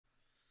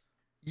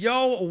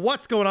Yo,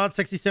 what's going on,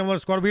 Sexy Similar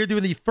Squad? We are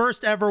doing the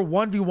first ever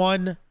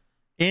 1v1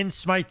 in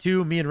Smite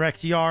 2. Me and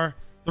Rexsi are.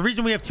 The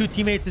reason we have two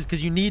teammates is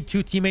because you need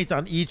two teammates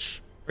on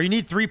each, or you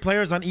need three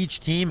players on each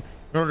team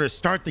in order to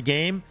start the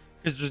game,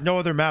 because there's no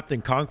other map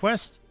than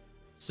Conquest.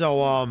 So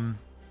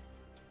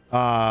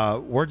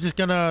we're just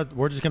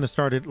gonna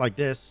start it like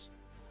this,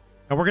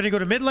 and we're gonna go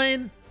to mid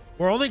lane.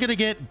 We're only gonna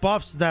get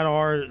buffs that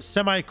are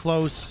semi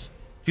close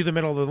to the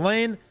middle of the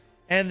lane,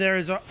 and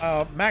there's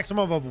a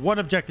maximum of one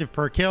objective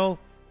per kill.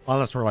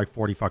 Unless we're like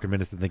 40 fucking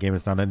minutes in the game,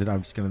 it's not ended.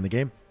 I'm just killing the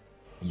game.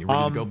 You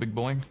ready to go, big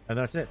boy? And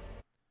that's it.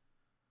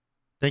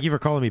 Thank you for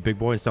calling me big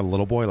boy instead of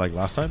little boy like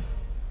last time.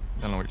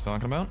 I don't know what you're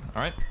talking about.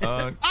 All right.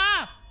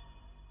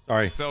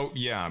 Sorry. So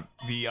yeah,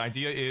 the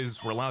idea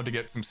is we're allowed to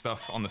get some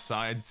stuff on the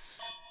sides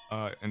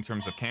in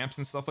terms of camps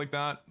and stuff like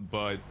that,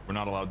 but we're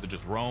not allowed to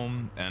just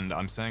roam. And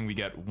I'm saying we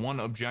get one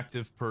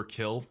objective per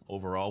kill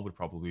overall would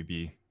probably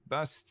be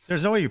best.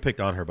 There's no way you picked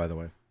on her, by the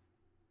way.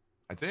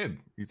 I did.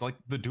 He's like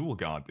the duel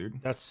god,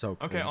 dude. That's so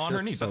cringe. Okay, on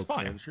her Neith, that's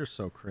fine. You're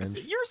so cringe.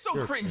 You're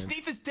so cringe.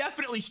 Neith is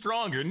definitely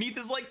stronger. Neith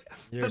is like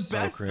you're the so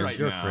best cringe. right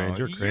you're now. Cringe.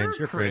 You're cringe.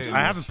 You're cringe.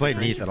 I haven't played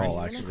Neith at all,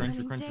 actually. You're cringe.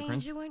 You're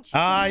cringe. You're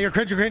cringe.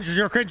 You're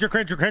cringe. You're cringe. You're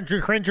cringe. You're cringe.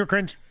 You're cringe. You're cringe. You're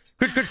cringe.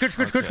 Cringe. Cringe. Cringe.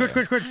 Cringe. Cringe. Cringe.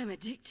 Cringe. Cringe. I'm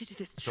addicted to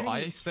this So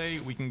I say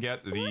we can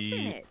get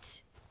the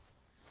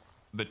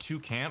two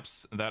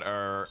camps that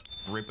are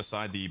right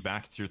beside the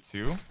back tier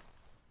 2,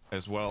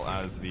 as well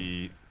as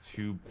the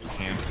two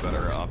camps that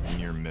are up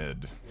near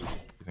mid.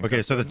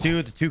 Okay, so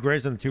the two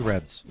grays and the two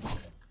reds.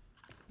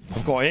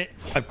 I've got it.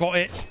 I've got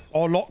it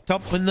all locked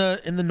up in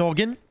the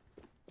noggin.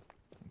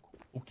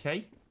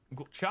 Okay,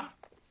 gotcha.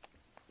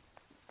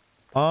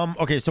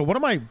 Okay, so what do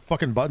my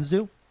fucking buttons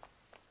do?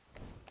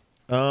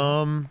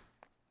 Oh,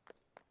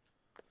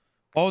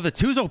 the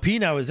 2's OP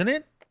now, isn't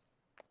it?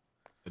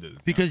 It is.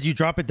 Because you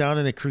drop it down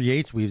and it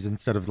creates weaves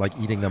instead of like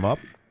eating them up.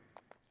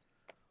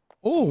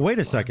 Oh, wait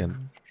a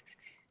second.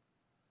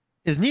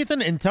 Is Neith an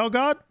intel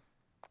god?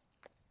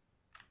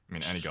 I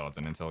mean, any god's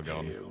an intel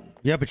god.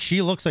 Yeah, but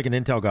she looks like an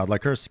intel god.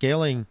 Like her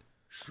scaling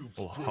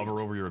will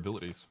hover over your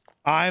abilities.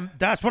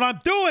 That's what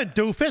I'm doing,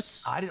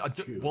 doofus.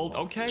 Well,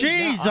 okay.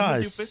 Jesus. Yeah,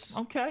 I'm a doofus.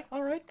 Okay,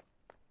 all right.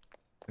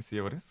 I see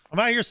how it is. I'm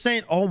out here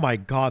saying, oh my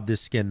god, this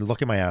skin.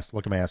 Look at my ass.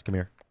 Look at my ass. Come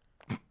here.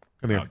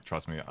 Come here. No,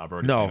 trust me, I've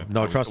already seen it.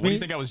 No, trust me. What do you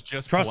think I was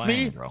just Trust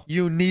playing, me, bro?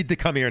 you need to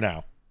come here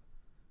now.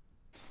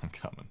 I'm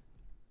coming.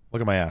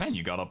 Look at my ass. Man,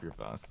 you got up here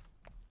fast.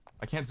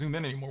 I can't zoom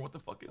in anymore. What the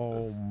fuck is this?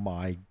 Oh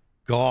my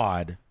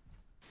god.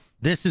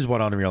 This is what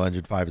Unreal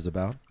Engine 5 is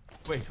about.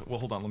 Wait, well,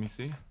 hold on. Let me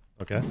see.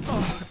 Okay.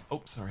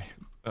 Oh, sorry.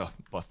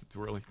 Busted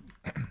too early.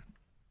 Hey.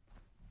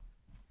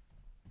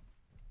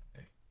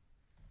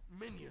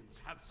 Minions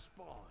have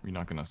spawned. You're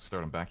not gonna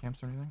start on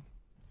backhamps or anything?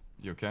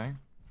 You okay?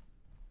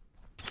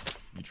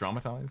 You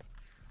traumatized?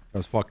 That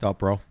was fucked up,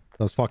 bro.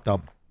 That was fucked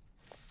up.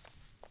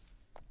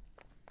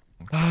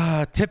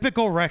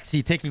 Typical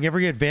Rexsi, taking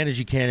every advantage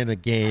you can in a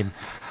game.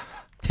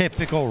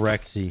 Typical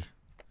Rexsi.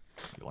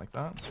 You like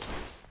that?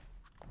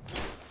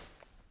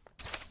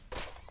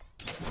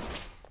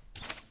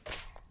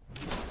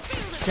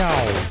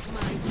 Yow.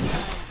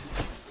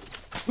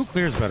 Who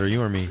clears better,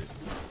 you or me?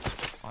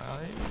 I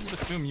would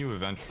assume you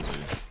eventually.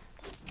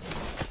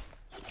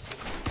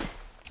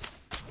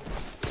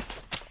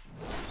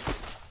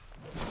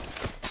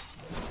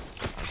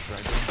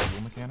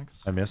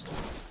 Mechanics? I missed.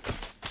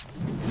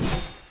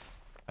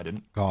 I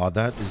didn't. God,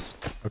 that is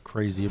a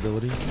crazy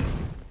ability.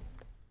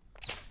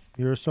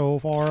 You're so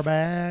far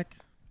back.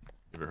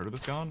 You ever heard of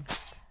this god?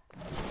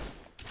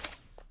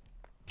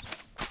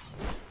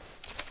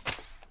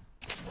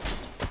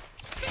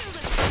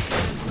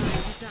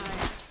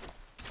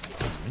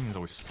 Minions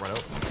always spread out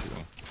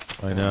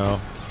too. I know.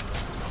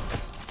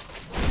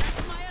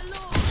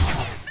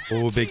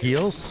 Oh, big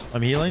heals.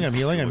 I'm healing. I'm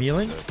healing. I'm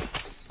healing.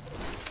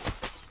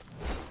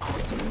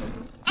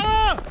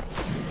 Ah!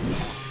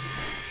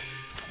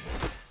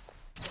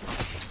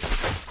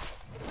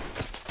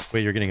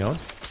 Wait, you're getting owned?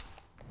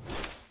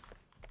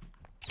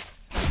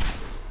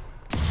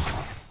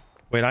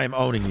 Wait, I am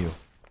owning you.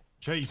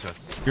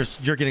 Jesus.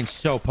 You're getting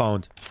so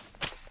pwned.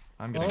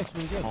 I'm getting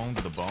pwned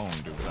to the bone,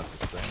 dude.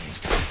 That's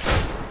insane.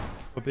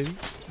 What, baby?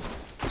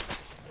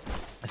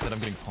 I said I'm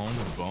getting pwned to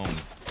the bone.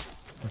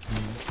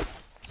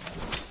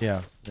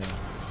 Yeah. Yeah.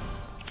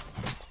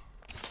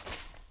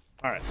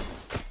 All right.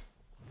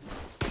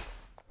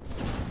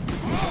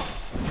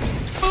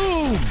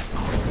 Boom!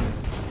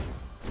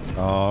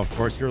 Oh, of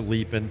course you're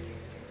leaping.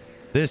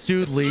 This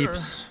dude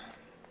leaps. Sir.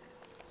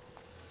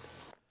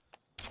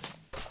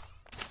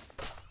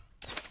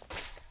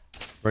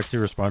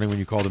 Rexsi responding when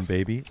you called him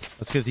baby.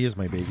 That's because he is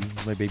my baby.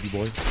 He's my baby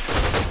boy. It's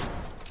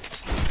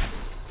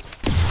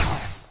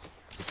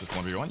just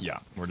 1v1? Yeah,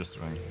 we're just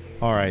doing.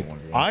 All right.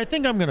 1v1. I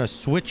think I'm going to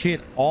switch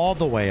it all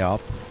the way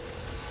up.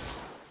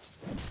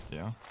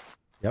 Yeah.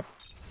 Yep.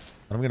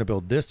 I'm going to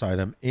build this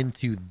item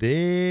into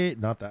the...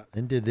 Not that.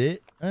 Into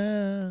the...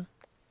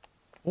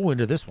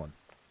 into this one.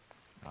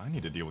 I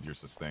need to deal with your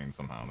sustain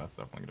somehow. That's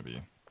definitely going to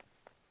be...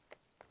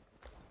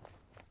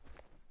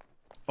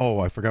 Oh,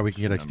 I forgot we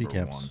can get XP number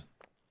camps. one.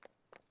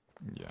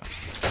 Yeah.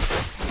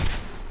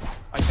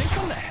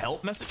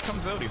 help message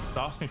comes out, it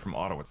stops me from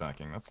auto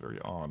attacking. That's very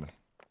odd.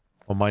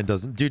 Well, mine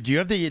doesn't. Dude, do you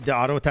have the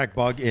auto attack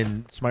bug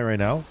in Smite right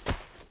now?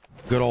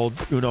 Good old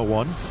Uno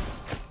 1.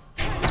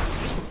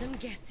 I'm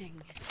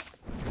guessing.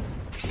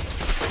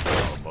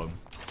 Oh, bug.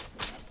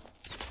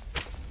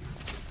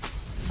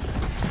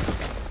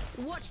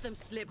 Watch them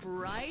slip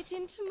right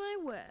into my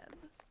web.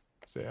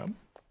 Sam?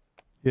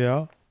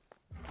 Yeah.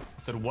 I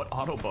said, what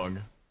auto bug?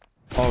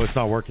 Oh, it's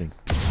not working.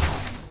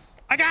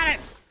 I got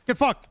it. Get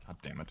fucked. God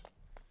damn it.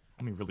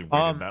 I only really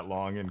waited that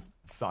long in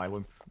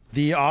silence.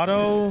 The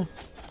auto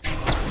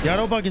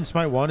bug in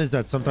Smite 1 is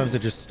that sometimes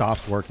it just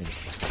stops working.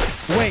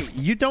 Wait,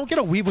 you don't get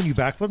a weave when you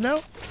backflip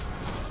now?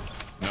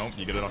 Nope,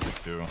 you get it off your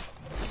 2.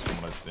 From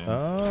what I've seen.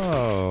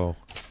 Oh.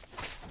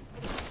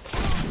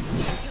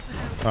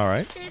 All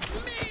right.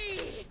 It's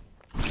me.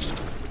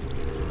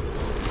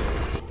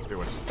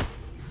 Do it.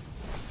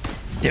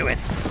 Do it.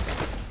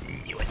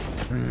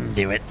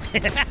 Do it.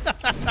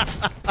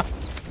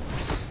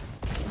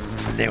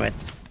 Do it.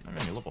 I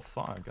mean, you're level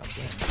 5,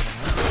 goddamn.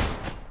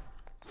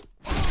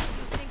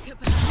 Think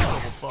about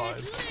Level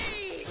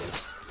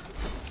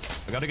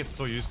 5. I gotta get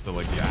so used to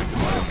like the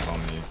active items on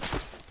me.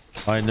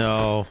 I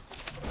know.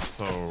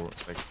 So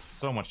like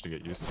so much to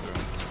get used to.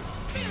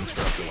 I'm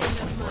sure after like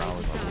 24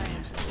 hours I'll get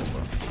used to it,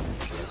 but...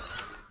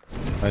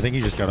 I think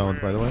you just got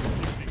owned, by the way.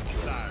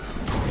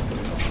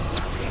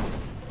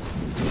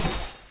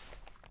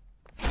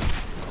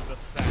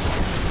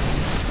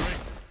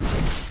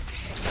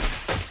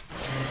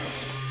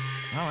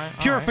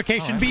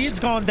 Purification beads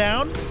gone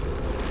down.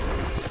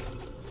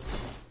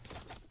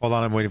 Hold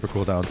on, I'm waiting for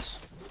cooldowns.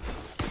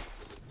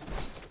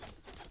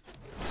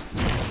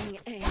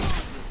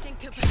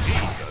 Think about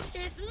it.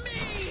 It's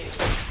me.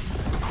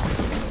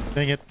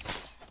 Dang it.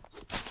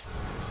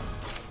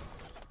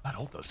 That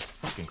ult does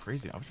fucking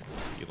crazy. I wish I could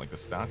see like the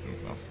stats and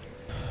stuff.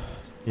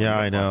 Yeah,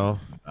 I know.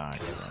 All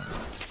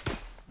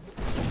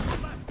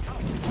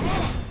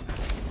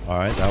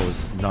right, that was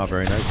not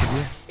very nice of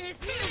you.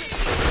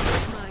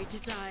 It's my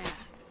desire.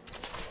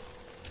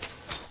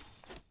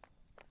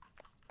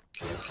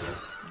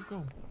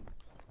 Go.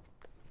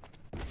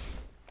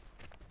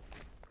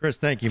 Chris,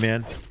 thank you,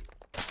 man.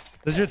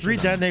 Does your 3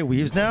 detonate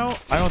weaves now?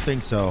 I don't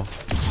think so.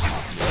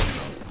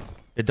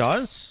 It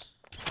does?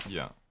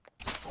 Yeah.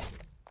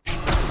 2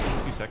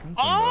 seconds.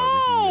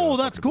 Oh,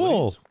 that's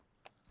cool.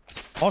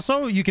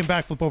 Also, you can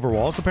backflip over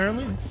walls,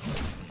 apparently.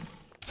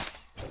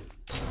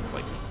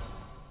 Like,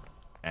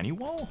 any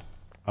wall?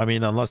 I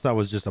mean, unless that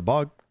was just a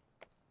bug.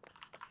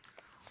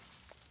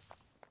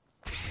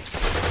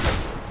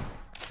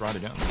 Try it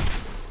again.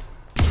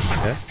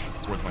 Okay.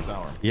 Where's my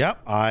tower?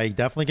 Yep, I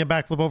definitely can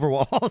backflip over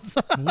walls.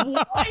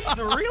 What?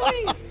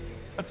 Really?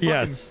 That's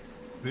yes.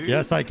 Dude.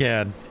 Yes, I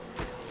can.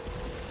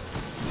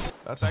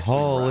 That's actually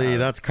holy, rad.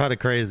 that's kind of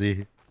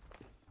crazy.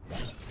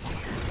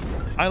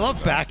 I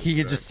love backing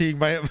and just seeing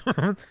my,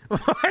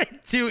 my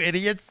 2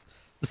 idiots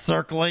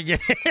circling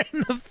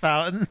in the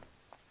fountain.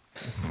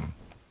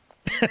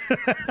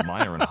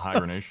 Mine are in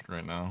hibernation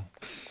right now.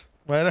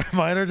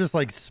 Mine are just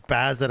like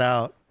spazzing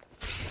out.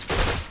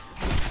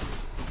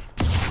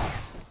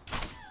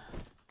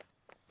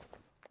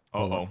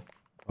 Oh.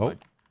 Oh, a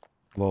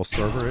little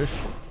server-ish.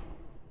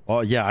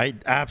 Oh, yeah, I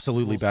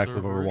absolutely backflip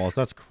over server-ish. walls.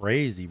 That's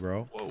crazy,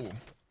 bro. Whoa.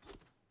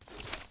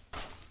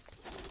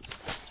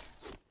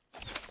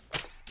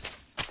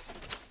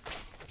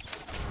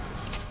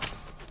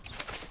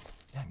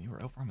 Damn, you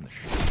were out farming the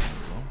shit, bro.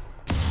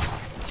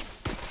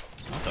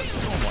 That does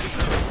so much.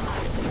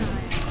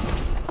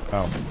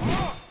 Ow.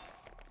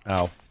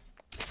 Ow.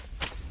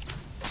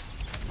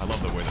 I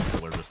love the way that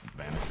pillar just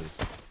vanishes.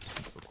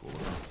 It's so cool.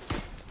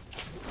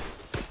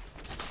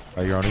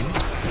 Oh, you're on it?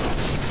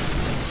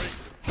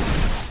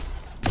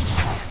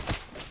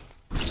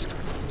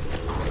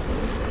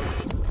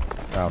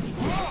 Ouch.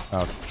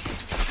 Ouch.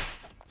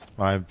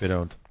 I've been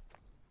owned.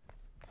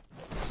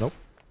 Nope.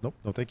 Nope.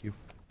 No, thank you.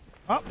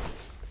 Oh.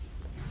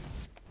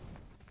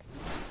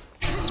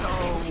 No.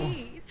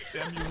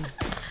 Damn you.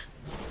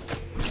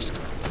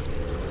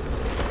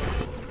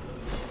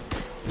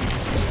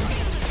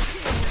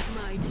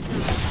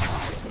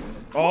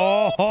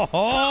 Oh, ho,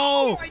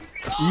 ho.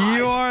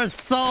 You are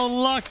so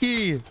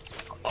lucky.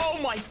 Oh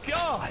my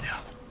god.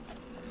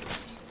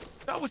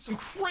 That was some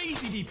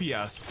crazy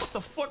DPS. What the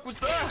fuck was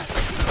that?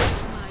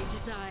 My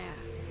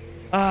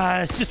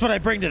desire. It's just what I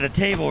bring to the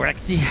table,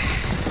 Rexsi.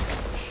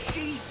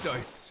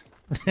 Jesus.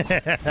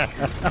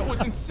 That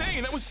was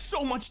insane. That was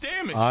so much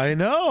damage. I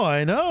know. I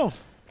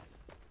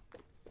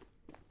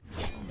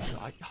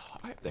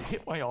have to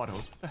hit my autos.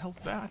 What the hell's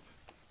that?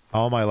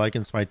 How am I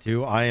liking Smite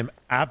 2? I am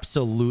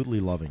absolutely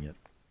loving it.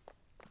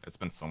 It's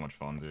been so much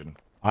fun, dude.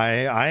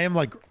 I am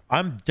like,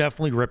 I'm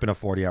definitely ripping a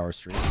 40-hour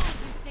stream.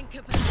 Think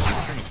about it.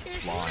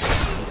 Flying.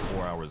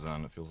 4 hours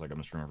in. It feels like I've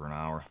been streaming for an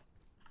hour.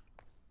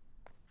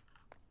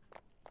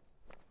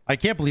 I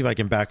can't believe I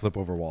can backflip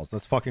over walls.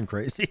 That's fucking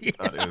crazy.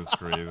 That is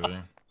crazy.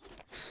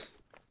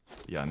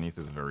 Yeah, Neath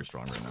is very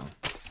strong right now.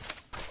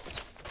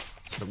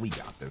 But we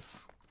got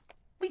this.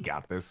 We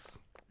got this.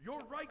 Your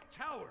right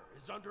tower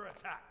is under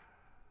attack.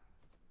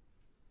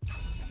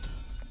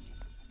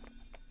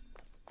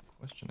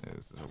 Question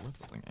is it worth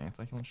building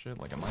anti-healing shit?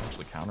 Like, am I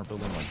actually counter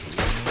building like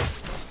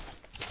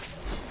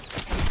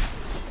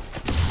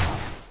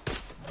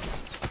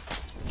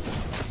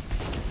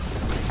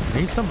I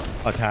need some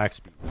attack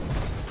speed.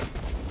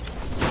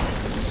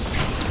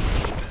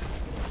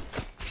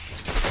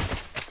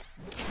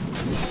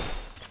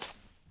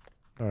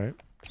 All right.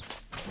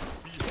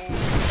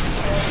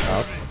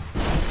 Ouch.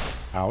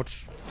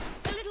 Ouch.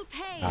 A little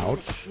pain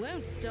Ouch.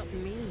 won't stop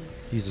me.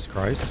 Jesus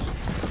Christ.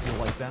 you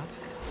like that?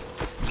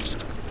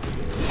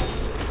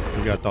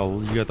 You got the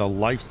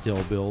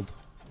lifesteal build.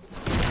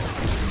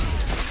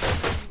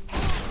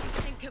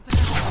 Think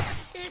about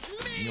it. It's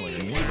me. You know what you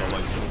need the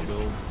lifesteal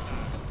build.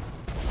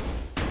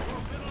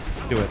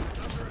 Do it.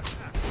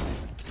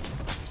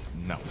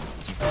 No.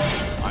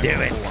 Do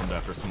it. Formed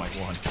after Smite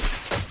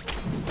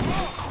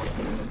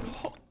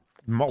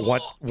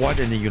 1. What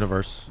in the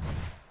universe?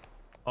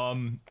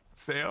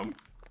 Sam,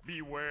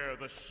 Beware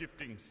the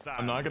shifting sands.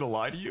 I'm not gonna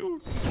lie to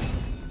you.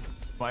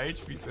 My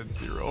HP said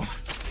 0.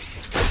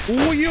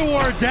 Oh, you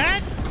are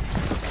dead?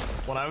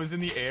 When I was in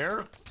the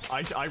air,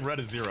 I read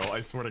a 0.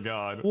 I swear to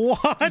God.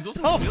 What? Dude, those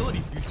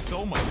abilities do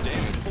so much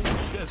damage. Holy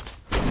shit.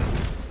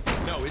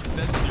 No, it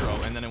said 0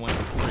 and then it went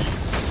to 3.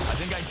 I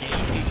think I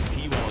gained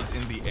HP while I was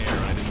in the air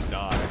and I didn't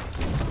die.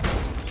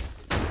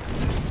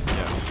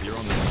 Yeah, 0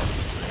 on the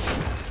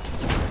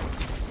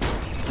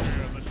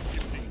Beware the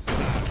shifting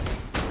sands.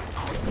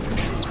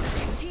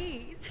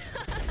 Tease.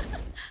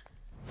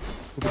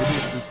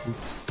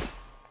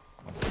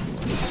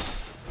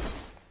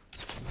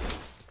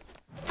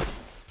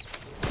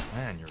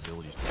 Man, your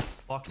abilities do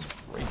fucking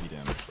crazy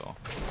damage though.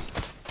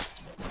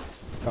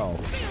 Oh.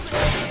 Feel the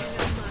burning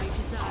of my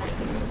desire.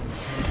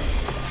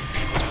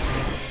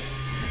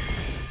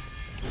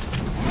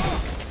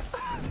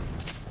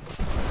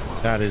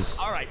 That is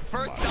All right,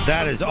 first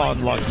that is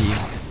unlucky.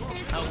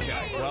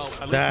 Okay, well, at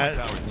least That-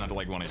 my tower's not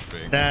like 1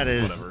 HP. That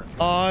is Whatever.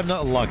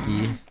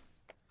 unlucky.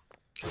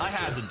 I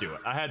had to do it.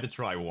 I had to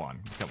try one.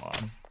 Come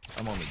on.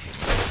 I'm only doing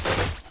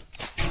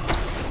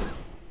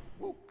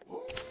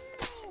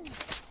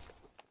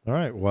All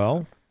right,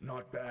 well,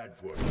 Not bad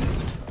for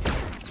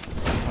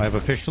you. I've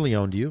officially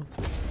owned you.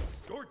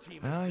 Your team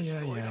Oh, has yeah,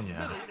 destroyed yeah, a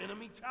yeah. middle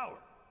enemy tower.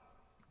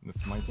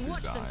 This might be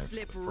Watch them dive.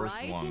 slip The first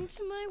right one.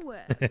 into my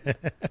web.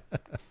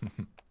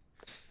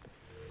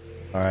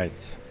 All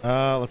right,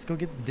 let's go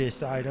get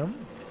this item.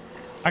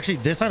 Actually,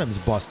 this item is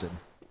busted,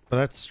 but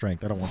that's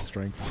strength. I don't want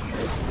strength.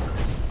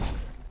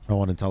 I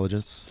want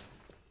intelligence.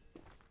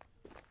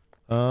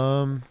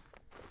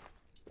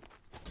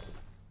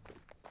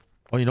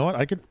 Oh, you know what?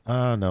 I could.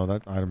 No,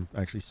 that item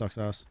actually sucks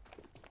ass.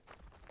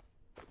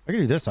 I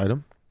can do this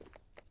item.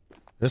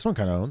 This one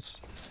kind of owns.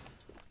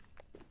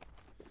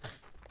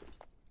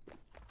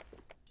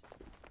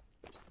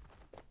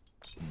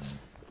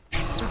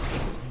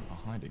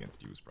 Behind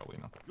against you is probably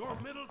not. Your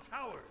middle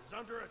tower is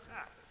under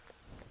attack.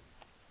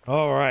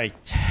 All right.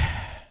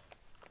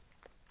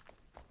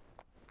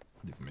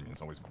 These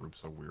minions always group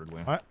so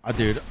weirdly.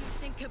 Dude,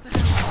 Think about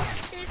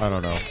it. I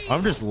don't know.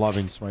 I'm just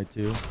loving Smite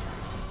 2.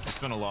 It's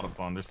been a lot of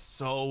fun. There's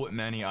so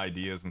many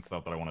ideas and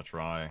stuff that I want to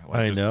try. Like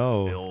I just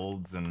know.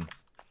 Builds and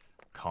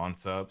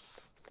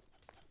concepts.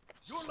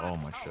 So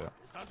much shit.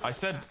 I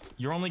said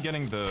you're only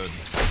getting the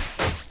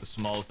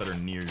smalls that are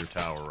near your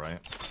tower, right?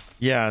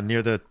 Yeah,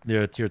 near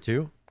tier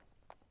 2.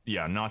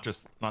 Yeah, not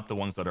the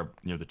ones that are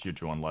near the tier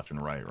 2 on left and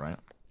right, right?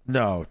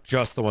 No,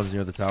 just the ones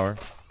near the tower.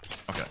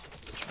 Okay.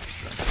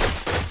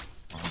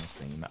 On the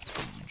same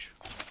page.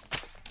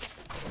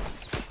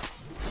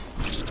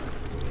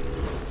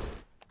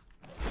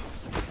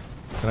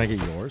 Can I get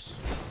yours?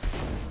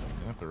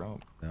 Yeah, if they're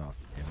out. No,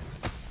 damn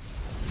it.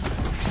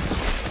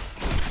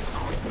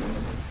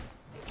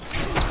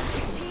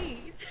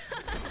 Tease.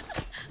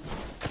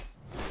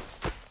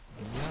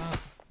 Yeah.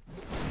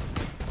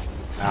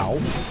 Ow.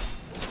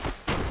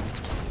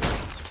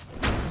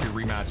 Your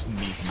rematch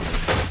needs me.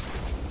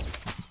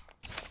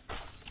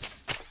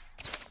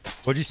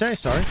 What'd you say?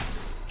 Sorry.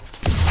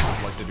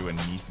 I'd like to do a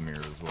Neath mirror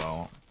as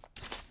well.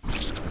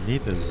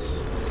 Neath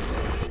is...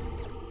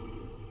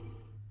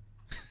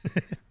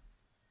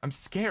 I'm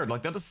scared.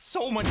 Like, that does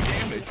so much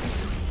damage.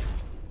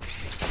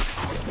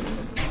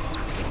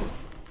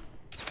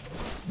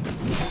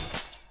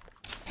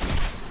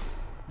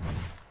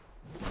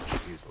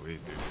 Jeez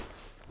Louise, dude.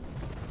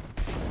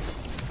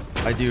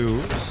 I do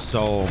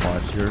so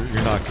much. You're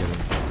not kidding.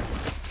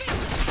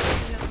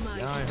 Of my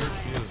Yeah, I heard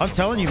she is. I'm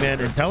telling you,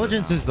 man.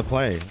 Intelligence is the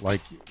play.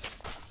 Like, Didn't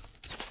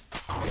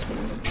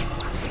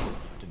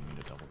mean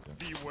to double dip.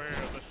 Beware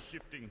the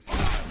shifting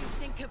sands.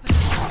 Think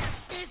about it.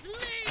 It's me.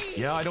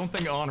 Yeah, I don't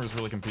think Honor's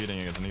really competing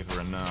against Neath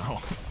right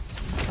now.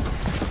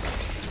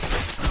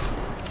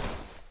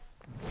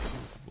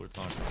 Blurt's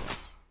on.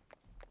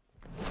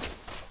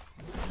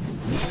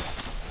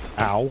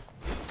 ow.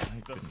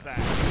 The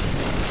sands.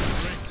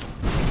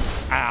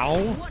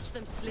 Ow. Watch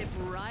them slip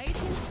right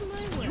into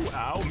my web.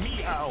 Ow,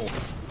 me ow.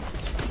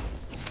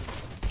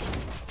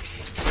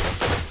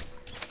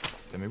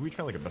 Yeah, maybe we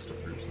try like a best of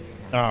 3 or something.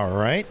 All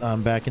right.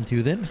 I'm back in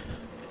 2 then.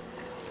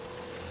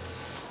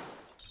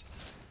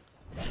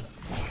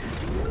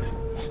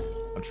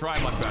 I'm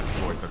trying my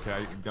best, boys,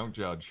 okay? Don't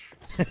judge.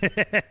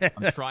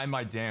 I'm trying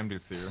my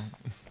damnedest here.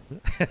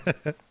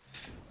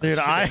 Dude,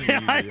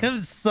 I am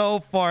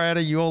so far ahead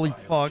of you. Holy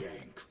fuck.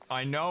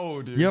 I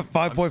know, dude. You have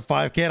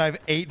 5.5k and I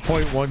have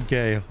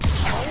 8.1k.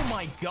 Oh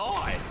my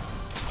god.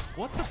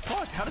 What the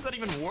fuck? How does that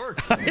even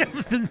work? I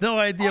have no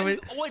idea.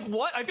 Like,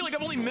 what? I feel like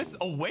I've only missed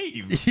a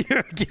wave.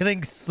 You're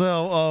getting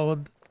so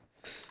owned.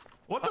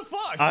 What the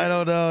fuck? I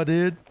don't know,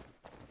 dude.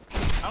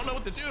 I don't know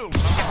what to do. I'm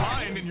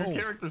behind and your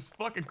character's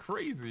fucking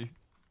crazy.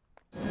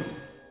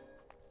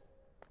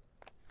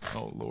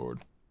 Oh, Lord.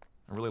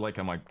 I really like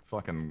how my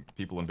fucking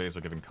people in base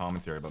are giving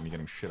commentary about me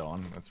getting shit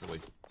on. That's really...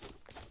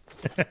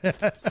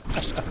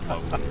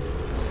 lovely.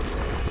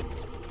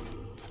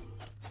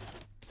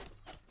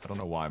 I don't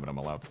know why, but I'm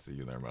allowed to see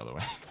you there, by the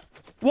way.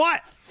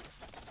 What?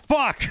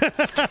 Fuck.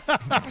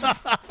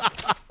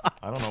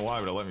 I don't know why,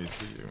 but it'll let me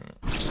see you.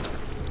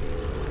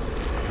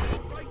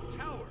 Right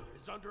tower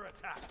is under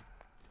attack.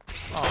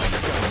 Oh,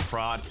 you're going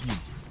prod.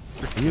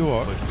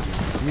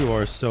 You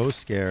are so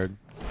scared.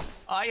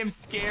 I am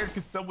scared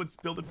because someone's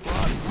building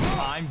prods.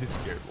 I'm the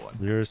scared one.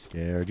 You're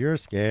scared. You're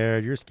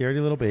scared. You're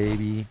scaredy little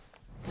baby.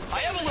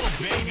 I am a little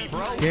baby,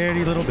 bro.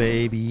 Scaredy little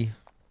baby.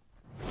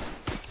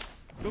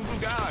 Goo goo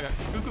gaga.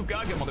 Goo goo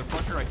gaga,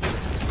 motherfucker. I hit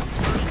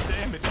 30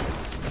 damage.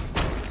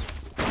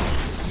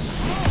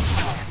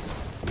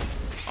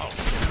 Oh,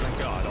 thank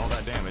God. All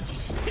that damage.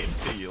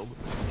 It's healed.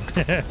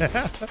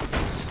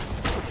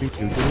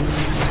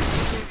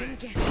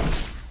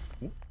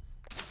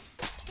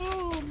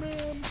 Oh,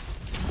 man.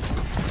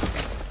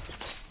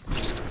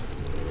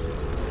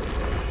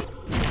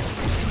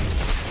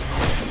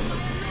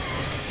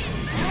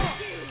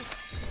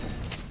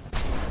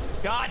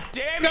 God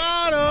damn it!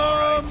 Got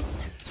him! Right.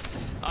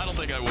 I don't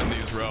think I win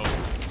these, bro. All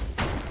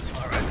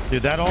right.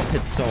 Dude, that all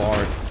hits so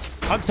hard.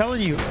 I'm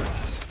telling you,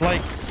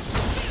 like...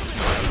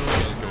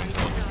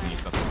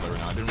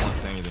 I didn't want to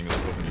say anything. I was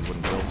hoping you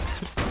wouldn't build.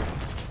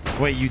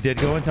 Wait, you did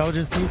go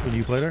intelligence thief when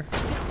you played her?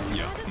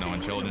 Yeah, no,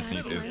 intelligence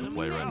thief is the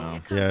play right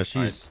now. Yeah,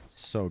 she's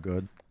so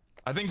good.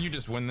 I think you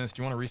just win this.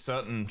 Do you want to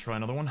reset and try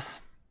another one?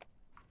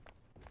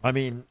 I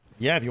mean,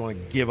 yeah, if you want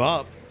to give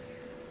up.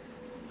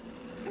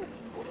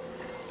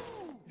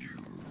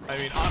 I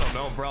mean, I don't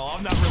know, bro.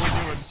 I'm not really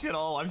doing shit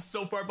all. I'm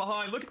so far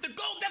behind. Look at the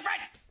gold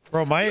difference!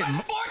 Bro, You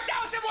have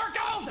 4,000 more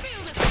gold!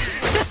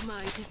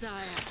 My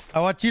desire. I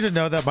want you to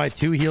know that my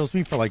 2 heals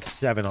me for like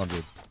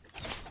 700.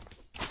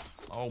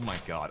 Oh my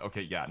god.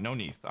 Okay, yeah, no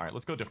Neath. Alright,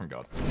 let's go different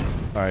gods.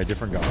 All right,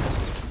 different gods.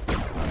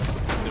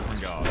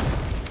 Different gods.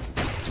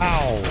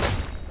 Ow.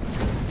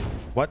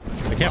 What?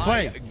 I can't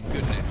play.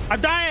 Goodness.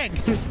 I'm dying.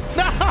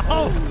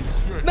 No.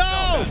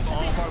 No. That's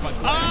all part of my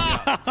plan.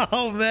 Yeah.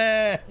 Oh,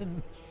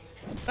 man.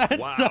 That's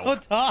Wow. so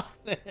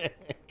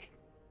toxic.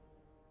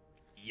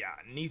 Yeah,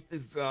 Neath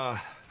is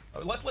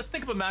let's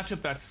think of a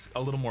matchup that's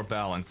a little more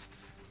balanced.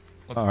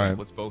 Let's All think. right.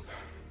 Let's both.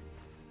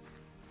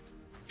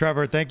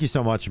 Trevor, thank you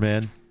so much,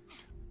 man.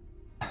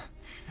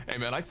 Hey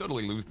man, I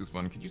totally lose this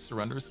one. Could you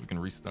surrender so we can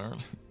restart?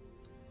 I'm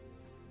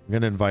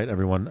going to invite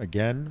everyone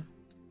again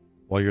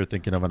while you're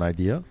thinking of an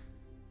idea.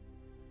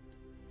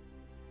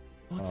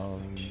 Let's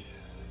think.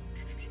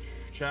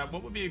 Chat,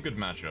 what would be a good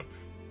matchup?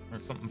 Or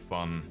something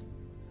fun?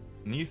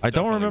 Neath's I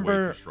don't definitely way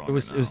remember. too strong It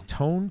right was now.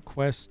 Tone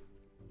Quest.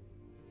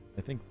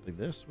 I think like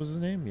this was his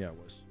name. Yeah, it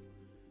was.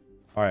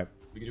 All right.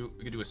 We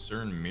could do a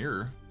CERN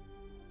mirror.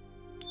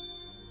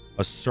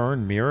 A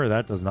CERN mirror?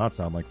 That does not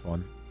sound like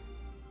fun.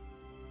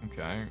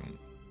 Okay.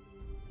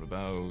 What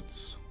about...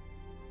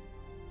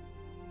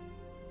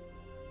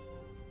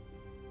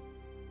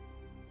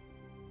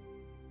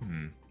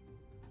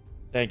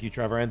 Thank you,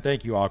 Trevor, and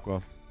thank you,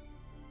 Aqua.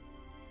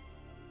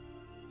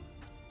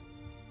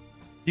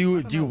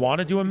 Do you want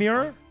to do a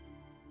mirror?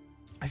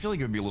 I feel like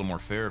it would be a little more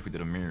fair if we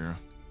did a mirror.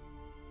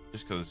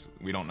 Just because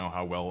we don't know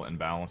how well and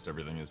balanced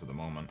everything is at the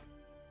moment.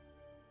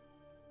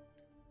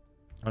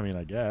 I mean,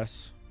 I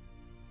guess.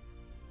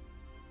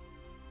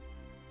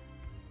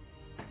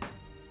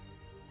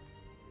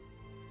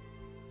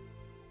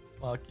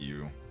 Fuck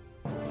you.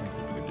 Thank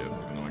you for the gifts,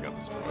 even though I got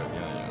destroyed.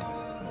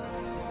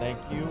 Yeah. Thank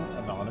you,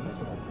 Anonymous.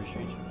 I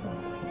appreciate you.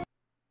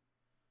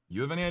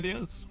 You have any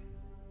ideas?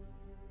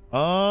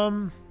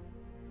 I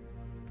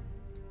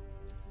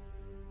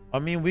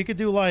mean, we could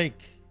do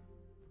like...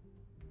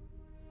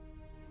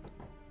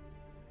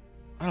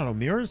 I don't know.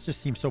 Mirrors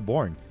just seem so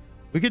boring.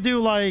 We could do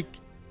like...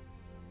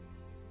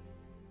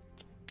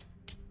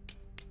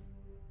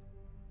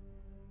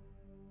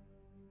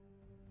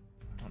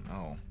 I don't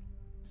know.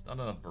 It's not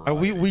enough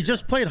variety. we here.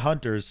 just played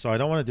Hunters, so I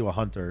don't want to do a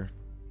Hunter.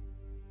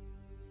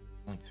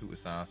 Only 2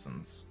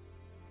 assassins.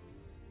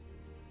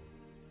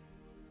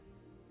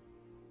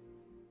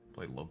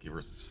 Play Loki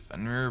versus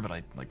Fenrir, but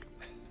I like...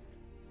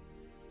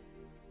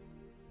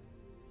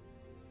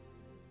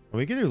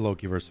 We could do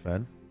Loki versus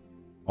Fen.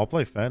 I'll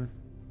play Fen.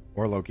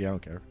 Or Loki, I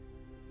don't care.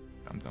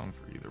 I'm down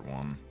for either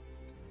one.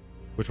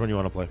 Which one you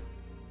want to play?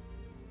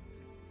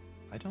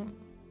 I don't...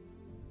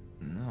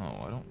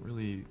 No, I don't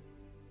really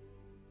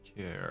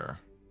care.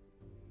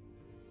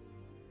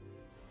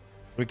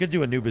 We could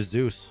do Anubis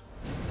Zeus.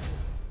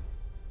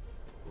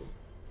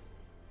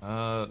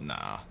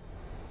 Nah.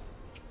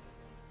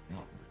 Not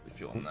really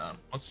feeling that.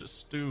 Let's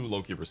just do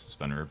Loki versus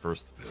Fenrir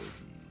first.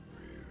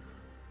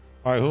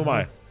 All right, who am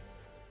I?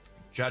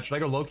 Chat, should I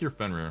go Loki or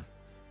Fenrir?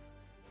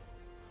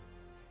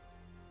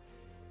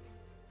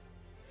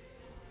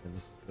 Yeah,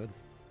 this is good.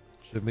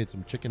 Should have made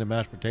some chicken and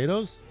mashed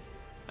potatoes.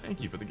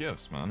 Thank you for the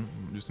gifts, man.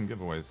 Do some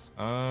giveaways.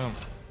 I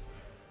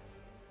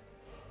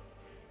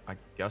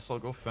guess I'll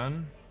go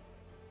Fen.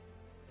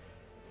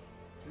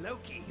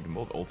 Loki. You can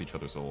both ult each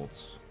other's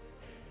ults.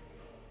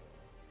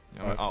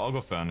 Yeah, Right. I'll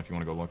go Fen if you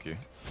want to go Loki.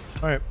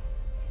 All right.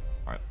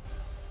 All right.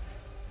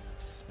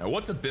 Now,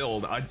 what to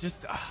build?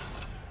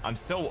 I'm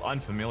so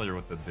unfamiliar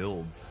with the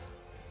builds.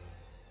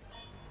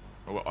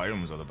 What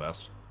items are the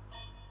best?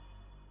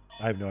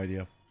 I have no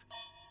idea.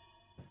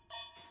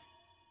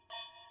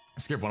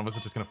 I'm scared one of us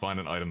is just gonna find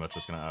an item that's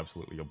just gonna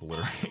absolutely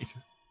obliterate.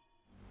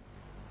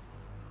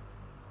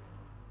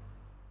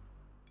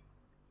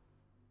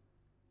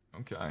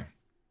 Okay.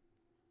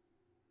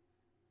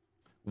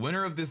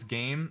 Winner of this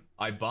game,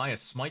 I buy a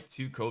Smite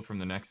 2 code from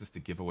the Nexus to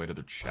give away to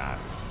their chat,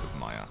 says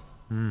Maya.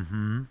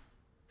 Mm-hmm.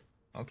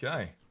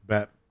 Okay.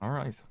 Bet. All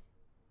right.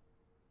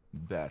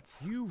 Bet.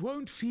 You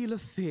won't feel a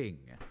thing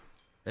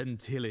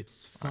until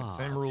it's All far right,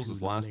 same rules too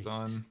as last late.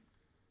 time.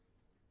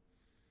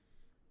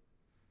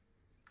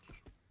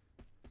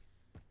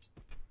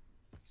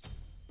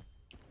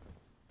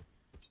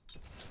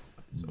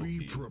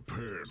 Be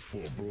prepared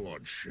for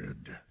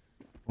bloodshed.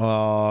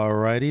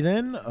 Alrighty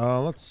then.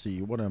 Let's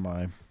see. What am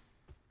I?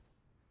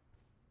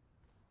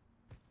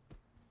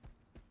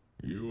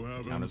 You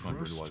have Count as my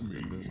impressed brutalized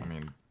me. fingers. I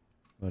mean,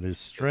 That is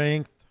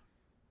strength.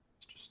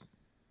 it's just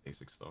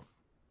basic stuff.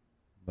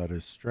 That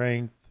is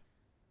strength.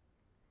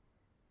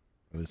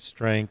 That is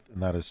strength,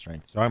 and that is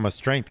strength. So I'm a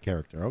strength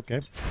character. Okay.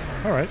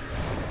 All right.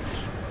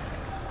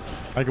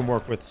 I can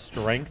work with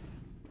strength.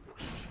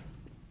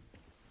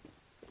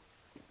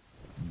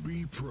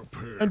 Be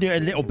prepared. And do a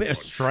for little bit of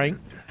bloodshed.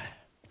 strength.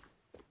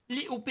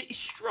 Little bit of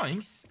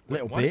strength.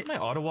 Little Why bit. does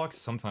my auto walk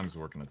sometimes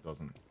work and it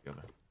doesn't the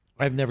other?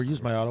 I've never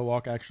used my auto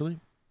walk actually.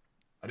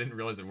 I didn't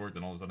realize it worked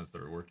and all of a sudden it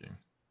started working.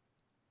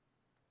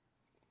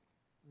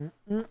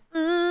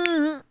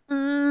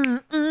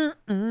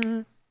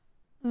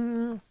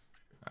 I'm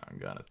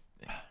gonna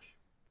think.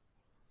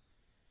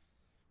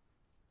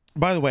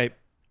 By the way,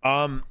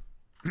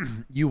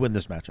 you win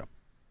this matchup.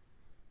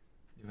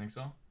 You think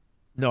so?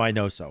 No, I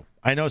know so.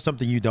 I know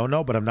something you don't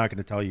know, but I'm not going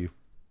to tell you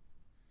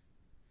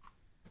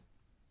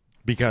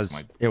because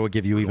My it will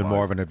give you even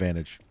more of brutalized- an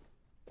advantage.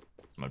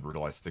 Does my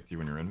brutalize stick to you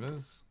when you're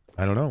invis?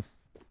 I don't know.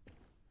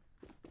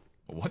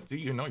 What do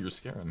you know? You're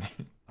scaring me.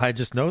 I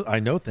just know I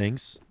know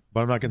things,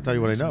 but I'm not going to tell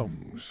you what I know.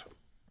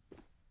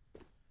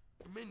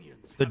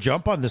 Minions. The have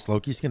jump on this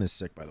Loki skin is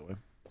sick, by the way.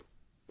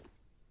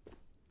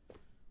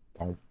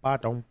 Oh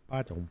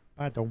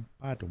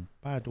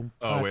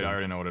wait, I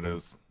already know what it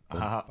is.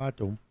 Haha. It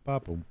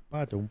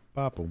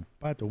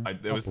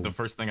was the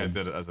first thing I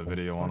did as a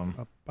video on him.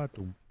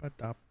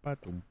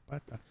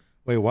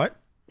 Wait, what?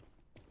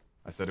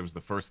 I said it was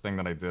the first thing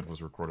that I did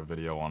was record a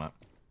video on it.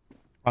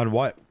 On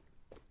what?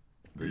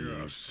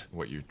 Yes.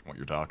 What you're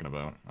talking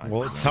about.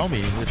 Well, tell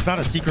me. It's not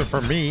a secret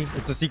from me.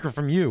 It's a secret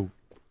from you.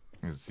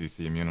 Is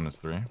CC immune on his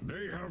 3?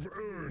 They have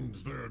earned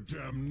their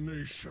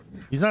damnation.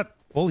 He's not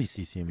fully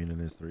CC immune in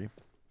his 3.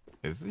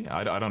 Is he?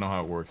 I don't know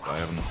how it works. I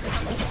haven't.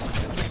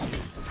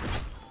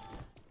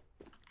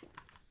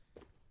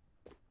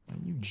 Are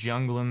you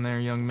jungling there,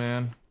 young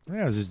man?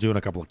 Yeah, I was just doing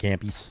a couple of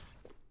campies.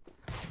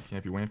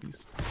 Campy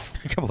wampies.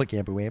 A couple of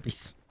campy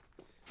wampies.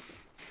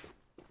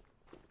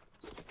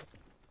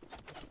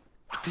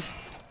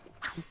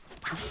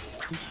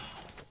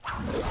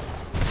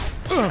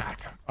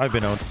 I've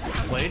been owned.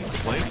 Played?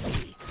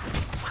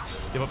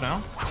 Give up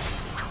now?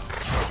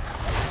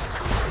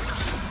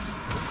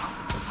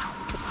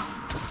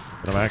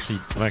 But I'm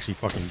actually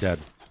fucking dead.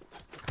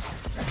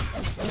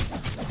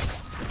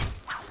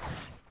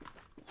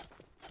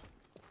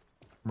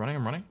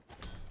 I'm running.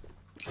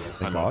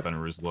 I bot? love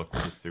Fenrir's look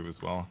with this too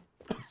as well.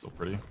 It's so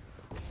pretty.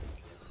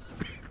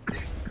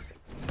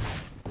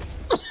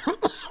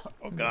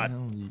 Oh god.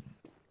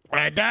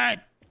 I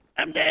died.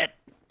 I'm dead.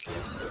 Oh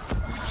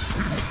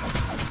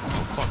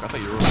fuck, I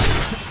thought you were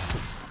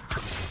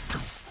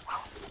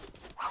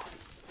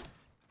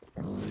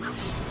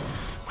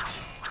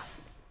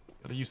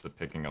Gotta use the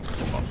picking up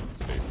the buff in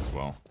space as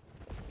well.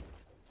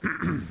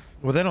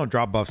 Well, they don't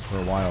drop buffs for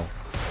a while.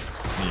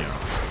 Yeah.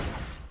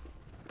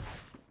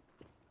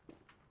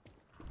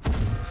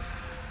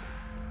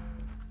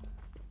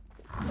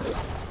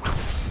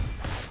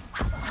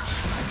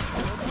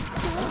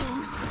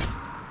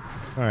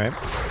 All right.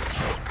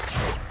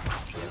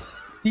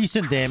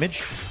 Decent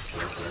damage.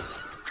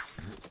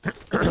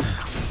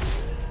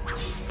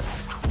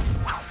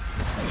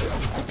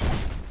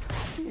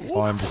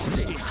 Oh, I'm just...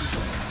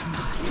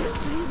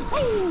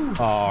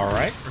 All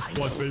right.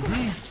 What,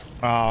 baby?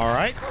 All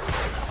right.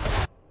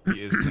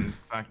 He is in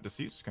fact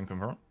deceased, can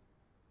confirm.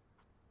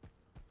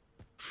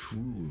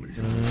 Truly.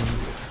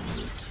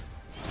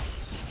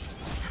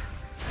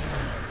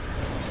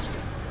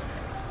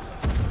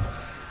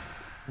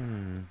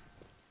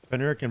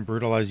 Fenrir can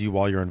brutalize you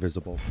while you're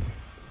invisible.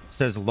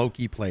 Says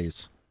Loki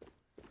plays.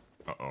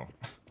 Uh-oh.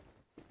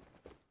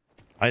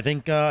 I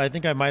think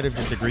I might have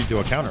just agreed to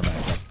a counter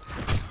match.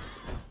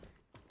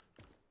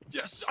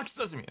 Yes, sucks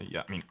doesn't mean.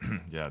 Yeah, I mean,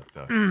 yeah.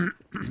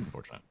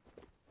 Unfortunate.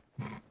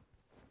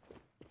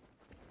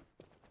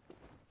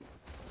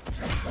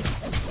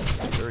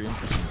 Very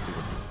interesting to see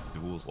what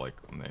duels like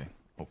when they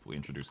hopefully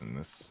introduce in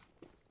this.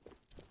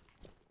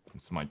 In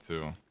Smite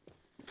 2.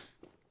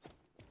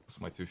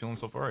 Smite 2 feeling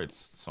so far? It's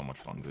so much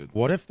fun, dude.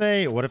 What if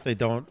they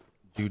don't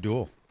do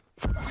duel?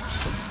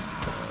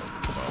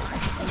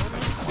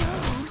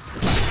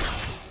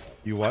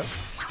 You what?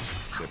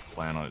 They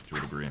plan on it to a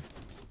degree.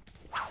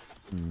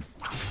 I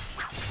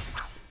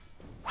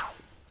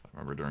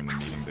remember during the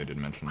meeting they did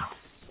mention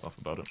stuff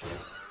about it.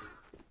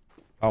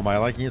 Oh, am I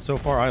liking it so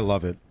far? I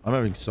love it. I'm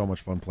having so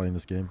much fun playing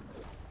this game.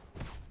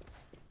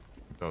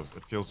 It does.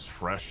 It feels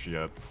fresh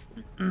yet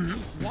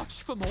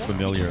Watch for more.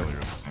 Familiar. familiar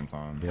at the same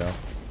time. Yeah.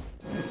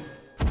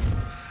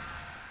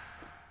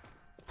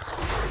 I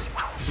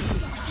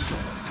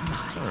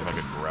wonder if I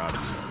could grab it.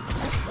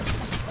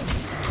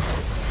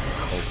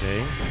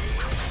 Okay.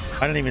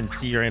 I didn't even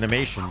see your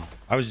animation.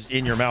 I was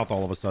in your mouth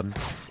all of a sudden.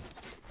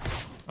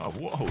 Oh,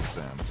 whoa,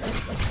 Sam.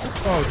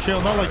 Oh,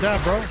 chill. Not like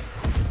that, bro.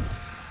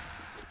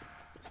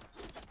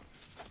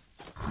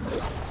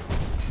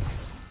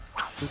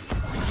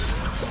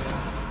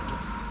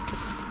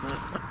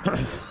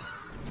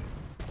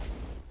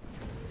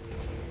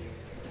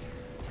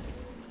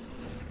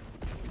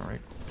 All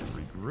right,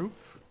 regroup.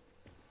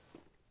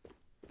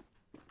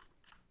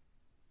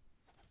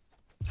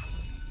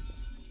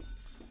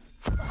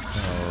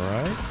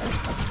 Alright.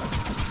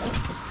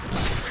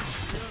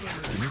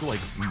 You need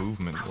like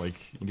movement,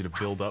 like you need to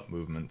build up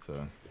movement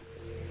to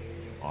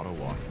auto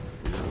walk. It's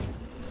weird.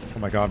 Oh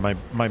my god,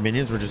 my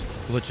minions were just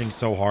glitching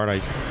so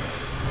hard.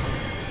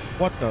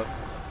 What the?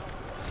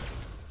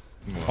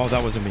 Oh,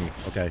 that wasn't me.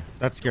 Okay,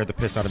 that scared the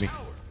piss out of me.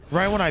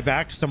 Right when I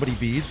backed, somebody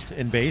beads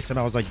in base, and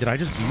I was like, did I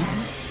just bead?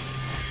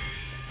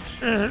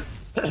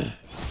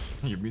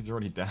 Your beats are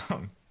already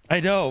down. I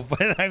know,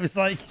 but I was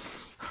like,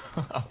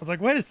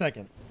 wait a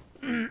second.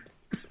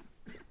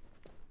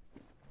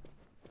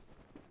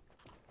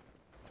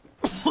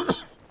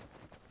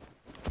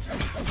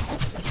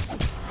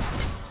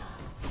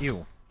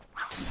 Ew.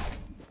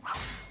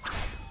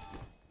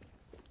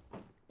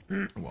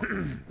 What?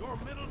 Your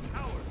middle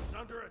tower is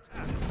under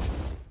attack.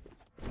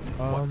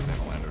 What,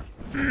 Salamander?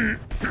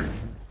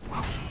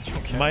 You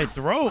okay? My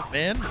throat,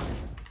 man.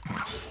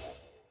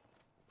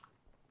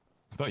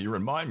 I thought you were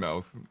in my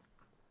mouth.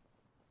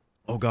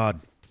 Oh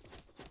god.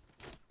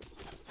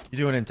 You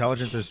doing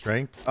intelligence or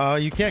strength?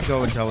 You can't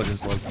go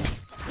intelligence, Loki.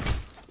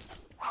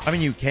 I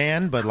mean, you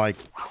can, but like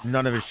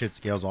none of his shit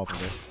scales off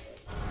of it.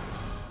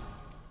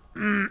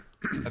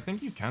 I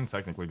think you can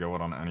technically go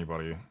it on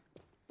anybody. I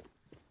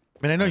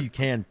mean, I know you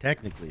can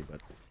technically,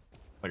 but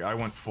Like, I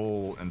went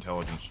full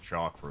intelligence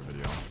chalk for a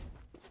video.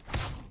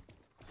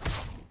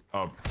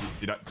 Oh,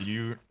 did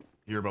you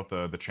hear about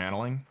the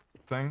channeling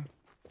thing?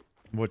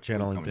 what Tell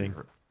channeling me you thing?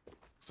 heard.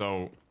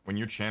 So, when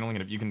you're channeling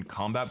it, you can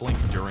combat blink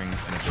during an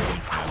ability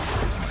channel.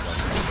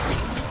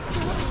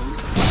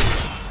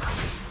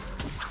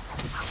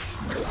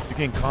 You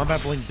can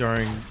combat blink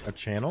during a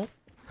channel?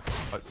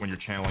 When you're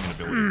channeling an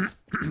ability.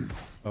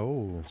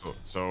 Oh.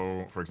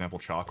 So, for example,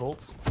 chalk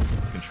ult.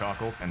 You can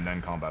chalk ult and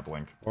then combat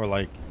blink. Or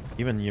like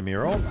even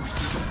Ymir ult?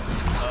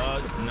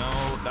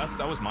 No,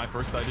 that was my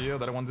first idea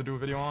that I wanted to do a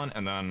video on,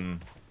 and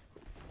then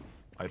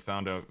I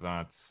found out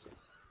that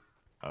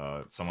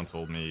someone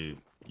told me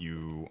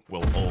you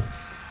will ult.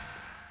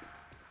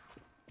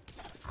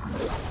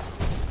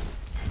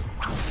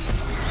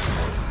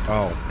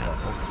 Oh.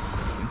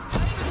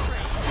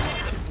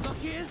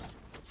 Look is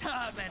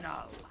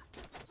terminal.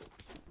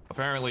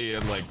 Apparently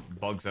it like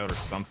bugs out or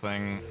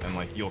something, and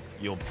like you'll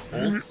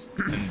ult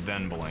and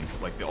then blink.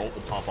 Like the ult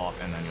will pop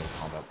off and then you'll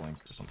combat blink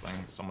or something.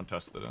 Someone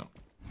tested it.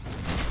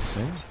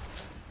 Okay.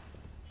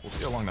 We'll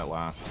see how long that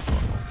lasts.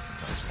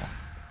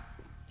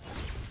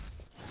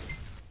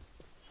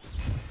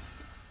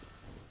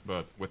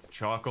 But with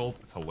chalk ult,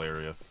 it's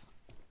hilarious.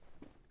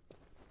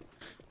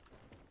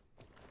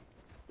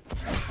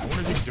 I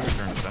wonder if you could do it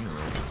during Thunder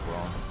ult as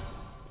well.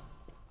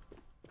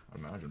 I'd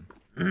imagine.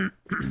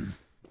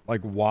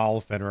 Like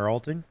while Fenrir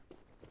ulting?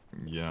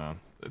 Yeah.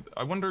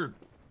 I wonder,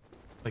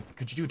 like,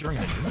 could you do it during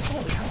an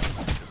assault?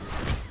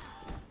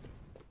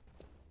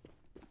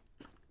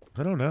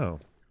 I don't know.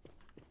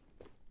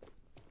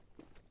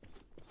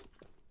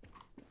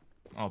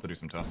 I'll have to do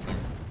some testing.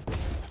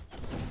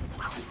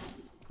 I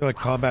feel like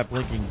combat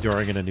blinking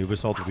during an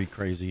Anubis ult would be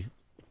crazy.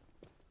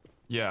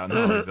 Yeah,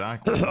 no,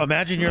 exactly.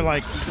 Imagine you're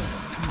like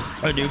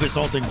Anubis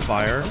ulting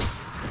fire,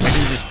 and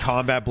you just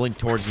combat blink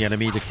towards the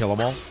enemy to kill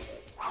them all.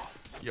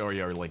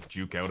 Or like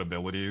juke out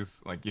abilities.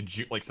 Like you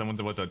juke, like someone's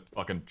about to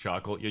fucking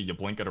chuckle. You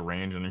blink at a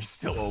range and you're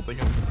still ulting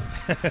him.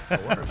 I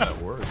wonder if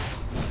that works.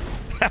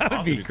 That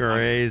would be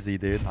crazy,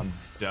 dude. I'm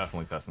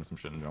definitely testing some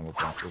shit in jungle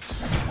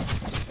practice.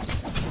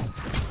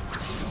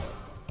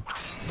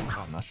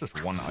 God, and that's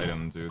just one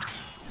item, dude.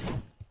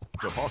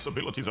 The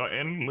possibilities are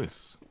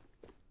endless.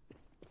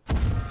 How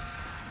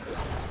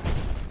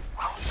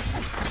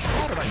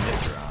did I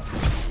miss your ass?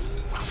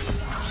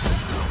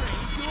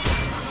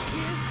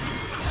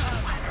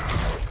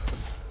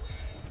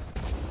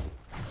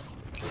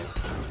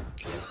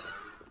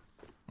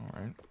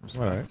 Alright.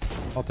 Alright.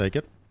 I'll take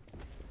it.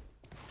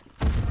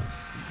 You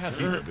had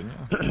pizza, didn't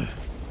you?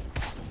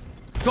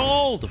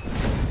 Gold!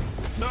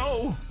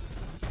 No!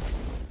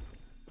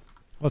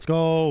 Let's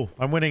go.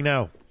 I'm winning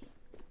now.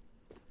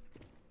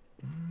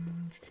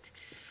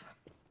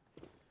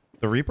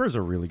 The Reaper is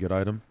a really good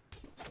item.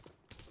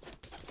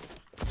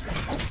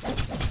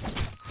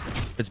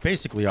 It's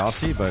basically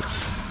Aussie, but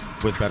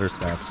with better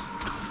stats.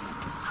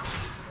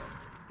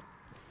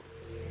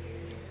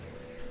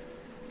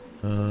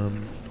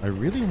 I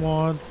really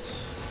want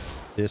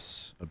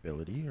this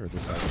ability or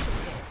this item.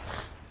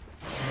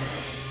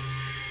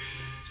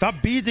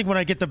 Stop beadsing when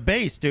I get the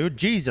base, dude.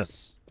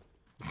 Jesus.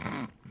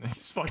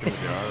 He's fucking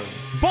with the arm.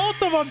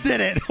 Both of them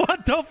did it.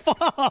 What the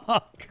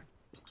fuck?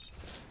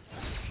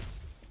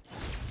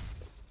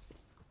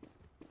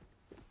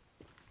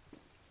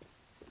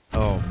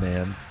 Oh,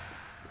 man.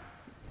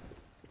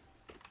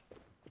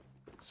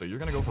 So you're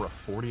gonna go for a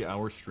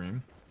 40-hour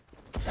stream?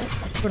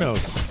 Who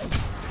knows?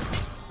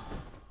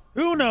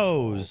 Who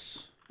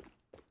knows?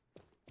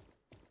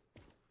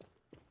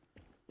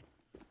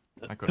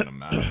 I couldn't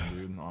imagine,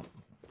 dude. Not...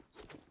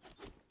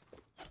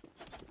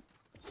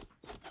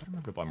 I'm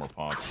gonna go buy more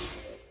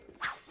pots.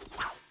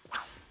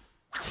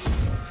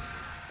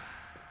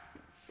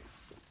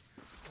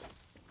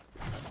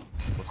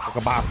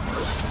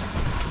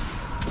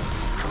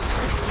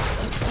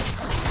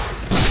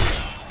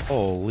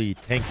 Holy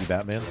tanky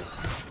Batman.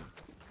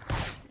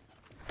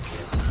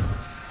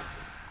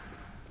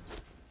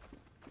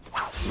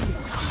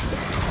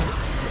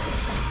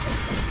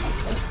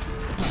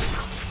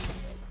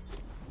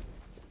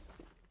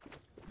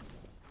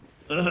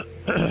 Are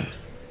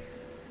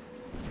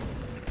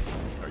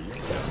you?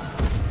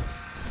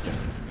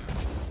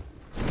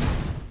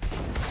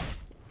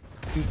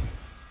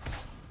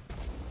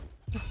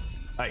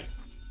 Hey.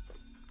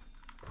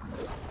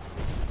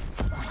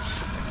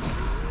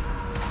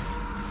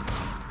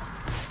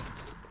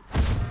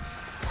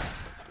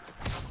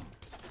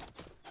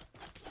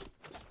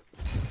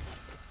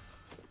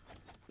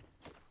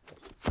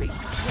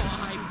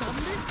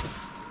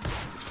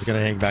 We're gonna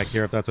hang back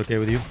here if that's okay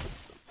with you.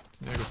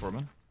 Yeah, go for it,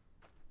 man.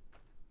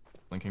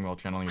 Linking while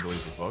channeling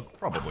abilities with bug?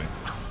 Probably.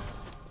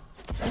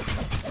 I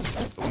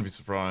wouldn't be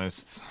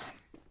surprised.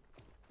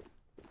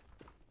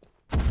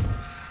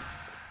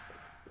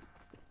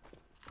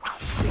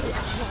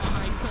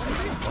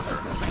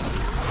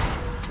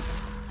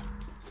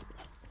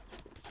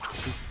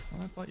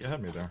 I thought you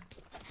had me there.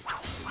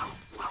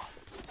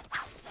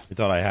 You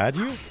thought I had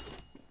you?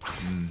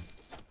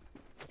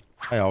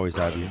 I always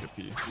have you. To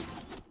pee.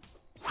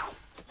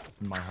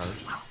 In my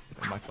heart.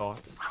 In my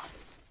thoughts.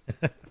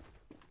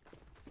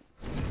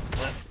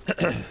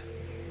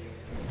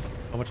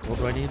 How much gold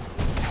do I need?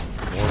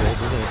 More gold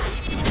than this.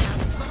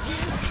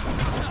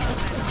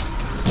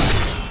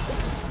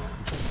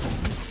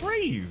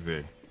 Crazy.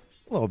 A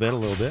little bit, a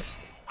little bit.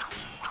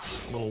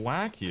 A little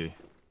wacky.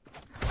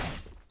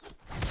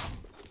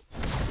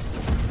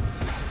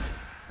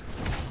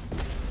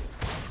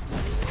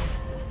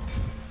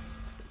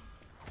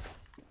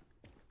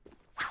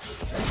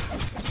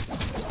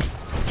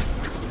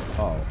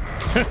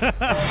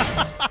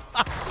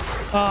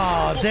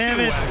 Oh, damn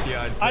it.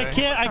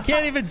 Wacky, I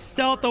can't even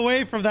stealth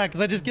away from that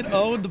because I just get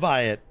owned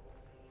by it.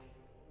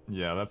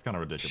 Yeah, that's kind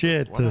of ridiculous.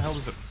 Shit. Why the hell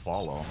does it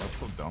follow? That's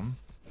so dumb.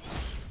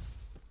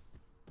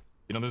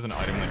 You know, there's an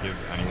item that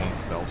gives anyone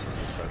stealth for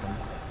 6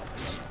 seconds.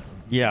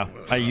 Yeah,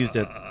 I used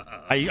it.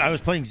 I was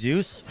playing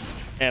Zeus,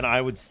 and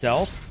I would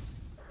stealth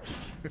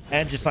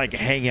and just like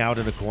hang out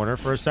in a corner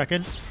for a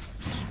second,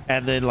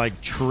 and then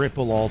like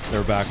triple ult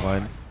their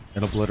backline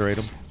and obliterate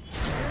them.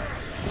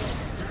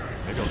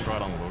 Maybe I'll try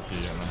it on Loki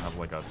and then have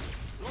like a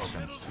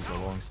fucking super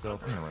long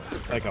stealth. Anyway,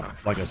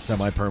 Like a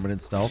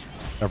semi-permanent stealth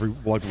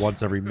like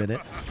once every minute.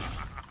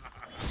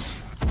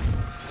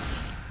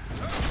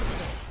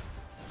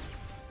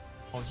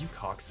 oh, you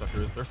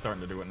cocksuckers! They're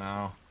starting to do it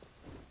now.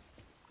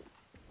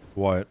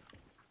 What?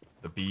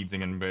 The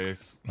beadsing in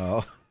base.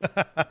 Oh.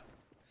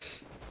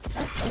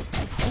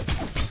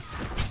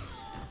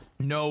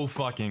 No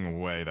fucking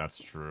way that's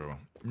true.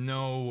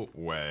 No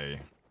way.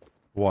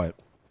 What?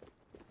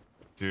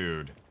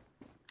 Dude.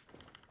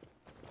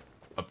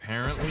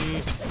 Apparently,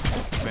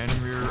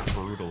 Fenrir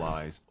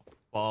Brutalize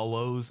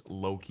follows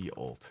Loki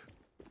ult.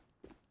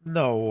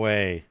 No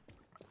way.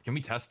 Can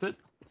we test it?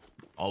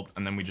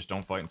 And then we just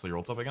don't fight until your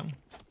ult's up again?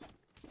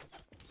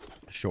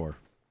 Sure.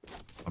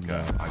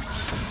 Okay.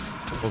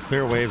 We'll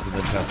clear waves and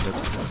then test it.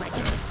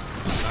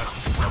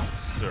 That's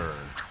absurd.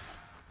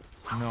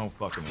 No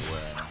fucking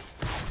way.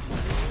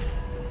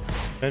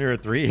 Fenrir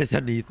 3 is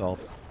a Neathal.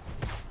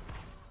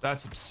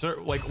 That's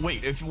absurd. Like,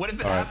 wait, what if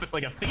it happened?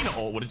 Like, Athena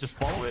ult, would it just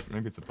follow it?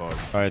 Maybe it's a bug.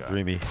 Alright,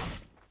 3 me.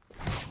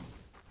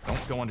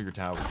 Don't go under your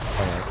tower.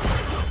 Alright.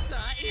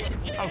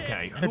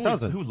 Okay. It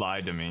doesn't. Who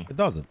lied to me? It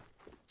doesn't.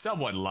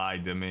 Someone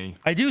lied to me.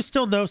 I do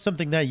still know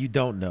something that you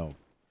don't know.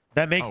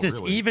 That makes this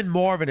really? even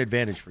more of an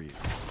advantage for you.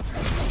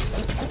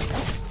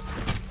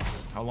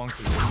 How long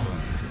till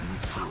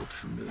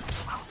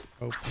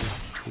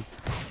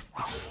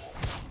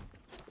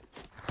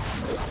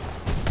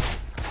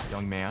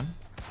young man?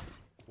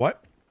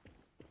 What?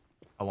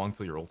 How long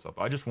till your ult's up?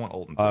 I just want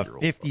ult until your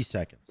ult's 50 up.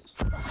 seconds.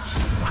 I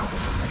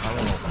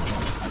want ult.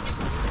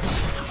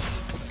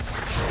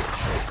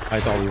 I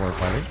thought we weren't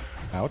fighting.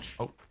 Ouch.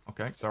 Oh,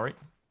 okay. Sorry.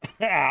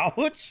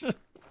 Ouch.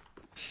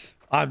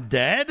 I'm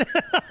dead.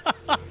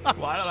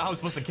 Well, I don't know how I'm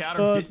supposed to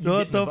counter.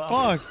 What the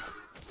fuck?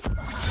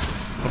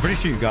 I'm pretty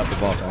sure you got the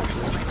buff,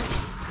 actually.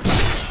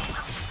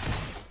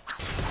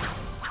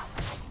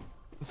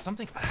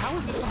 Something. How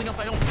is this something else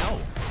I don't know?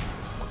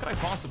 What could I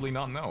possibly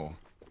not know?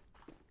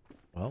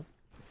 Well,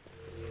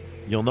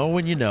 you'll know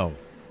when you know.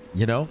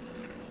 You know?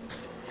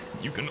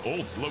 You can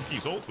ult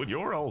Loki's ult with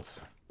your ult.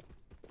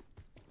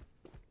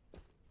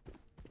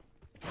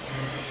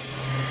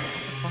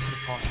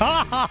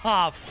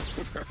 Stop!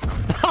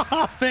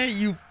 Stop it,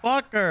 you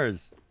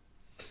fuckers!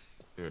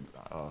 Dude,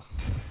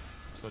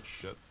 such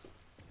shits.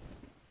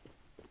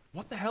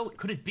 What the hell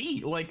could it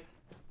be? Like,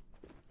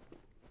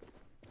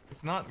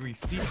 it's not the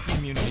CC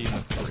immunity in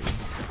the 3.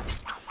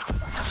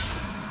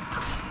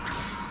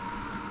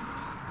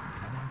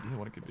 No idea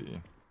what it could be.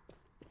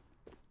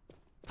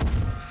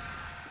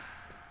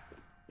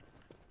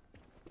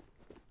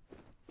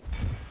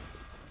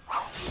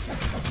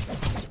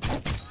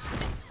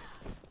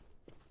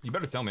 You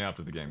better tell me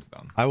after the game's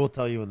done. I will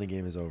tell you when the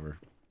game is over.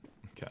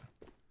 Okay.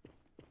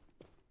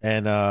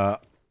 And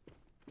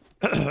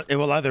it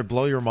will either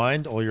blow your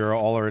mind or you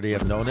already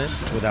have known it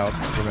without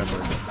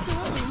remembering it.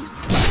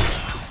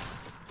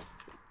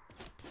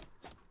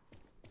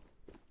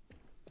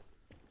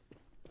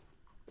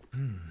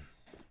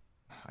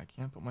 I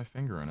can't put my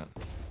finger in it.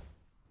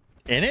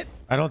 In it?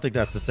 I don't think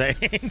that's the saying.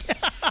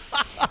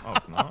 Oh,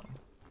 it's not?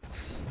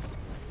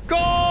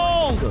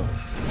 Gold!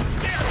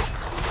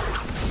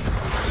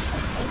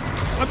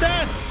 I'm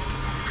dead!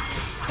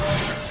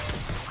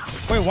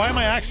 Wait, why am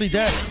I actually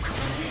dead?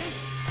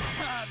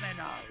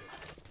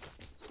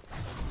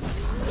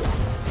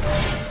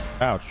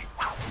 Ouch.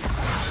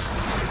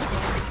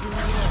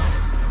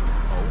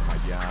 Oh my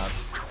god.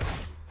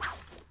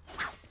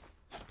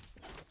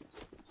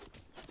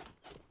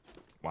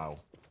 Wow.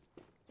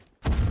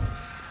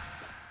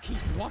 Keep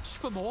watch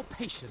for more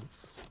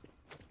patience.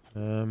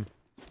 I'm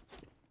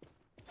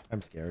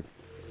scared.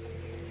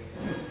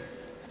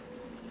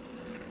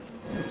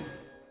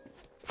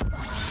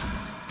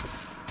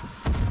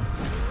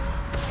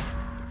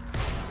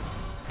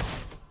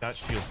 That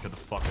shield scared the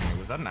fuck out of me.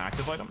 Was that an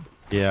active item?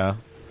 Yeah.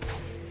 Oh.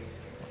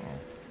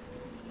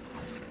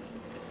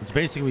 It's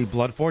basically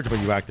Bloodforge, but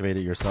you activate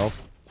it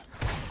yourself.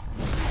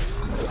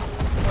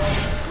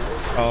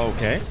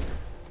 Okay.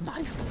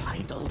 My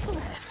final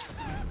breath.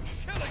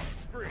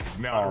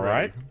 All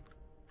right.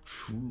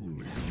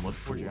 Truly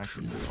Bloodforge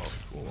actually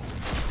unfortunate.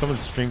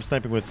 Someone's stream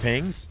sniping with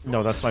pings?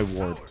 No, that's my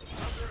ward.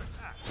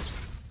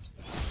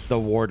 The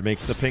ward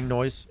makes the ping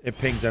noise. It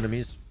pings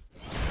enemies.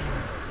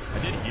 I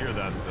did hear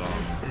that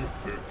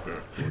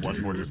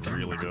Bloodforge is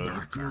really good.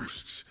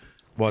 Ghosts.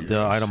 What,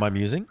 the item I'm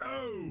using?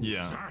 Oh,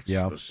 Yeah. that's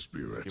Yeah. the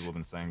spirit. People have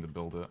been saying to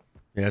build it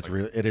Yeah, it's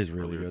really, it is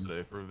really earlier good.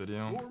 today for a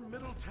video. Your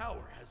middle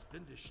tower has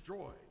been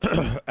destroyed.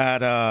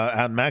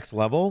 At max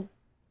level,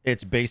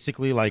 it's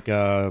basically like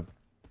a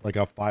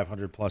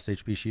 500 plus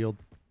HP shield.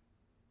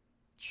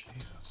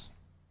 Jesus.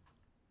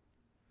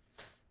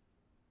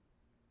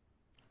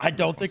 I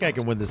don't think I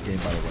can win this game,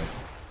 by the way.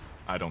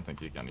 I don't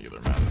think you can either,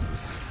 man. This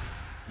is...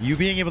 You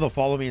being able to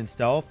follow me in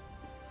stealth,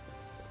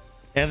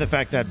 and the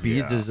fact that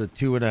beads Yeah. is a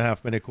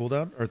 2.5 minute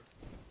cooldown or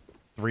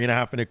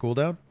 3.5 minute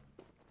cooldown.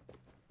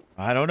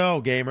 I don't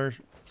know, gamers.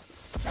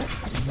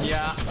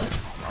 Yeah.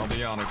 I'll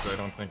be honest, I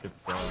don't think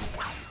it's looking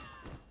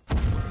too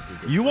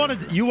good You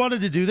for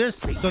wanted to do this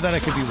so that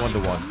it could be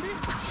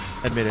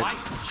 1-to-1. Admit it. I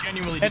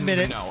genuinely didn't Admit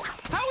even it. know.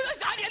 How is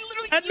this? I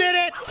literally. Admit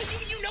it.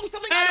 You know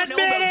something I don't know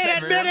Admit about it.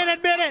 Fenrir. Admit it.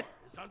 Admit it.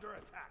 Is under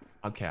attack.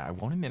 Okay, I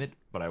won't admit it,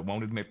 but I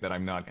won't admit that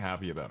I'm not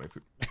happy about it.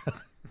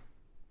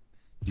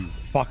 You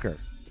fucker.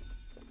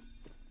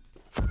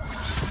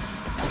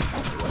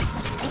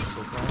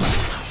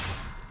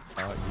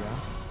 Yeah.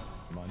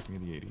 Reminds me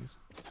of the 80s.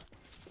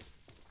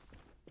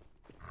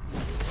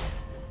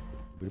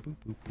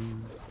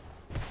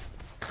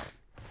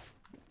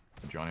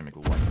 Johnny make a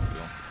light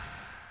steal.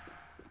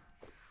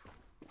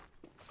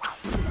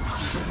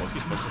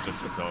 Loki's voice is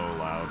just so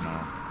loud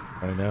now.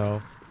 I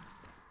know.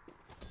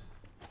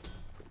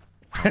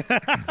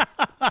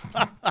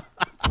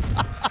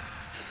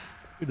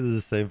 We do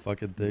the same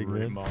fucking thing,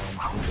 Great man. mom. I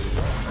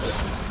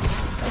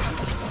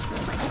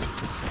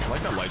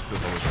like that light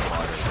steal's always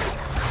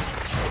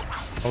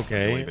fire.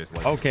 Okay. Wave-based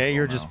light Okay, steal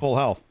you're now. just full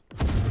health.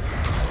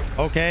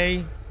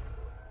 Okay.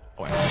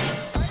 Oh, I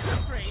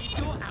Afraid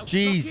you're out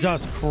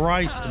Jesus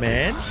Christ,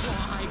 man.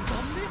 eyes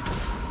on this.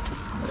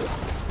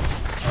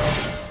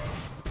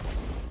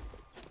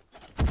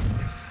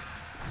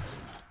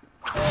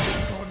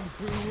 Gone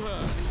through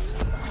worse.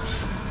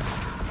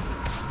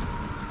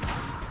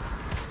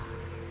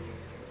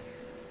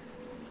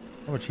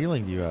 How much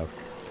healing do you have?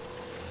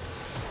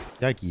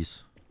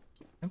 Yikes.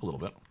 I have a little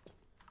bit.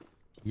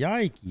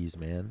 Yikes,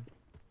 man.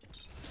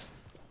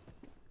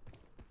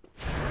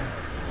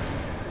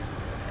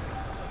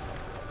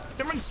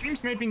 Someone's stream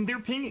sniping, they're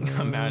pinging.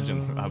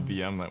 Imagine how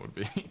BM that would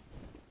be.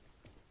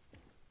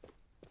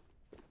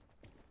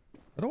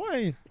 How do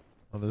I...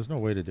 Oh, there's no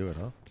way to do it,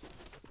 huh?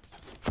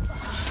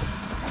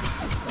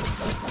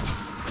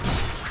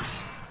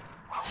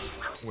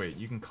 Wait,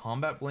 you can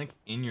combat blink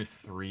in your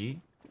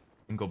 3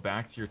 and go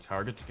back to your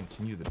target to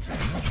continue the damage?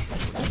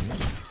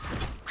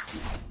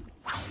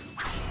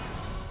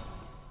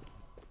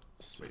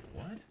 Wait,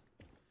 what?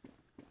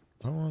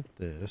 I want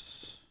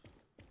this.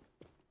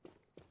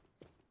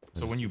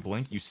 So when you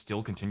blink, you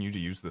still continue to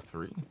use the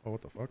 3? Oh,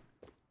 what the fuck?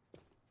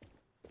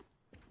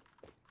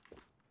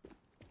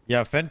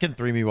 Yeah, Fen can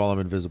 3 me while I'm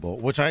invisible,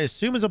 which I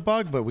assume is a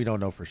bug, but we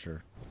don't know for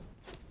sure.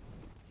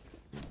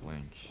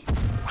 Blink. Well,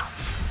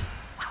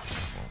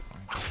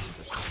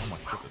 there's so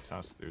much shit to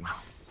test, dude.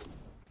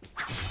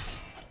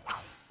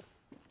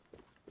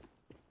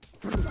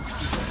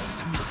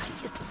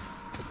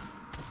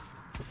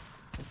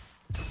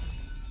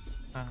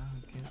 I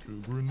can't do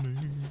grenade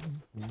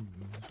for you.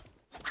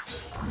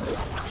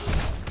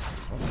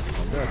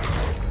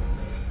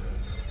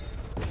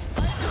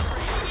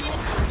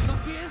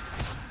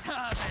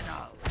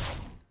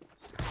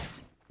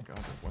 God,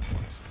 that weapon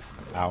is-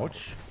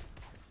 Ouch.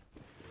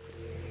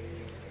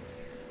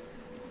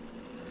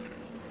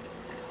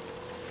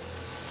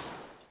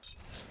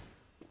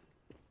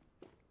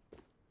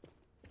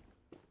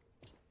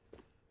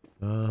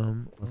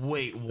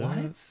 Wait,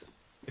 what?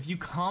 If you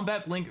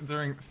combat blink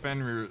during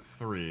Fenrir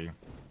 3,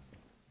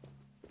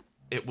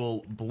 it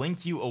will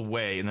blink you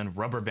away and then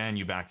rubber band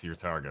you back to your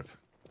target.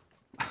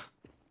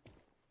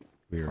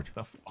 Weird. What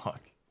the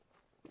fuck?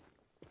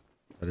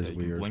 That is You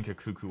weird. blink a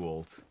cuckoo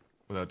ult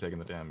without taking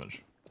the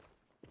damage.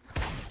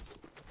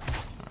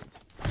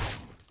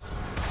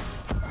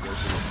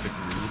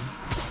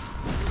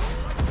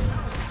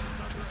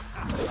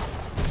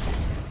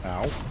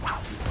 Ow.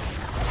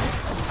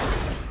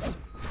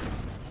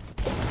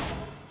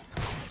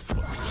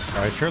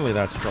 Alright, surely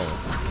that's trolling.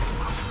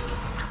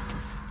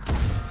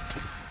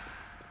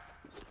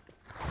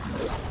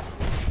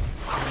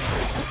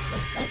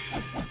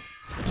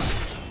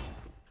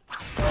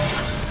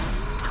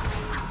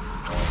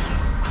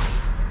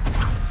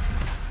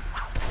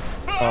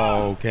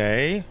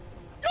 Okay.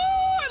 Oh,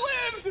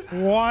 I lived!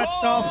 What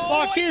the Oh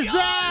fuck my is God,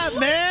 that,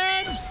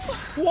 man?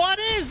 What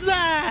is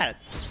that?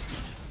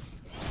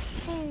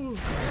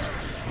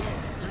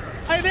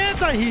 I have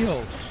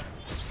anti-heal.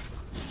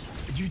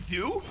 You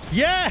do?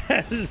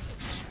 Yes.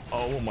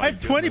 Oh my I have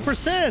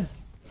 20%.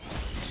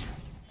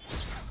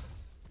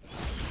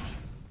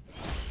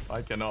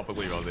 I cannot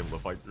believe I was able to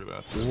fight through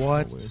that.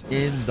 What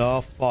in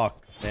the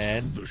fuck,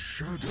 man? The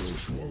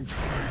shadows won't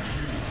hide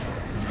you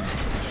from me.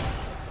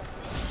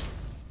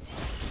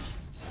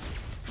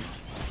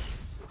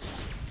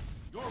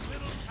 Your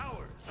middle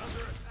tower is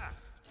under attack.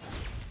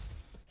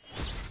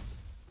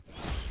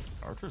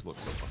 Archers look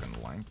so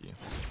fucking lanky.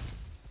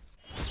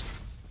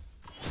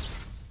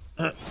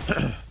 God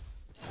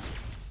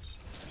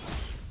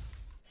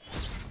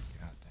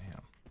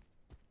damn.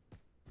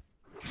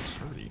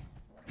 30.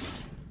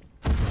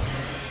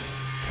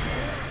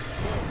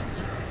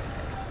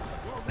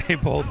 They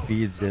both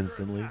beads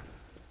instantly. I've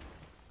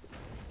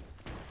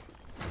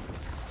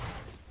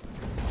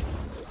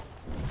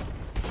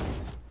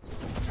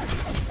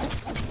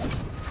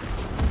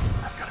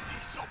got to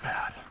pee so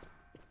bad.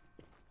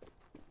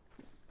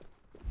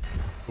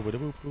 Boop,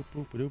 boop, boop,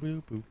 boop,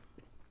 boop, boop.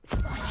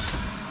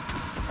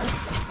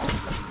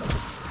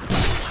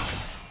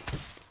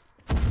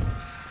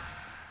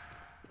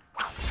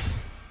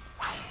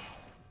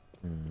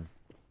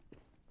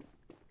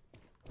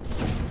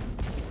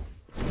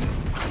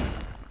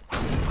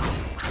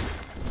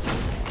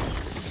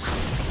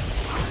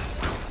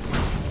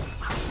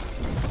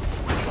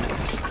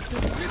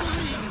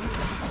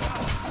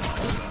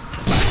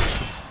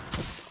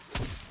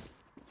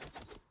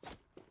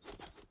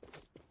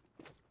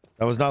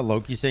 That was not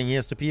Loki saying he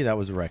has to pee. That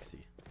was Rexsi.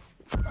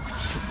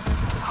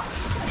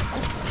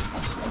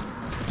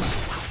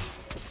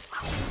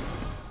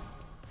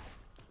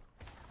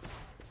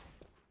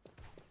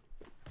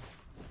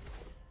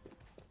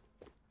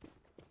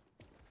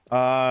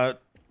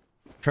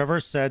 Trevor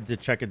said to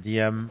check a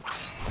DM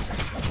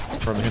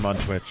from him on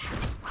Twitch.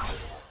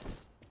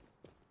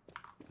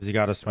 Because he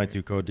got a Smite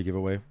 2 code to give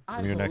away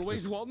from your I've Nexus.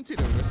 always wanted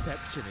a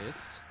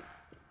receptionist.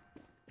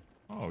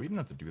 Oh, you didn't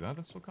have to do that.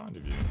 That's so kind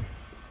of you.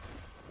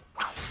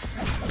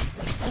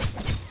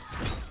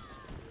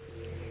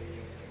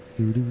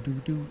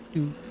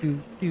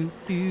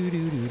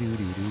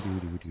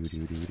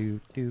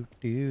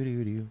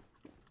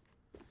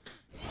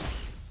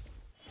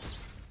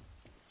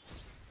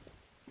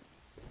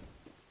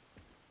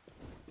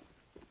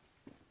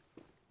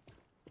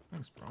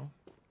 Thanks, bro.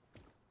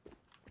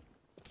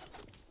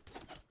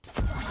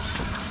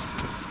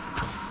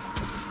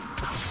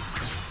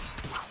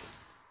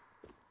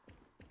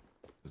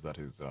 Is that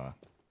his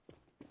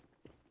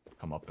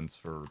comeuppance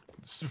for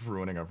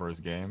ruining our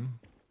first game.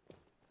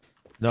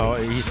 No,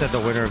 he said the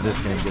winner of this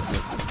game gets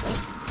it.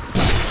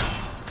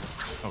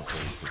 Oh,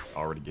 so he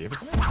already gave it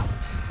to me?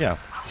 Yeah.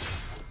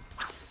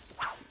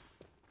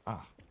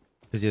 Ah.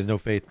 Because he has no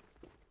faith.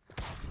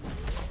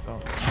 Oh.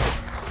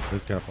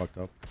 This kind of fucked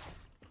up.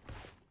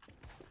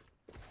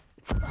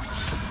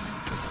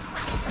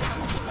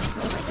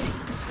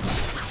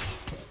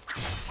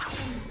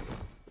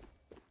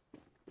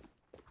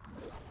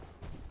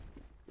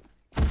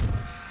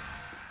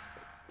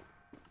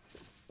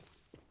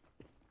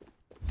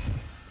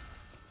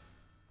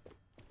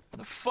 What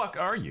the fuck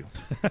are you?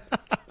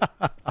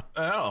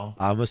 Hell.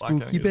 I'm a Why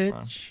can't I spooky get it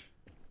from? bitch.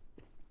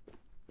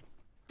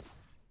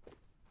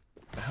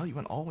 The hell, you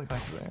went all the way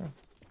back there?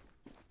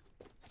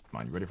 Come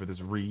on, you ready for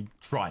this read?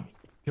 Try me.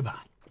 Goodbye.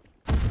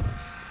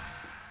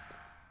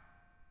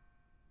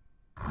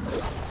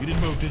 You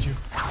didn't move, did you?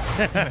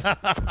 I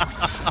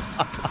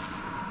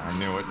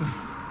knew it.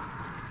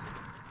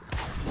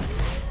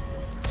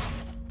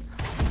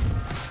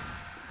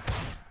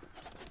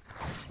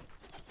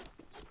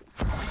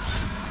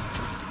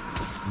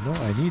 No,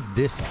 I need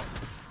this.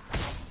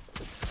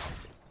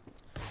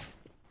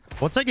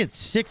 Once I get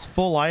 6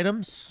 full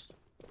items,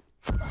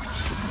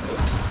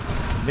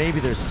 maybe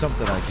there's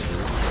something I can do.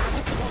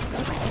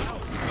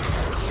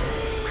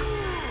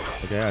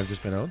 Okay, I've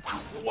just been owned.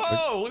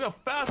 Whoa, look how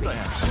fast I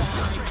am.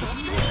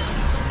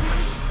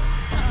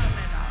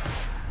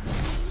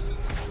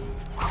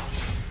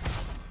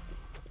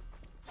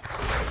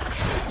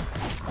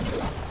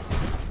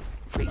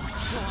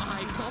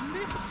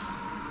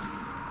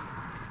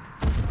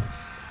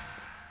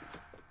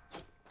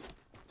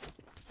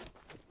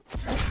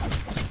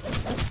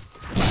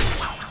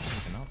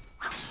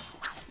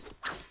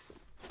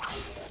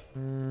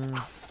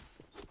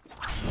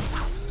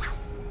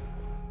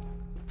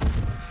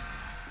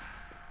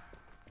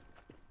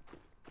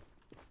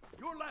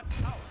 Your left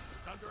tower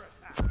is under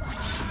attack.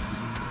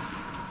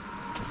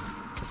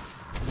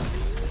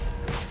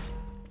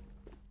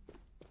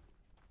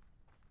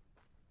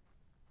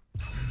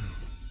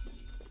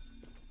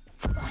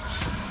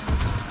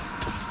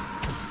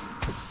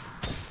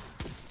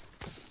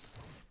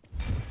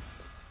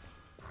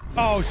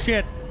 Oh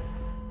shit!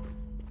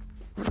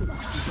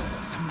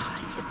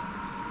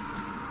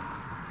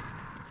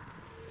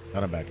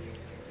 Got him back.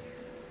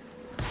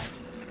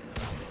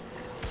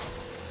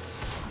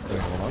 Wait,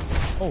 hold on.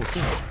 Oh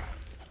shit!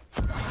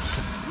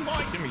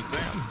 Give me,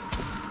 Sam.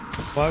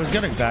 Well, I was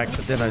getting back,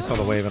 but then I saw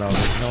the wave and I was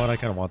like, you know what? I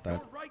kind of want that.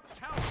 Your right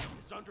tower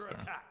is under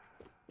attack.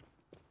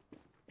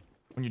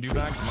 When you do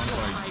back, you mind if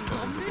I get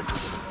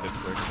hit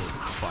quick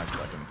for 5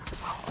 seconds?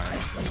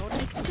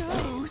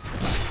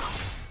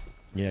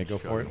 Yeah, go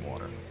for it. In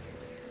water.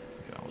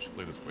 Okay, I'll just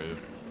play this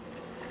wave.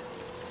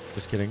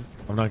 Just kidding.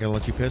 I'm not gonna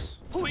let you piss.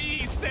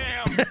 Please,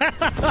 Sam!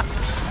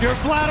 Your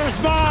bladder's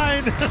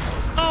mine!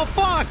 Oh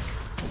fuck!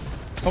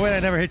 Oh wait, I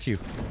never hit you.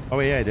 Oh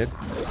wait, yeah, I did.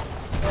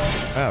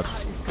 Ouch.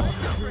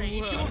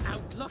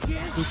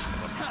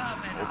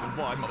 Open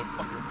wide,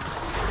 motherfucker.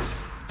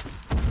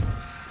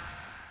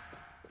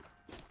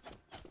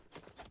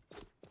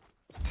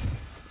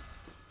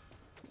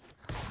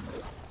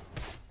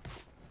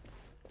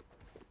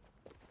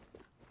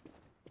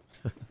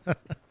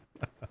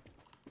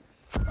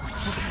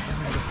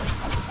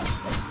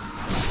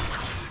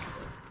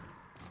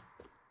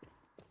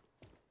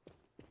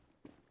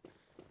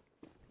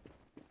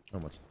 How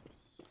much is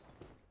this?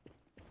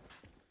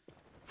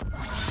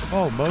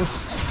 Oh,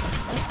 most.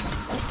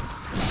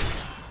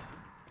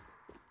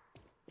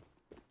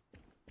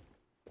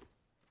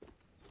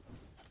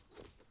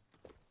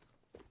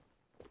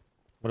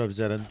 What up,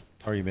 Zedin?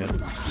 How are you, man?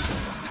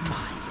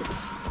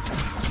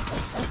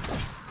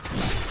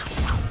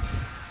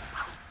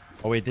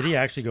 Oh, wait, did he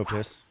actually go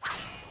piss?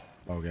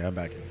 Okay, I'm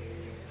back in.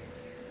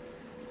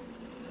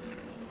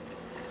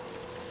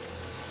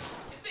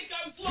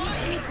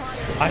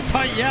 I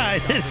thought, yeah,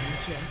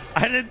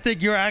 I didn't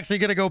think you were actually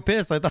gonna go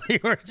piss. I thought you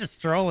were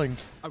just trolling.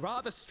 A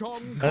rather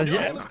strong.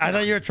 Yeah, I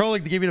thought you were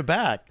trolling to give me the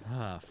back.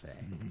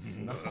 Perfect.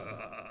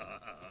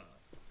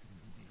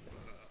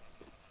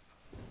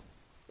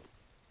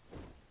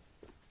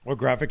 What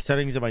graphic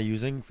settings am I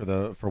using for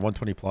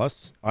 120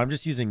 plus? I'm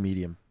just using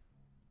medium.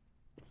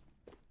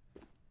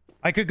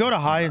 I could go to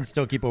high and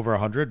still keep over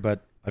 100,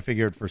 but I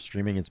figured for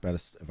streaming it's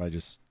best if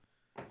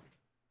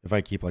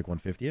I keep like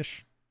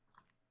 150-ish.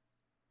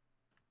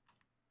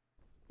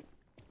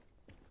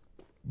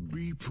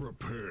 Be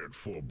prepared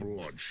for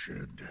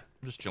bloodshed.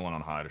 I'm just chilling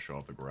on high to show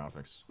off the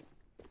graphics.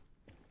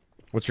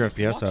 What's your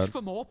FPS Watch at?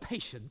 for more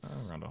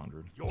patience. Around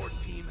 100. Your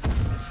team has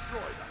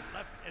destroyed a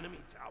left enemy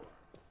tower.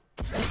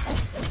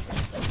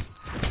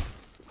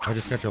 I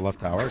just got your left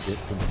tower. Get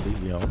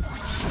completely owned.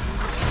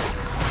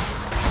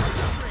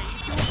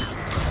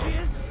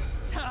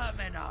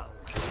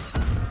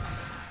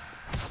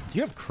 Do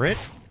you have crit?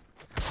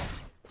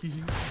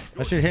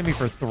 That should hit me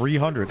for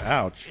 300.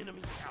 Ouch.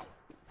 Enemy tower.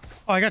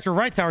 Oh, I got your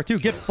right tower too.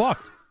 Get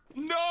fucked.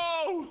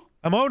 No!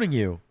 I'm owning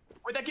you.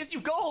 Wait, that gives you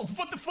gold.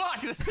 What the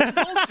fuck? This is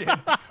bullshit.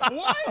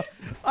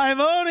 What?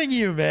 I'm owning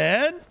you,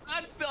 man.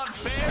 That's not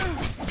fair.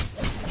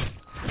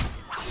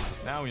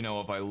 Now we know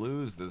if I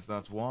lose this,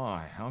 that's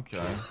why. Okay.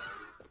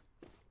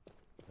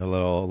 A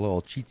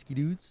little cheatsky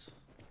dudes.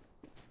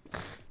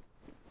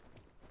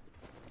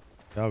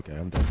 Okay,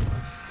 I'm done.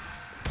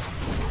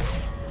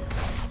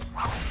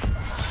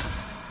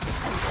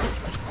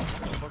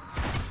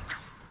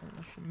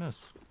 I should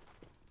miss.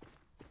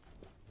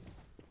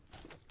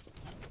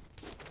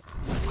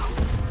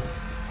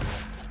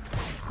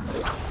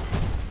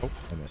 Oh,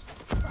 I missed.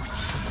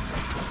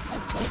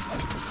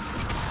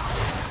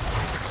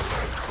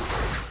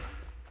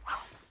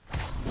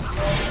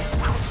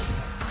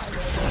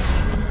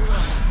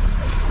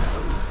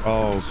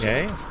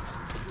 Okay.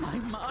 My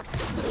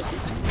master.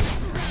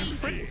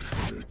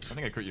 I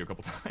think I crit you a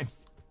couple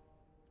times.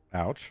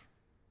 Ouch.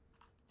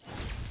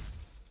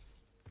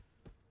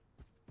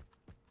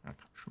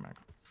 Schmack,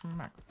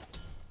 schmack.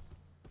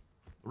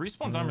 The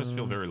respawn timers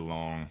feel very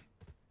long.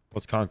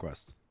 What's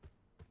conquest?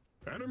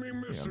 Enemy Yeah,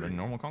 missing. the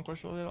normal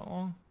conquest really that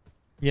long?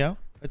 Yeah,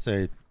 I'd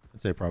say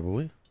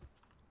probably.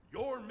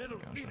 Your middle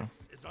Gotcha.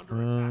 Phoenix is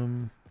under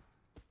attack.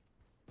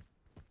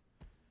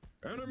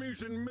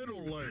 Enemies in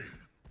middle lane.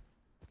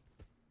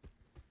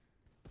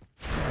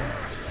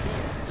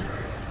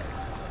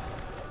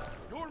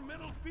 Your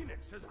middle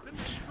Phoenix has been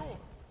destroyed.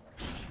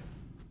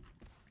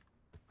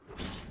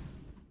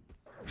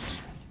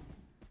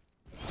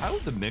 How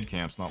is the mid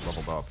camps not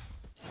leveled up?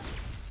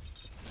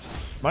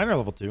 Mine are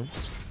level 2.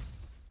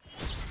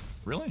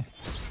 Really?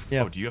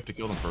 Yeah. Oh, do you have to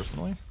kill them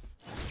personally?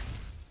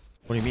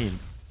 What do you mean?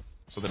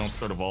 So they don't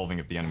start evolving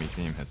if the enemy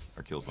team hits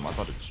or kills them. I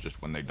thought it's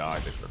just when they die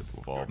they started to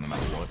evolve no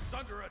matter what. It's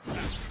under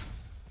attack.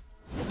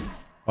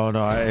 Oh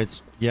no,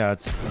 it's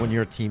when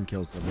your team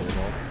kills them. They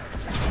evolve.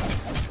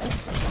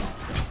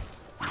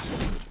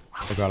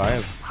 Oh god, I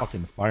have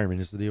fucking firemen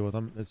just to deal with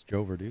them. It's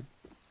Jover, dude.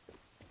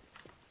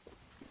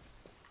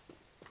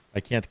 I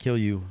can't kill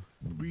you.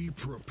 Be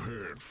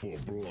prepared for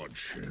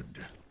bloodshed.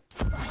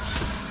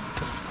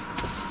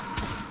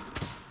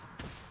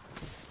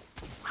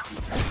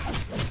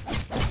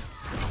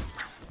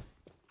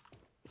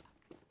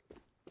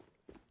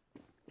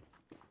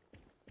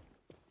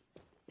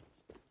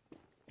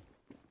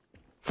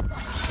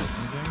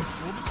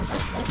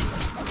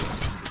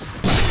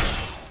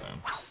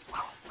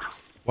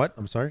 What?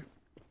 I'm sorry.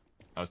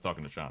 I was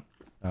talking to Sean.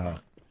 Uh,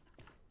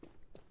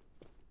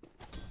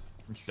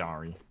 I'm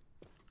sorry.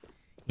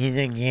 he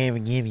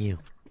didn't give you.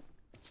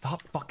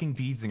 Stop fucking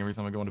beadsing every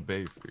time I go into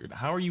base, dude.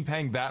 How are you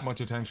paying that much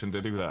attention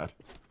to do that?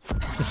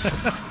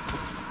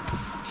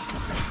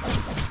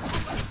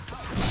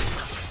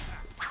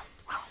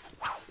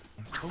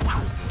 I'm so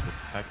curious what this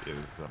tech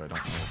is that I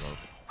don't know about.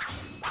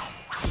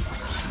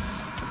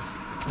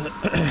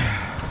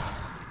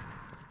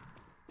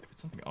 If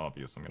it's something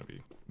obvious, I'm gonna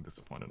be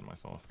disappointed in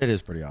myself. It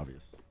is pretty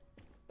obvious.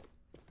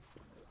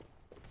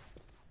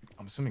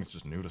 I'm assuming it's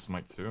just new to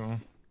Smite 2.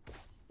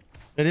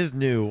 It is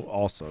new,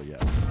 also.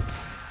 Yes.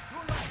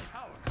 Your left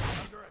tower is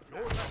under attack.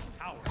 Your left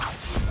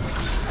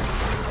tower.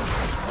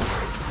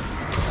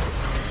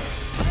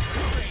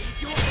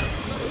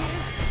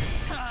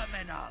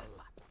 Terminal.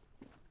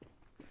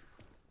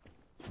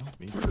 Not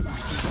me.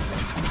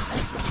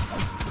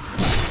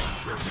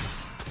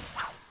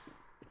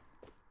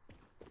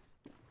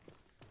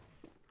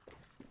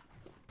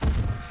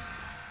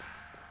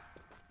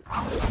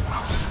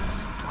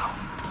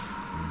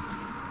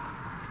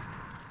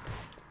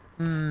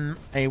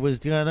 I was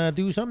gonna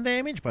do some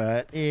damage,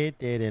 but it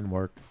didn't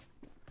work.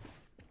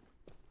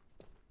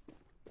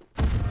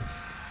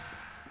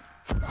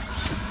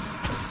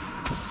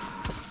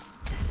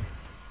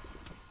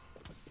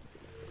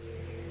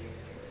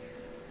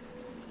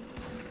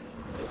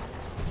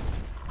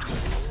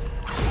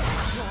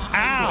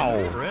 Ow!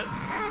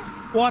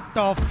 What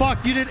the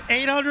fuck? You did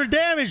 800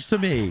 damage to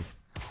me!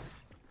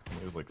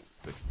 It was like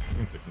 6,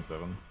 between 6 and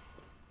 7.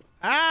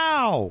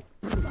 Ow!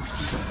 Rude.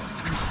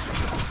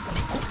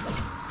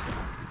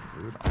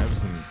 I have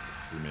some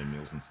pre-made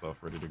meals and stuff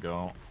ready to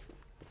go.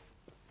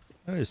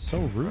 That is so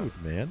rude,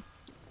 man.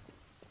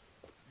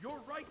 Your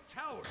right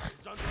tower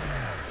is under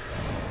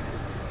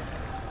attack.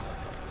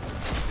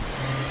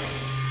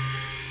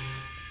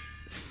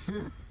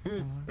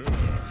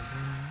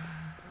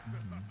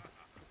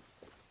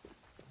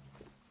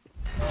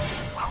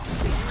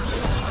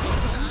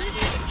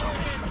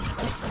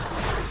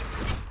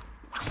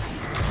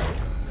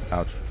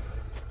 Ouch.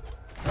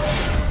 Your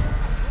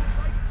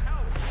right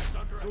tower is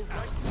under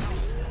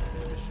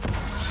attack.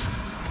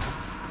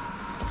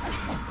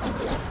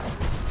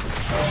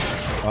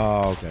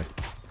 Oh, okay.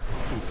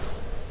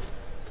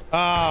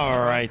 All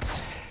right.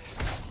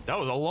 That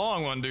was a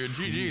long one, dude.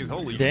 GG's.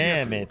 Holy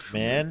Damn shit. it,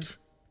 man.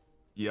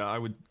 Yeah, I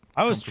would.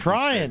 I was comfortably say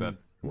trying. that.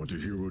 Want to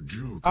hear a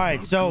joke? All right,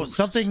 about so ghosts?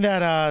 something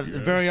that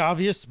Yes. very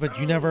obvious, but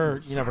you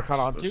never caught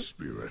on The to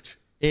spirit.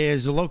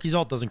 is Loki's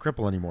ult doesn't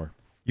cripple anymore.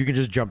 You can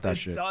just jump that It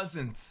shit.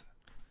 doesn't.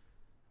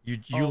 You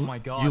Oh my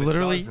God, You it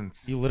literally doesn't.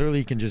 you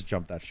literally can just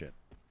jump that shit.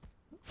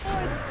 Oh,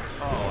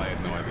 I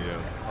had no idea.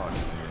 Fuck,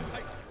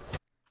 dude.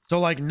 So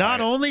like, not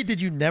Right. only did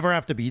you never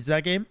have to beat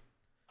that game,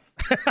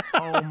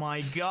 Oh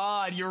my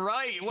god, you're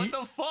right. What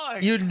the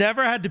fuck? You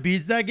never had to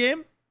beat that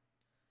game,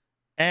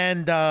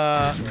 and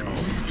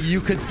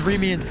you could 3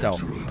 me in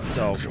stealth.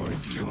 So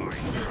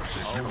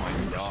Oh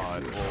my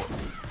god. Well,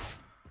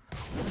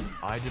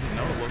 I didn't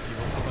know Loki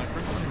wasn't that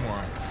critical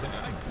anymore.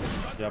 Dang.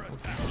 yep,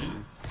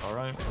 Jeez. All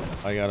right.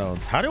 I got owned.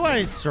 How do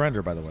I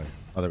surrender, by the way?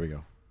 Oh, there we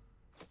go.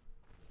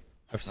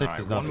 F6 All right,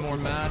 is not. one more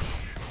match.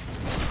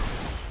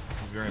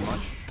 Thank you very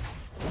much.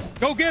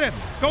 Go get him!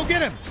 Go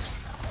get him!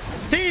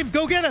 Team,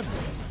 go get him!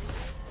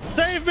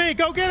 Save me!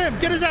 Go get him!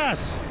 Get his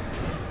ass!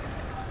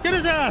 Get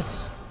his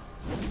ass!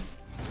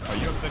 Are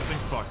you F6ing?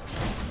 Fuck.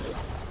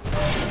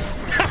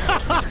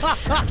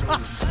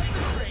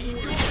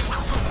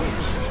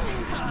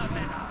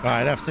 All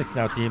right, F6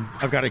 now, team.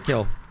 I've got a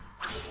kill.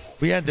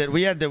 We end it.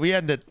 We end it. We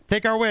end it.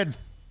 Take our win.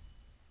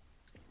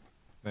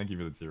 Thank you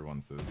for the tier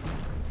 1, sis.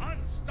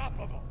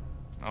 Unstoppable.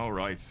 All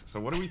right. So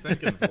what are we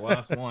thinking for the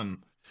last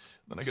one?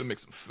 Then I gotta make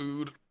some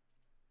food.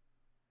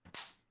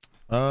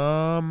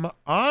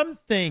 I'm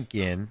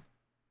thinking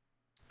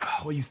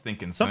What are you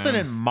thinking, something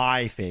Sam? in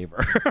my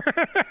favor.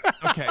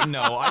 Okay,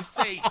 no, I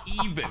say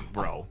even,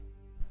 bro.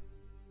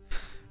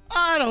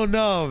 I don't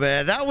know,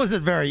 man. That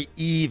wasn't very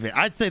even.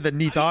 I'd say the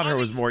Neath Honor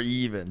was more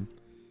even.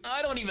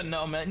 I don't even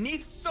know, man.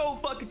 Neath's so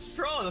fucking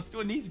strong. Let's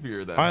do a Neath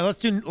beer then. All right, let's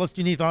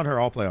do Neath on her.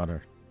 I'll play on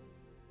her.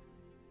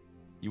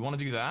 You want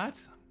to do that?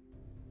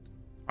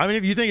 I mean,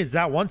 if you think it's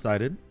that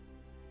one-sided.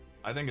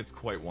 I think it's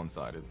quite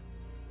one-sided.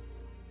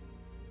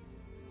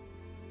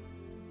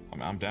 I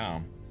mean, I'm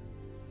down.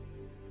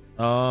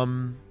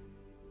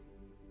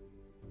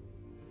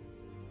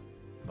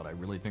 But I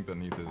really think that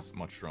Neath is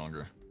much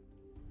stronger.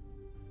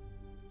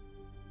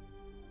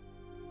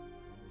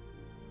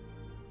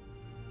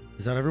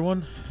 Is that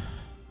everyone?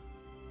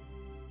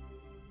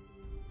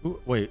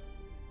 Wait,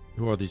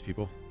 who are these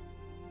people?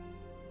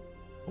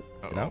 Oh,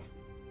 get out.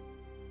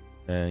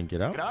 And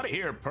get out. Get out of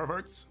here,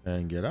 perverts.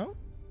 And get out.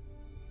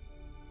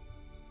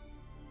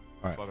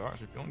 All right. Fuck, I'm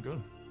actually feeling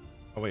good.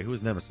 Oh wait,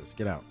 who's Nemesis?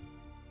 Get out.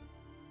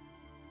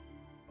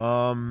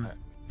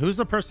 Who's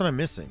the person I'm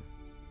missing?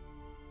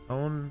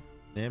 Tone,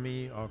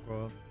 Nami,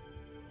 Aqua.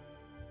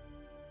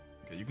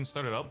 Okay, you can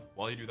start it up.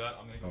 While you do that,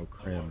 I'm gonna go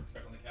Crim.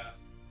 check on the cats.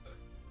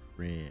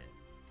 Crim.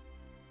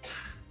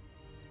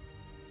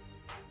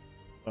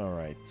 All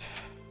right.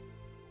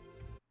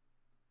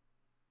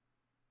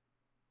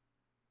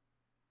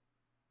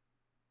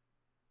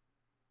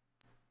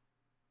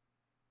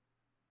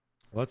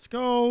 Let's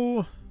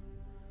go.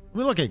 Let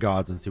me look at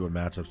gods and see what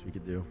matchups we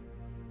could do.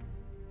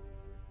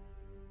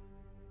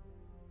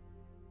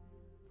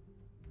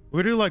 We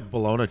could do like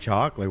Bologna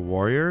Chalk, like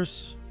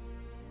Warriors.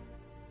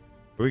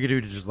 Or we could do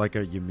just like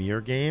a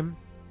Ymir game.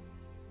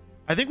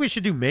 I think we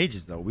should do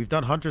mages though. We've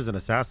done hunters and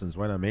assassins.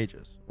 Why not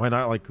mages? Why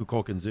not like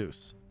Kukok and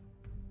Zeus?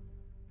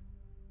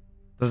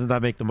 Doesn't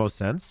that make the most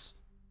sense?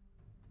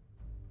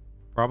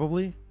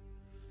 Probably.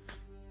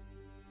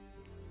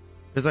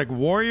 Because like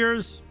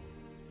Warriors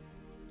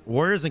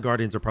and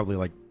Guardians are probably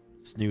like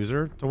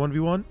snoozer to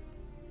 1v1.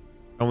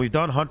 And we've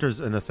done hunters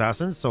and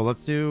assassins, so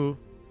let's do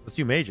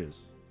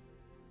mages.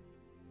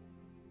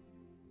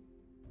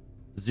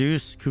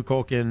 Zeus,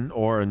 Kukulkan,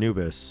 or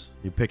Anubis.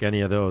 You pick any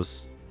of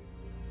those.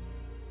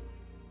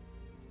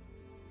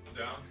 I'm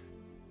down.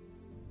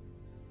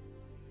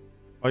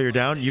 Oh, you're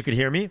down? You can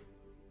hear me?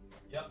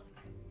 Yep.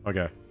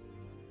 Okay.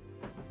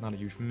 Not a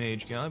huge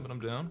mage guy, but I'm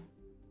down.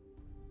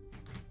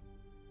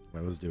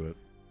 Well, let's do it.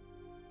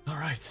 All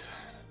right.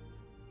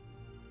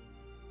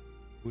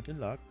 Guten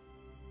Luck.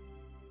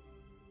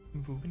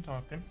 We've been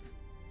talking.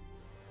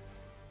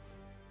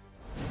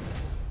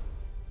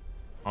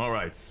 All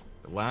right.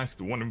 The last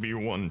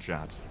 1v1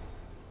 chat.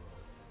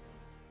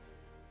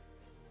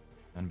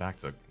 And back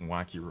to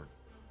wacky,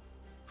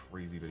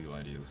 crazy video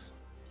ideas.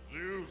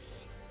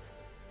 Zeus.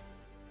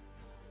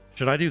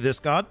 Should I do this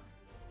god?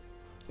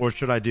 Or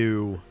should I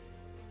do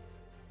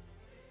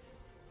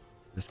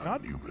this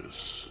god?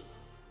 Anubis.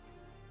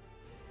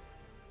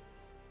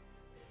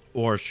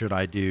 Or should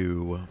I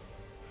do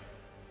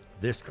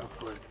this god?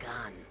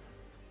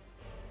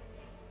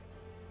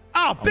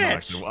 Oh,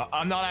 bitch!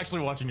 I'm not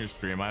actually watching your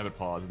stream. I have it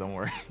paused. Don't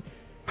worry.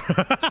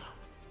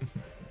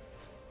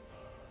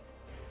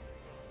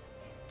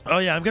 Oh,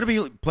 yeah. I'm going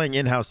to be playing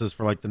in-houses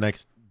for like the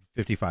next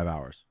 55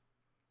 hours.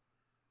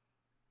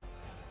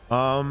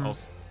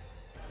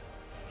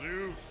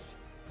 Zeus.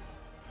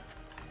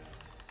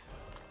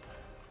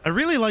 I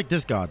really like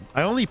this god.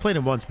 I only played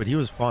him once, but he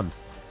was fun.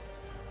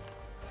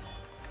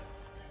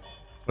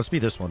 Let's be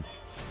this one.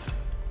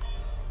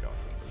 Go.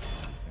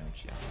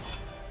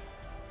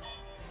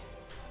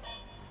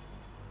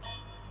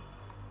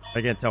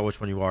 I can't tell which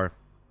one you are.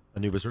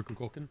 Anubis or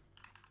Kukulkan.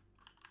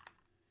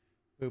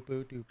 Yeah,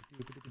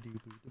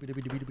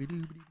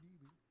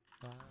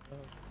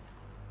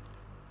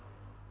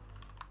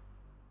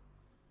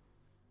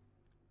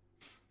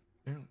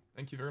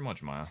 thank you very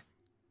much, Maya.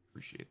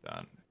 Appreciate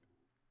that.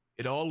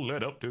 It all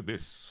led up to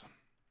this.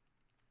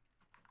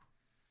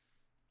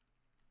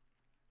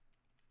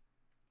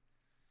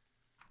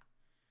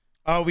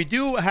 We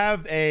do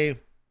have a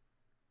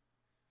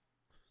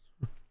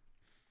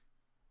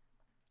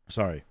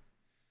Sorry.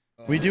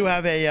 We do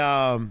have a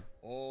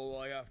All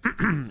I have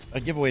to a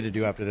giveaway to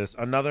do after this.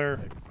 Another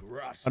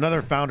grasp,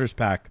 founders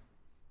pack.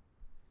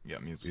 Yeah,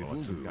 me as well. It'll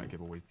I do. got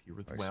giveaway here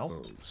as I well.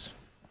 suppose.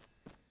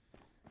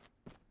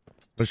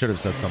 I should have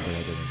said something I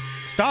didn't.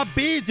 Stop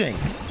beating!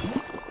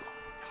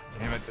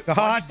 Damn it.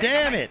 God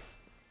damn it!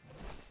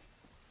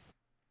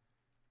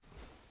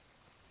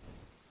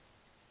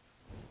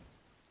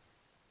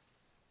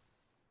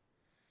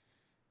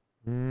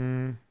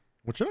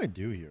 What should I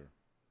do here?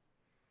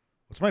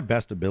 What's my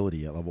best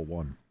ability at level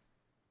 1?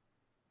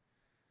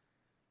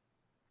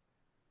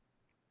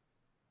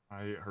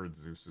 I heard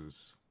Zeus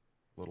is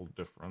a little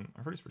different.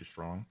 I heard he's pretty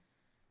strong.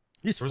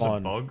 He's There was fun.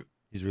 a bug.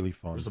 He's really There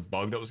fun. was a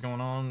bug that was going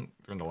on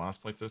during the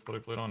last playtest that I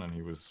played on, and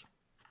he was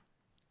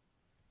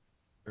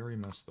very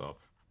messed up.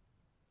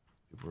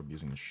 People were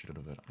abusing the shit out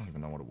of it. I don't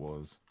even know what it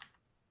was.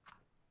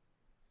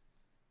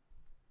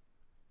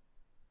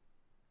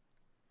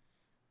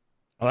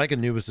 I like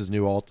Anubis's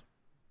new ult.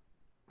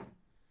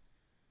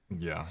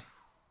 Yeah.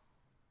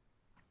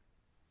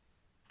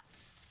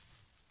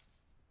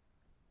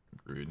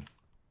 Agreed.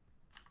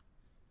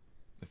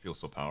 It feels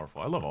so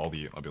powerful. I love all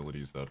the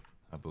abilities that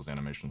have those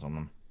animations on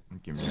them.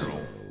 Give me your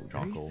old They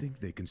Jonko. think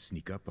they can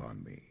sneak up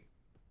on me.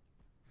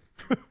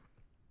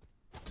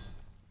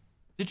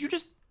 Did you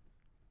just...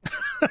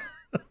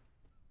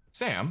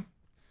 Sam?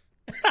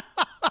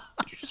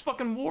 Did you just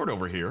fucking ward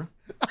over here?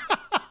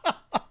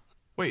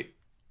 Wait.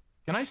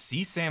 Can I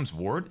see Sam's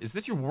ward? Is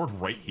this your ward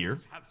right here?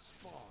 Have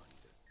spawned.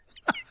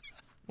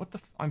 What the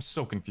I'm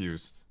so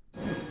confused.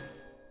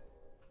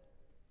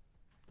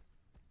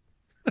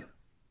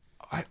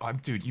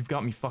 Dude, you've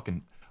got me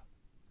fucking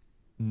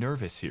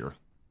nervous here.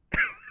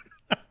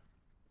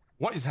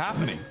 What is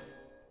happening?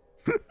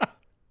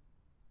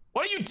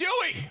 What are you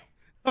doing?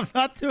 I'm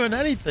not doing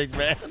anything,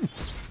 man.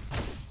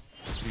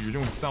 Dude, you're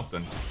doing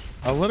something.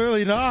 I'm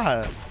literally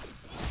not.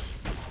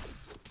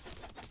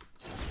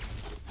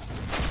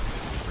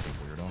 Freaking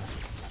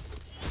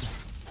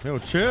weirdo. Yo,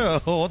 chill.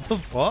 What the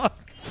fuck?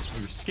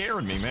 You're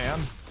scaring me, man.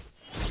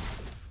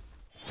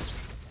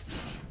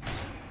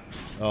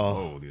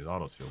 Oh, Oh, these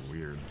autos feel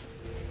weird.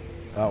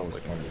 that was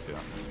Like, funny. yeah.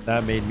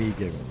 That made me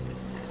giggle.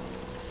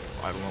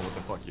 I don't know what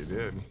the fuck you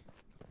did.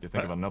 You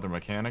think of another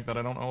mechanic that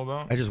I don't know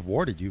about? I just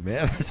warded you,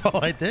 man. That's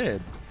all I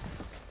did.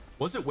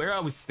 Was it where I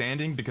was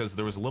standing? Because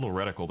there was a little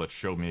reticle that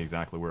showed me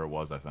exactly where it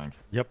was, I think.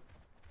 Yep.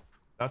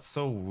 That's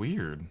so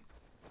weird.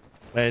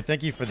 Hey,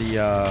 thank you for the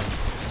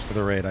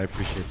raid. I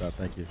appreciate that.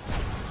 Thank you.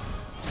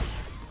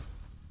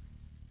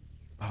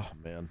 Oh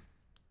man,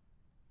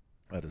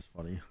 that is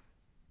funny.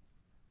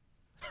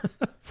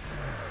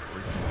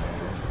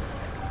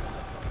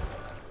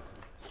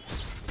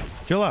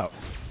 Chill out.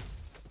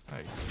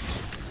 Hey.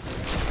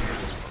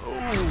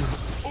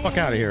 Fuck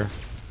out of here.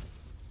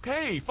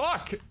 Okay,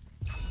 fuck.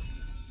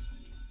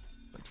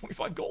 Like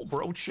 25 gold,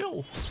 bro.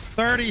 Chill.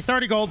 30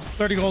 gold.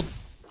 30 gold.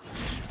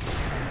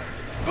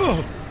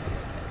 Ugh.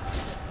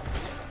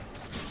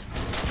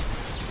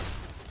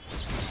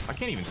 I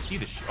can't even see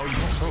the oh, you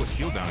don't throw a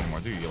shield down anymore,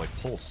 do you? You like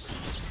pulse.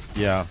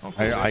 Yeah,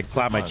 Okay, I that's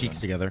clap my fine cheeks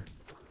then. together.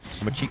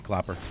 I'm a cheek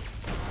clapper.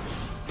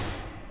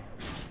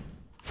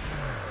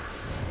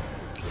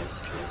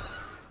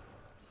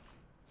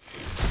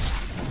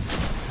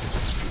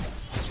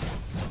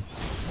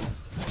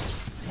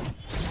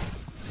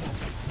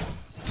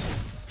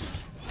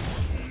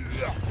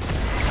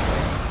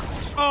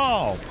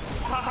 Oh!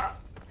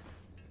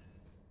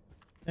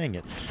 Dang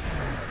it.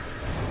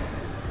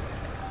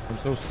 I'm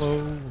so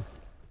slow.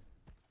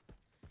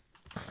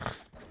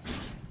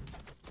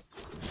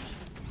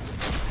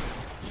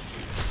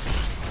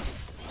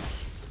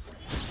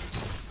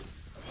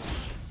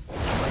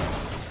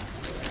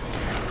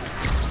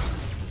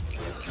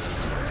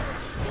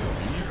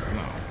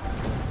 No.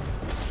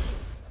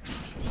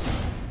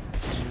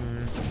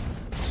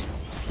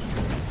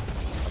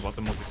 How about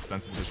the most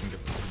expensive edition?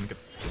 Didn't get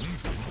the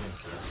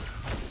skin?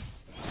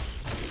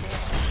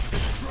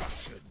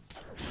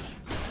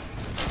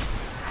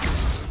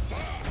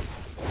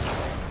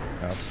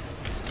 Ouch.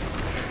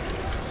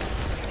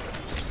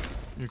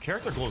 Your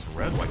character glows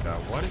red like that.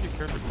 Why did your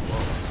character glow?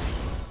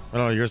 I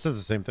don't know, yours does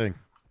the same thing.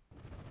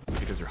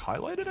 Because you're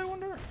highlighted, I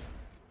wonder?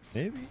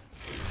 Maybe.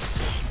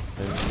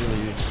 I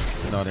really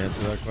cannot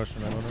answer that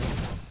question, I don't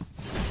know.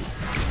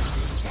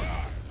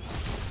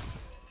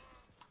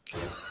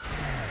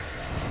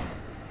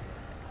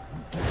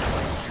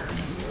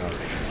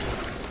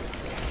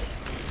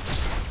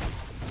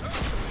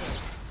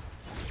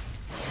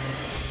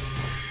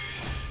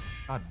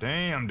 God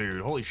damn,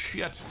 dude. Holy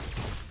shit.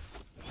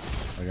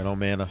 I got no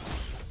mana.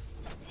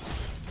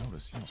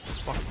 Notice, you almost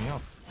fucked me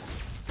up.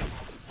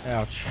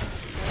 Ouch.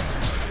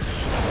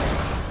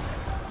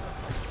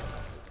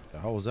 The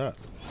hell was that?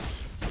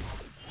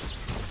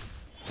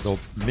 The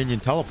minion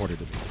teleported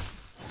to me.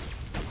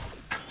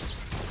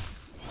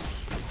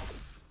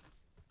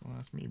 Don't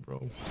ask me, bro.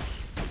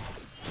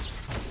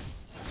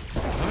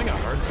 I'm having a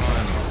hard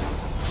time,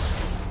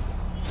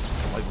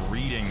 like,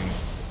 reading,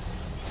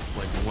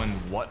 like,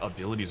 what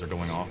abilities are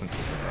going off and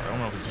stuff like that. I don't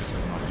know if it's just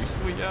because I'm not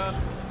used to it yet,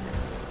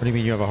 do you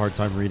mean you have a hard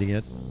time reading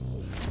it?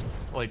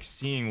 Like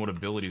seeing what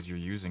abilities you're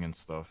using and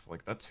stuff.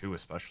 Like that too,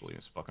 especially,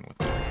 is fucking with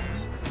me.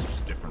 It's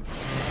just different.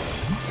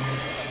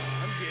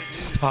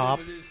 Stop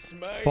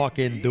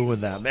fucking doing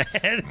that, man.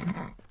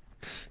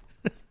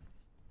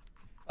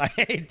 I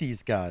hate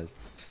these guys.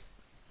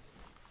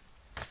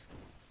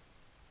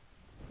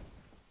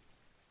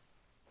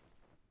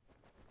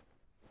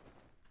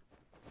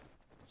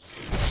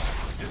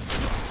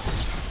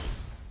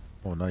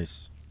 Oh,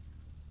 nice.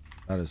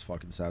 That is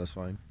fucking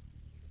satisfying.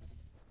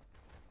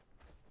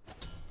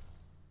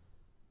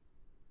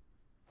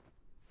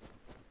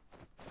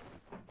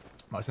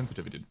 My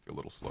sensitivity did feel a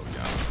little slow,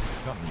 yeah.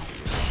 Gotten used to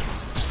it.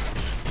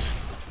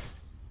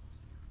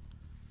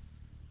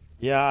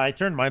 Yeah, I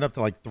turned mine up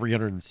to like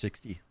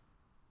 360.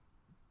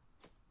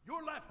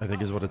 Your left I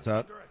think is what it's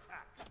at. under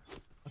attack.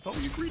 I thought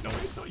we agreed. No, I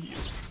thought you.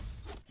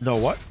 No,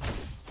 what?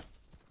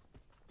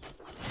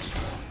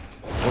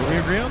 What do we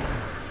agree on?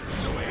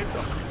 No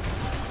anthem.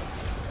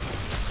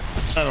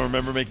 I don't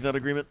remember making that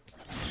agreement.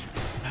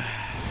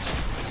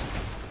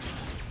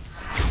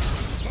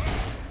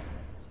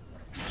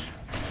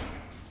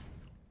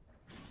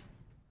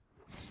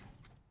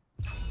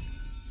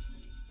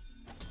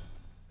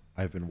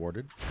 I've been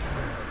warded.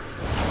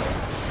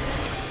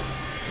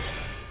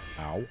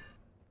 Ow. I'm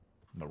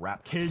the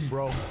rap king,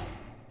 bro.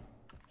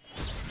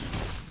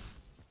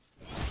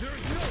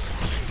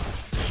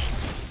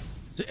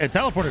 It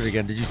teleported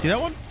again. Did you see that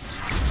one?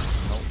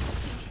 Nope.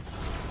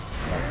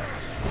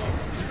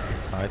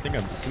 I think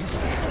I'm seeing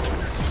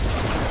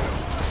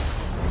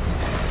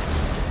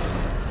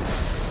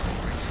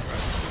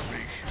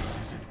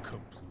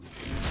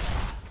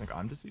I think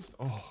I'm deceased.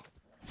 Oh.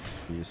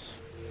 these.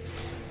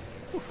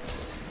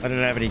 I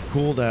didn't have any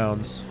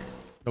cooldowns.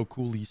 No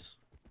coolies.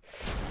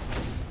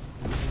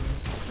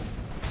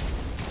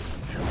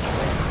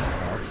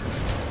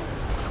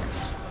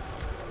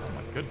 Oh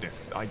my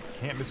goodness. I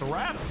can't miss a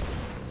rat.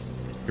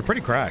 You're pretty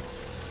cracked.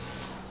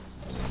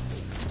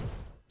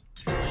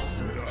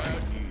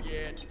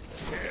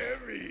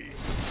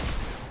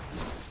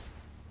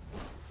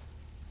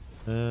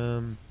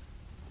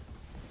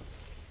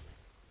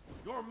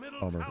 Your middle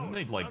Bummer. tower Didn't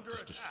they is like under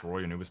just attack.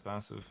 destroy Anubis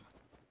passive?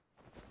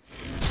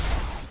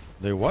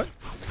 They what?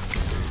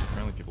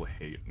 Apparently people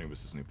hate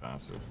Anubis' new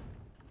passive.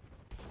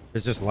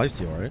 It's just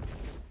lifesteal, right?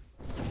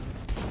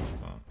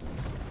 Oh.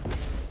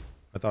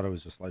 I thought it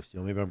was just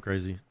lifesteal. Maybe I'm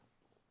crazy.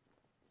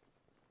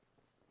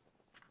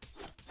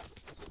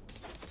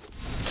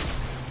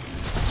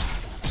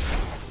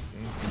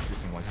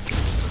 Increasing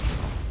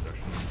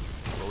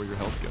license. Lower your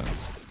health, guys.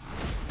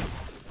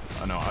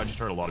 I know, I just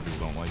heard a lot of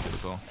people don't like it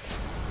as well.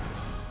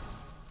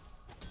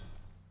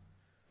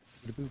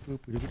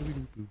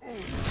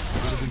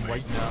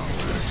 Right now.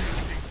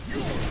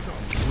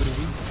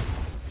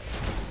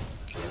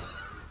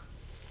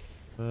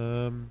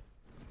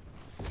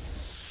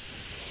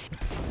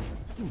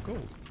 Ooh,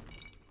 gold.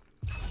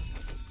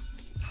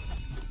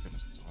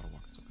 Goodness, this auto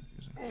walk is so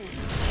confusing.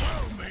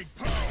 I'll make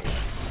power.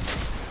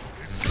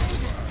 It's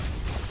over.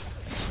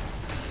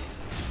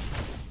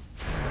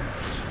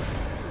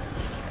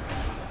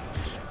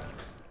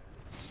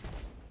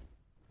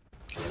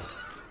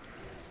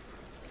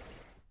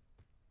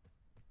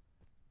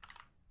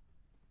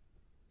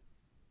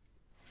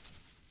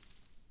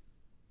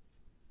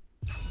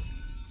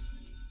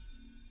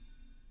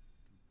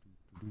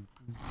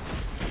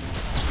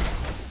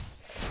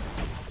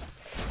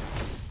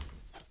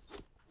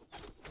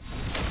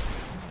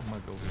 Am I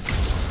building?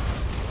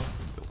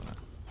 Building it.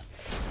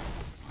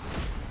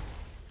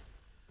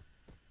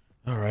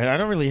 All right, I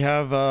don't really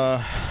have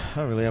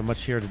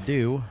much here to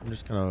do. I'm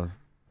just kind of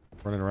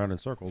running around in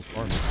circles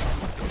farming.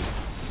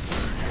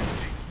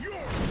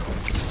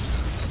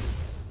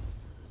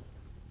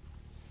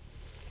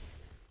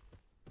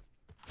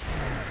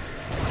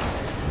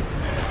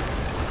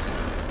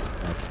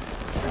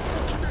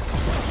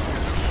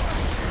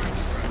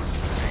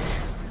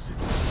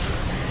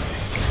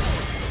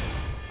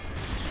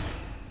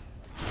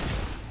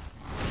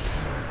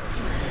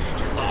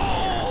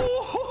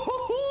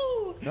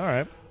 All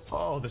right.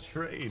 Oh, the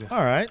trade.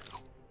 All right.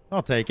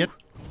 I'll take it.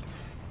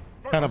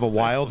 Kind of a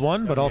wild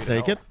one, but I'll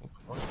take it.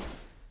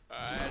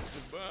 That's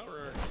a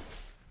bummer.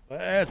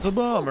 That's a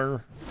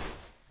bummer.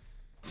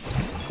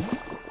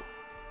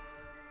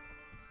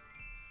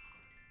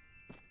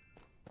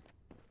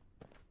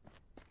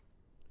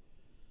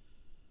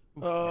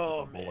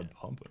 Oh, Blood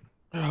pumping.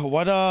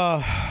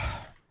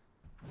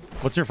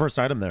 What's your first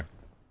item there?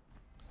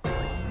 No,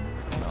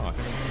 I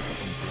think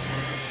I'm just gonna keep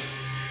building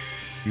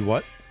tier 1. You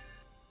what?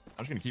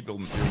 I'm just gonna keep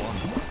building tier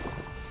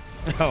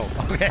 1. Oh,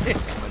 okay.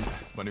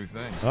 It's my new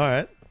thing. All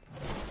right.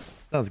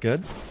 Sounds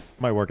good.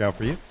 Might work out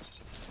for you.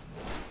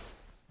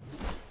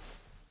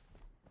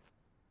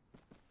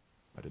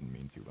 I didn't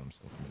mean to, but I'm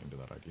still committing to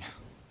that idea.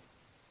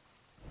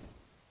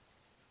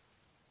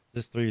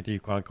 This 3v3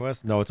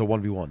 conquest? No, it's a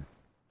 1v1.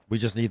 We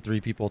just need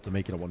 3 people to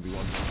make it a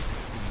 1v1.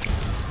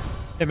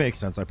 It makes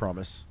sense, I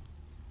promise.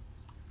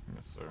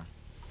 Yes, sir.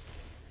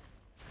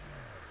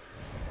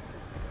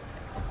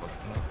 I'm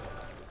pushing it.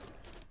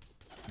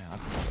 Man, I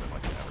don't know if I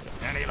like that.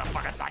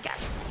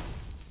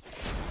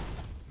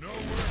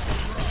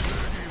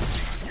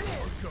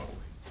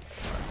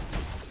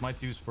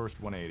 Smite 2's first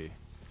 180.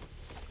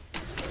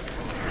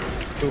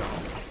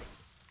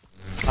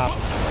 Pop.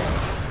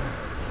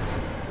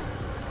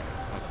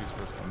 Smite 2's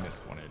first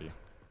missed 180.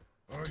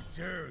 I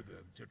dare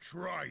them to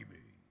try me.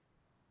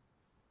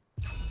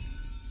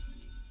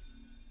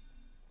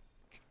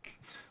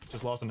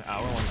 Just lost an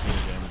hour-long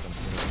game and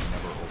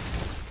never opened.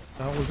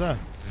 How was that?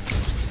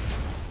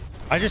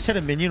 I just hit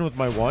a minion with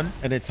my 1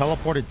 and it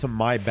teleported to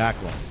my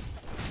backline.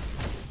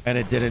 And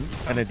it didn't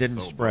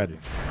So spread.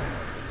 buggy.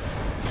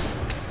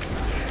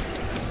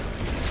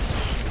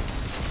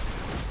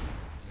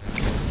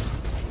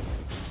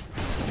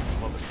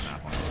 Love the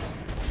snap on it.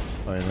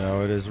 I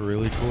know, it is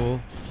really cool.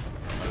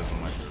 That is one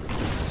of my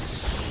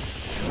favorites.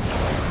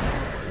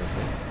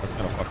 That's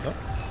kind of fucked up.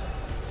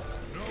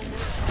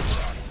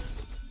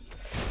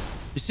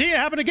 You see it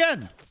happen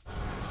again.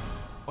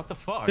 What the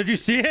fuck? Did you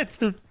see it?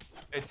 It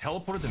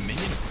teleported the minion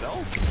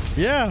itself?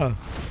 Yeah.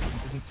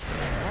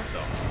 What the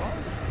fuck?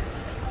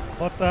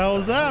 What the hell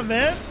is that,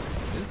 man?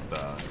 What is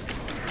that?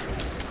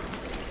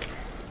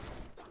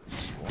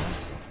 What the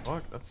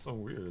fuck? That's so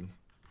weird.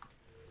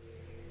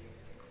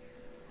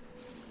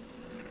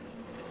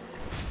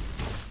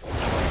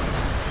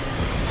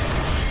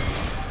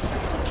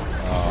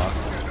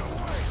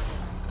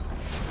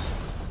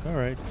 All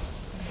right.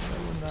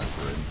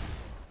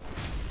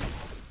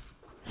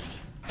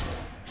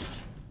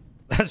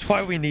 That's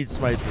why we need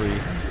Smite 3.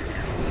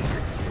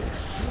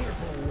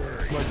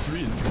 Smite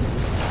 3 is...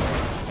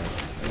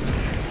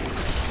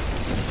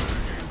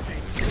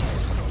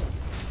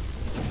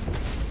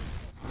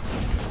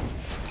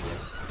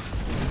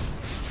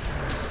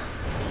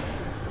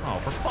 Oh,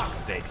 for fuck's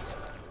sakes.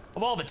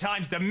 Of all the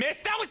times to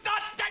miss, that was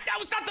not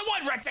the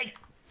one, Rexi!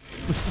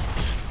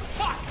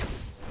 Fuck!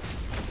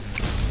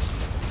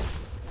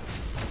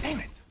 Damn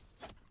it.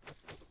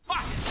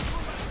 Fuck!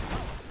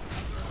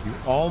 You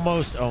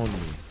almost own me.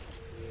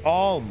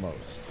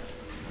 Almost.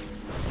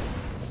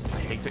 I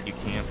hate that you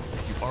can't.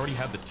 You already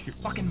have the two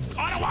fucking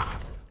Ottawa!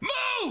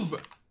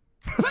 Move!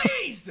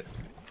 Please!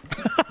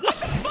 What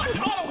the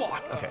fuck? Ottawa!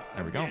 Okay,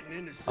 there we go.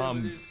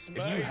 If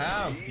you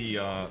have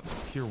the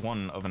tier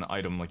 1 of an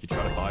item, like you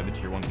try to buy the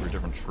tier 1 through a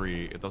different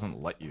tree, it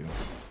doesn't let you.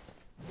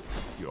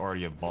 You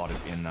already have bought it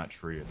in that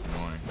tree. It's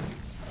annoying.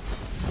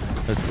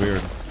 That's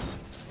weird.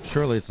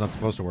 Surely it's not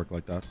supposed to work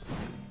like that.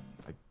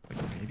 Like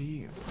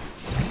maybe.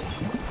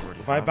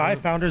 If I buy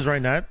Founders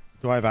right now,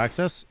 do I have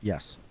access?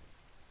 Yes.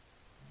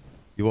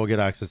 You will get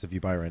access if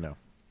you buy right now.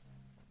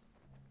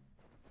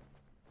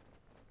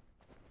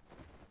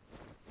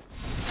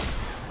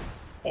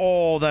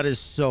 Oh, that is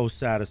so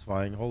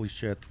satisfying. Holy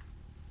shit.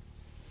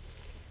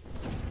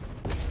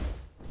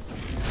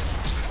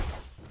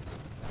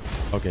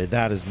 Okay,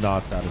 that is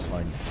not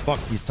satisfying.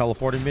 Fuck these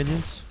teleporting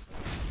minions.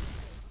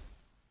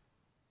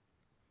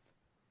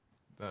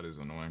 That is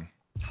annoying.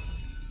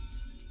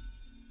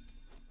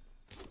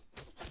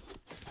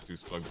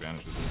 Zeus bug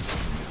vanishes.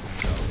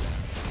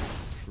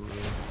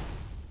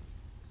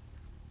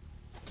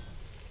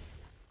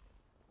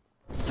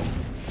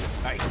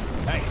 Hey,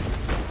 hey.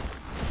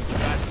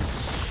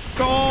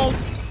 Gold!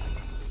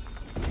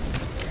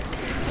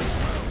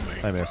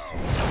 I missed.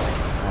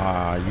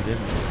 Ah, you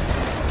didn't.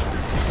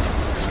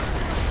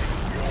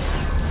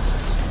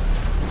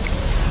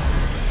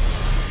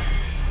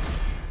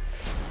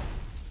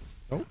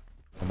 Oh,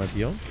 I might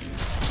be on.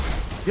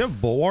 You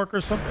have Bulwark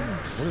or something?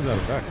 What is that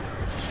effect?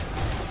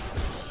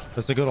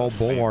 That's a good old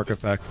Bulwark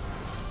effect.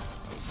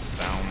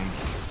 Bound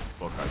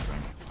book, I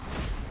think.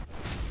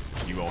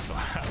 You also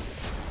have.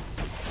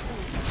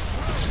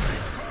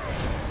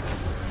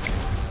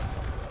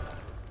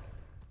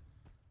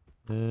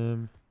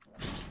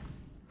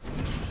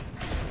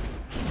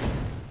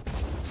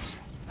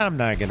 I'm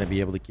not gonna be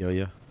able to kill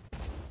you.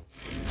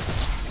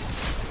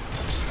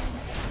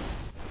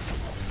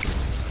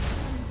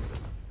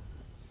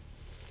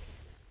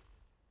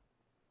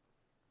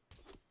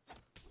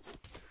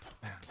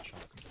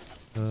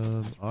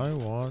 I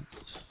want.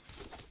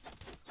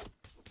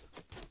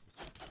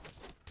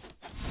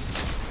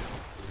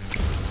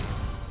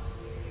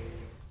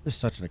 This is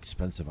such an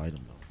expensive item,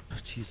 though.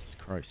 Jesus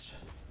Christ.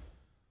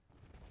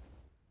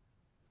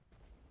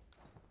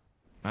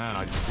 Man,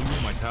 I just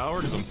lose my tower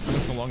because I'm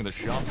spending so long in the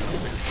shop trying to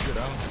figure shit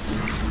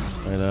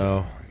out. I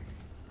know.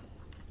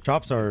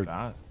 Chops are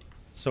That.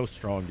 so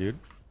strong, dude.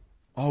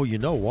 Oh, you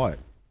know what?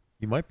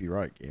 You might be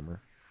right, gamer.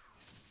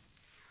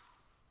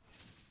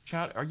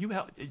 Chat, are you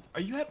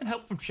having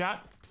help from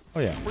chat? Oh,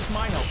 yeah. Where's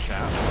my help,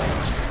 chat?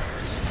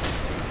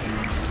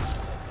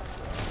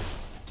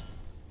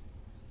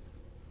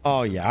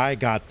 Oh, yeah. I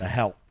got the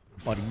help,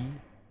 buddy.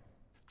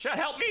 Chat,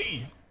 help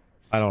me!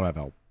 I don't have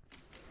help.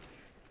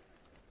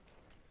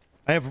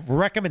 I have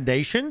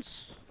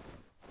recommendations.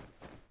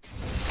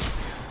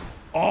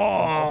 Oh,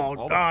 All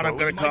the God, I'm pros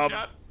gonna in my come.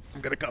 chat?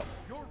 I'm gonna come.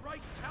 Your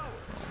right tower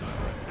is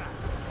under attack.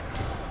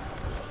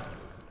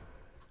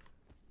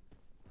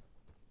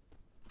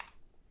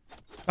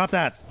 Stop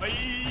that.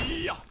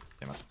 Ay-ya!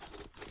 Damn it.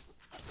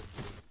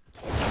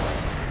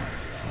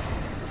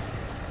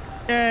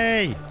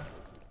 Yay.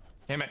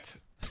 Damn it.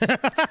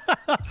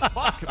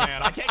 Fuck,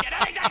 man, I can't get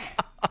anything!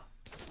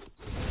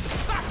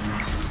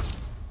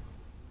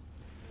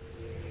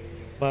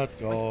 Let's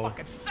go.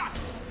 Fucking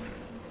sucks.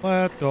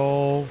 Let's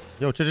go.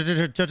 Yo, chill,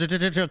 chill, chill, chill, chill,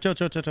 chill, chill,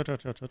 chill, chill, chill,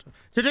 chill, chill,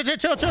 chill, chill,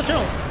 chill, chill,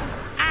 chill.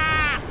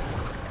 Ah!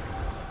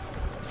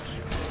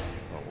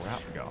 Oh,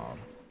 rap god.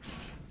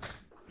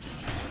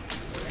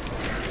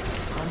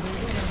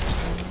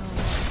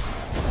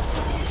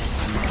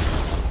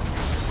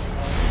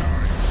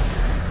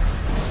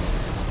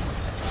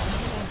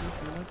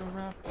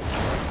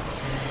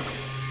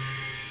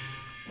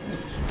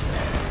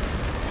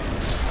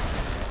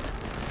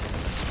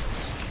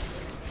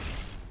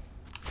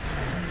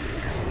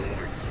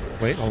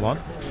 Wait, hold on.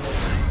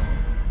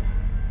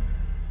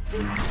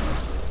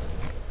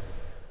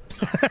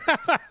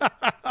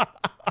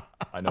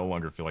 I no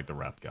longer feel like the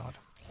rap god.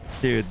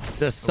 Dude,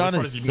 the sun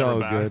part is is you never so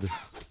backed. good.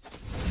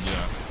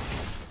 Yeah.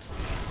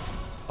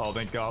 Oh,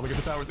 thank God. Look at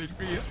the tower's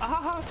HP.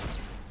 Ah!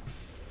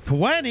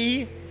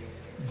 20?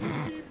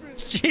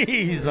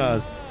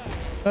 Jesus.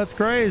 That's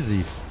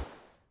crazy.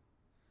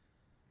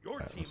 Your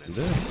Alright, team let's do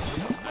this.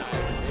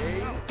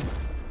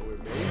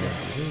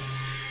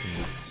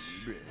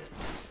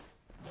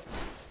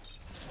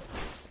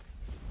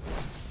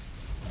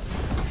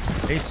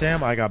 Hey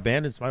Sam, I got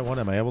banned in Smite 1.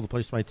 Am I able to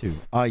play Smite 2?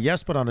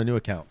 Yes, but on a new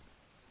account.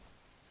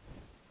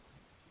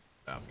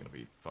 That's gonna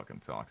be fucking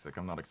toxic.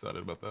 I'm not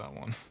excited about that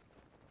one.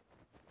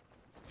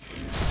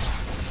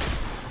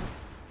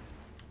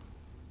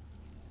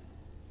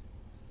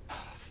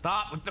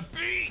 Stop with the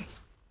beats!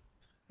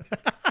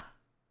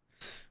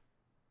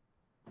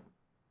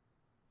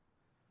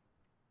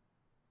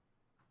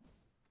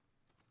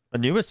 A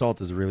new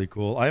assault is really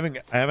cool. I haven't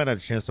had a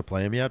chance to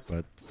play him yet,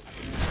 but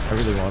I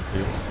really want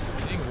to.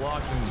 Being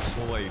locked in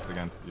place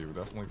against you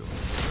definitely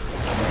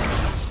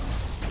doesn't.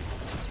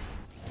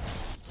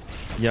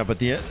 Yeah, but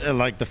the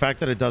like the fact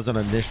that it does an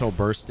initial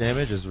burst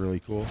damage is really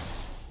cool.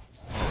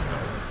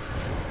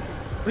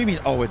 What do you mean?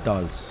 Oh, it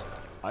does.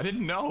 I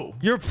didn't know.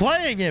 You're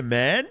playing him,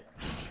 man.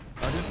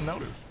 I didn't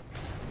notice.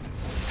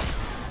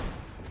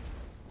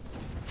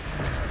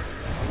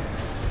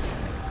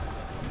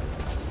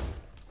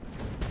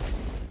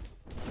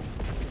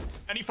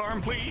 Any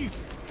farm,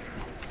 please.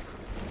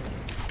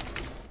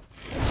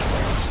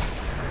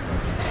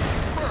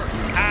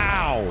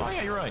 Ow. Oh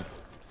yeah, you're right.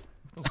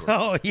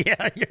 Oh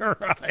yeah, you're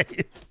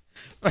right.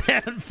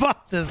 Man,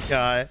 fuck this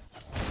guy.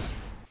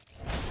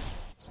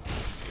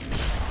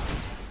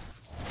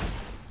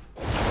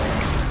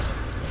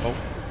 Oh.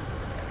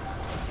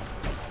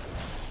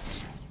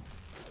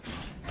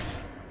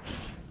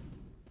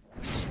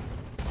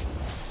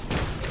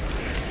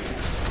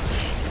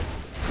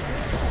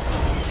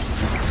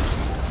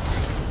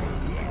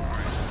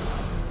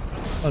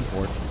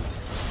 Unfortunate.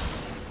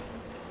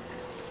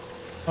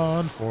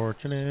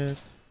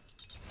 Unfortunate.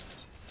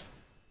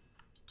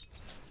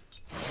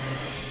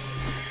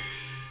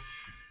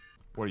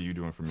 What are you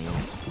doing for meals?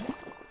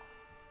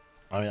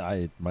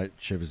 My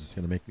Shiv is just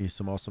gonna make me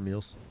some awesome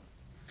meals.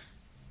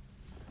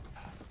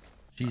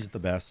 She's the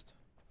best.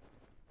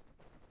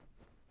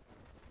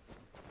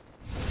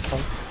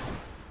 Oh.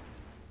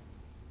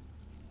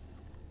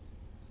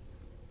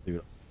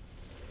 Dude,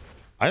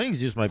 I think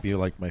Zeus might be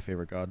like my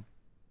favorite god.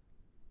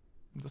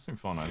 It does seem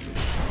fun.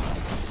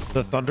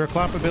 The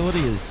thunderclap ability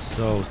is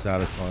so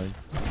satisfying.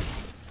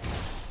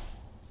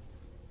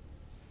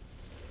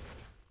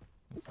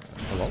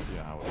 Hello?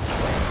 Yeah, how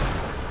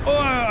Oh,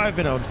 I've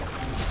been owned.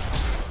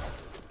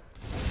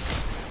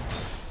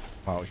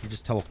 Wow, he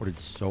just teleported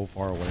so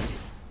far away.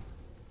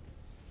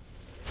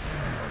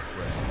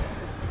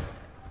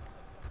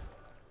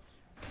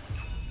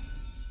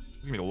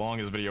 This is gonna be the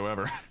longest video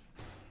ever.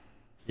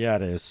 Yeah,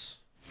 it is.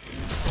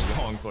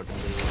 A long fucking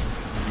video.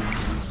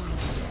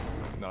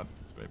 Not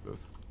anticipate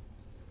this.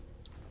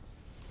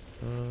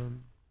 I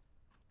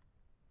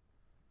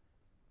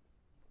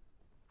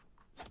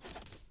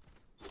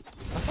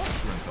thought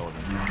pure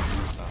intelligence.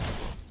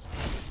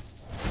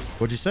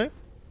 What'd you say?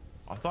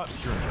 I thought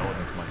pure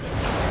intelligence might be.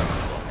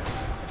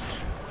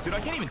 Dude, I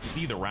can't even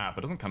see the rap.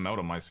 It doesn't come out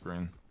on my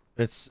screen.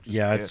 It's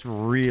yeah, it's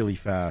really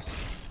fast.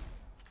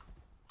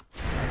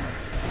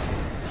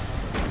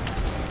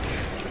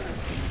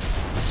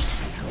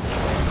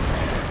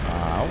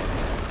 Ow.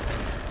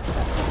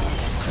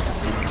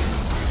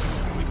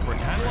 Please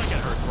pretend like it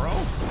hurt, bro.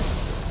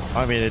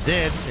 I mean, it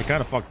did. It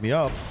kind of fucked me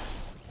up.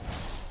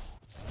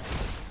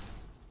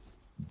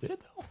 Did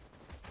it though?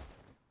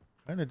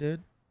 Kind of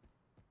did.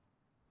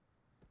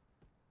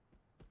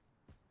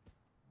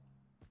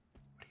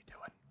 What are you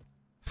doing?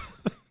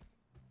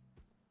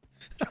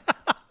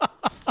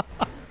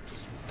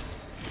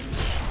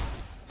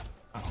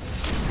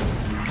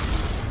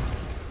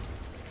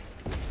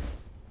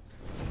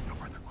 No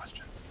further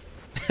questions.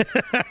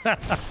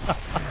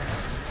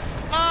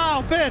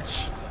 Oh,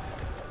 bitch!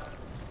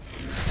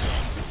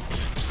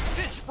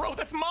 Bitch, bro,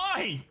 that's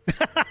mine!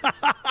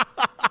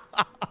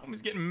 I'm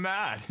just getting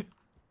mad.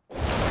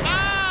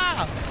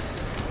 Ah!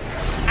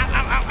 Ow,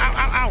 ow, ow, ow,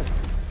 ow, ow!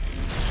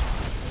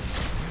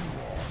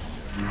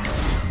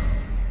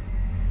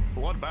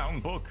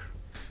 Bloodbound book.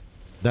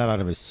 That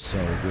item is so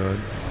good.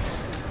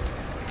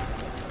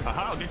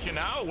 Aha, I'll get you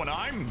now when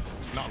I'm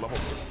not level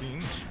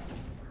 16.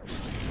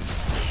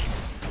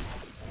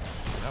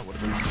 that would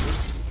have been good.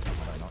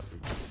 Why did I not do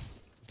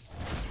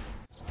that?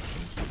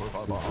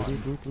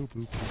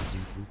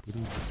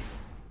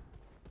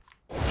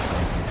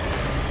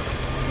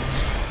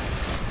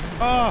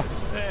 Ah!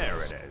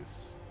 There it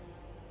is.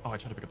 Oh, I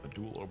tried to pick up the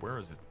Duel orb. Where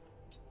is it?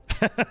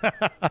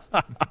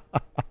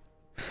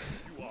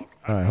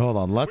 All right, hold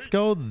on. Let's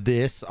go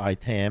this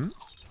item.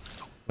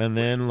 And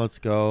then let's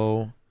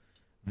go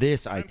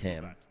this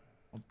item.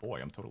 Oh boy,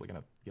 I'm totally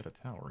gonna get a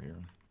tower here.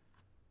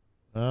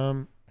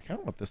 I kind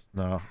of want this.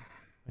 No,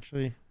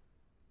 actually, this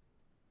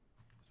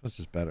one's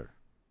just better.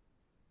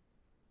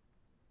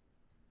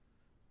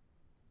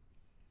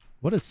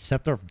 What is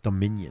Scepter of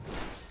Dominion?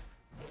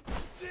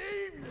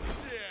 Save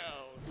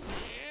yourselves,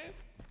 man.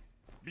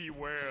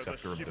 Beware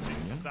Scepter the of shifting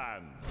Dominion?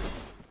 sands.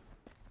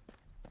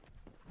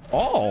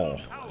 Oh,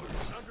 Towers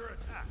under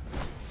attack.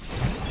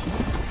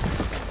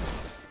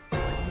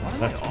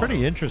 that's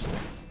pretty interesting.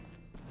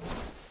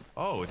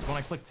 Oh, it's when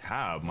I click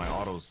tab, my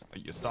autos,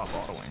 you stop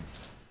autoing.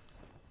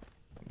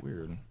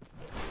 Weird.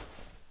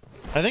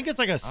 I think it's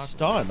like a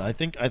stun. I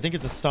think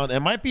it's a stun. It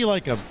might be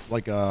like a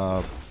what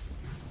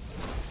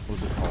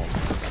is it called?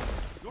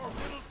 Your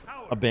middle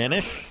tower A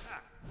banish? under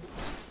attack.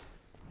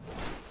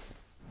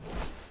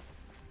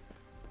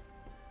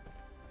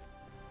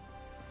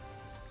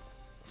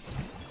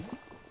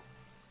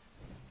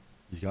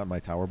 He's got my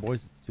tower,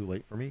 boys. It's too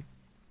late for me.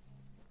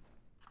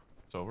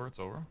 It's over, it's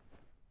over.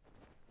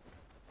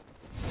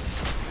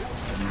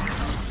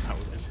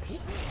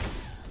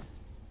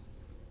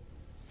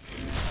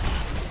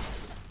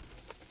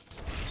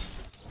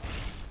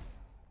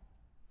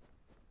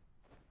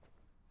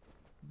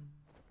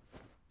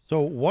 So,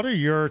 what are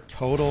your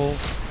total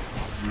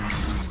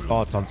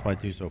thoughts on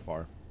Smite 2 so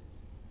far?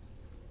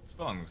 It's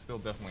fun. Still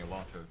definitely a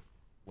lot to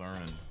learn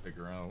and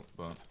figure out,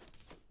 but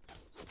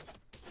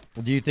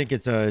Do you think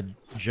it's a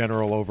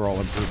general overall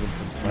improvement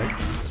from Smite?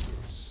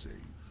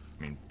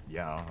 I mean,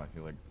 yeah, I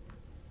feel like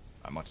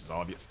that much is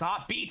obvious.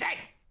 Stop beating!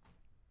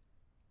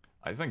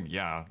 I think,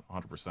 yeah,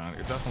 100%.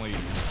 It definitely,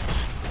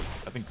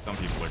 I think some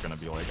people are going to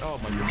be like, oh,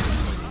 my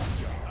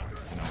goodness,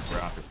 you know,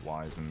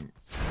 graphic-wise, and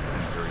it's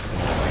very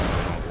small things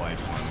I don't like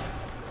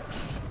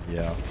when,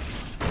 Yeah.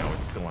 you know,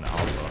 it's still an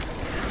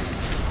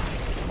alpha.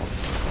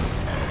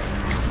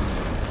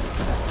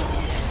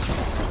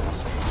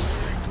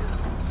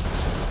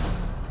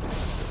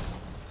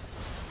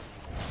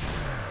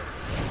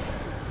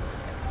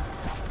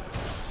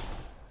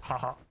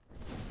 Haha.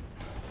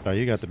 Oh,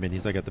 you got the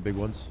minis. I got the big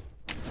ones.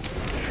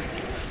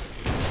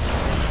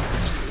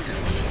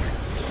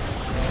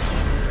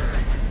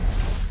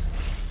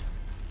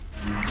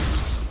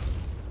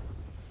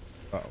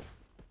 Uh-oh.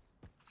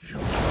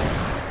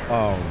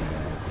 Oh,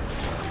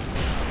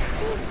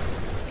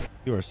 no.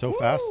 You are so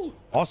fast.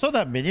 Also,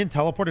 that minion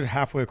teleported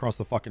halfway across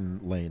the fucking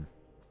lane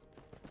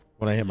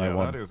when I hit my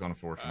one. That is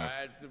unfortunate.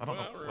 That's a I don't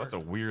know. bummer. That's a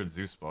weird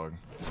Zeus bug.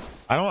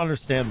 I don't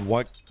understand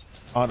what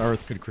on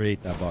earth could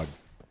create that bug.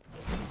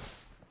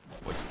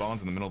 Like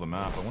spawns in the middle of the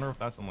map. I wonder if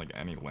that's in like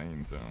any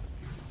lane too.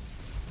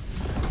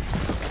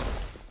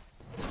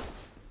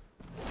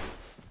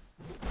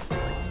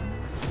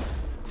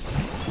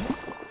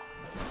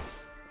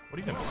 What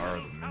even are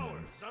the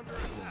minions?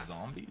 Little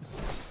zombies?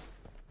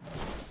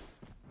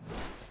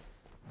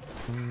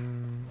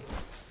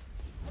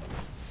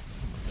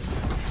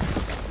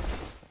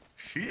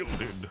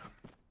 Shielded.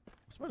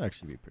 This might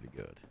actually be pretty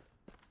good.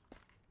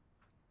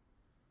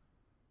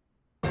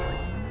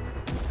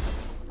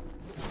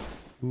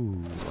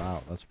 Ooh,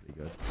 wow, that's pretty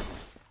good.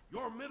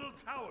 Your middle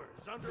tower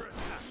is under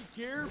attack.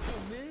 Be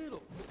careful,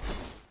 middle.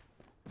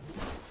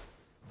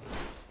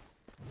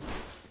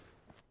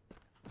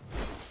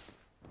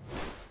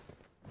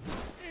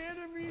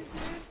 Enemies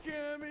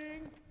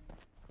incoming.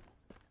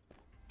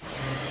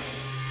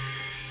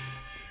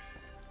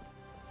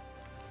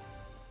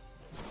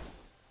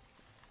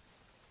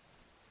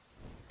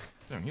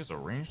 Damn, he has a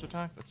ranged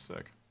attack? That's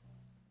sick.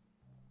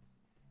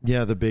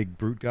 Yeah, the big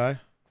brute guy.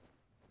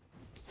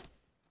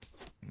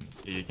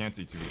 Yeah, you can't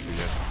see 2v2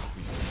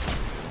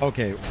 yet.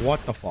 Okay,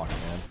 what the fuck,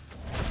 man?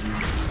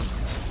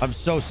 I'm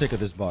so sick of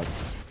this bug.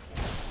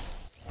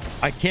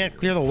 I can't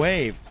clear the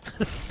wave.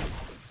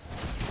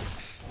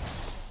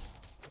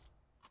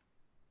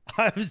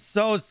 I'm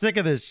so sick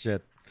of this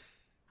shit.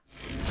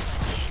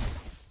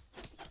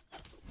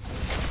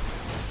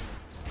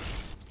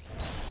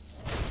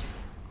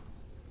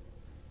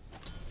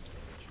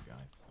 You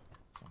guys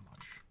so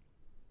much.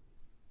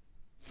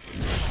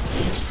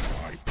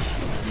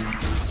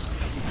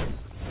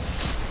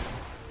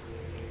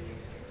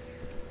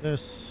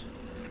 This.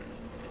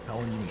 How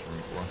long you been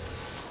streaming for?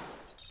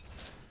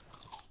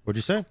 What'd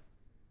you say?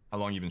 How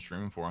long you been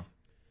streaming for?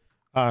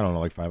 I don't know,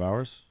 like 5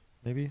 hours,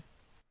 maybe.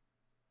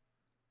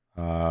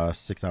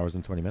 6 hours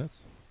and 20 minutes.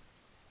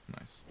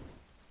 Nice.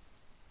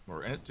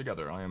 We're in it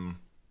together. I mean,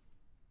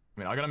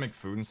 I gotta make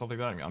food and stuff like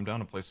that. I mean, I'm down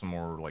to play some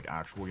more like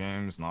actual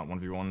games, not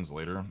 1v1s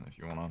later. If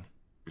you wanna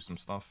do some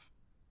stuff,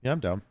 Yeah, I'm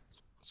down.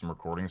 some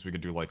recordings, we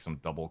could do like some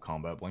double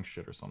combat blink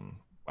shit or some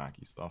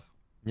wacky stuff.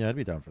 Yeah, I'd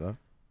be down for that.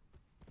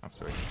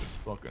 After I get this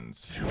fucking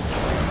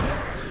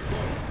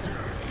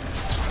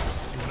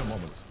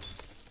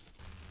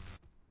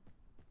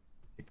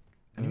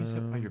enemies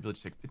hit by your ability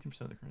to take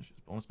 15% of the current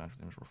bonus magic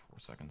damage for 4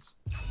 seconds.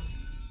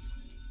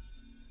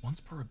 Once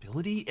per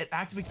ability? It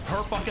activates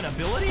per fucking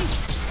ability?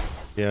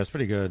 Yeah, it's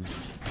pretty good.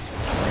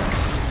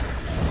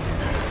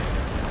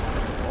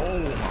 Oh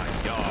my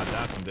god,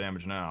 that's some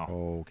damage now.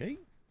 Okay.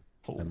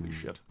 Holy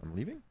shit. I'm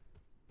leaving?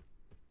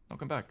 I'll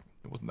come back.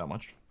 It wasn't that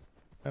much.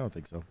 I don't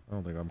think so. I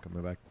don't think I'm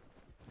coming back.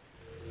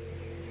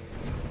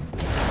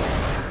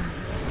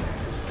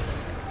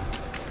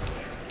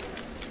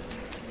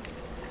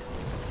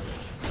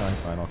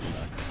 Fine, I'll come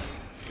back.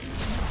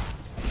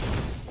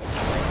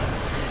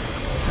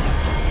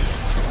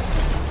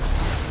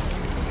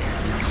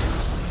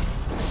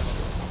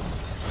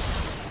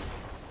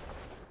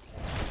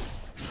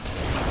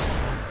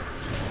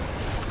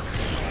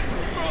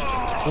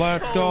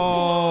 Let's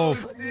go!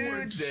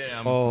 Dude,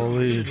 damn.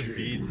 Holy Just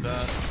beats that.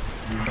 I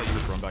thought you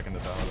just run back in the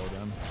tower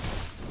again.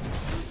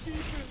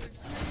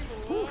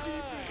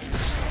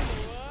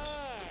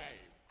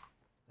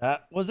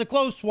 That was a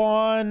close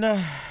one.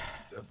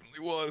 Definitely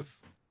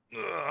was.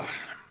 Ugh.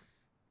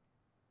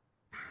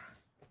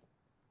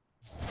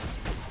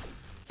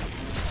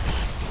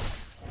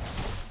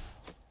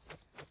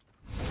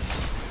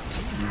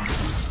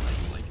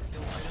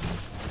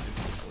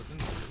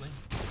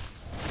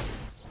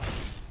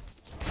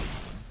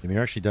 I mean,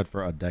 you're actually dead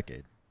for a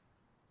decade.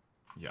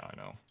 Yeah, I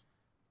know.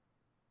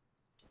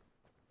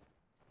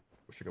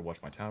 Wish I could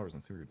watch my towers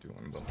and see what you're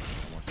doing, but I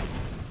want to.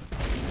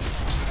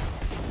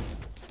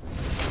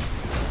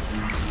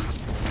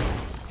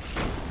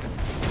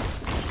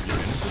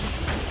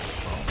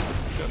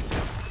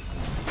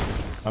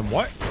 I'm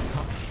what?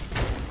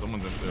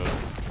 Someone's in the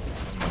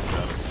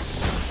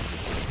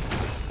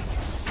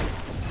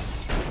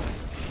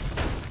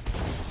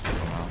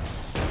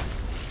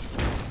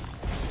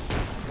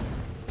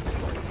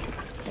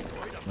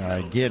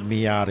Alright, get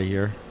me out of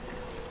here.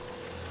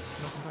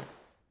 No, come back.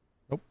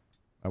 Nope,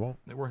 I won't.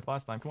 It worked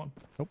last time. Come on.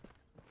 Nope.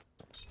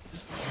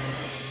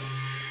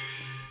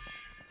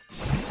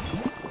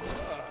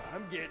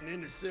 I'm getting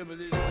into some of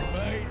this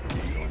Smite.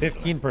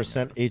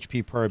 15%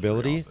 HP per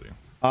ability.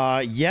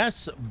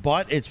 Yes,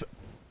 but it's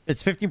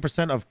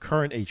 15% of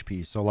current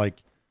HP. So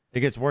like,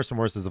 it gets worse and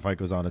worse as the fight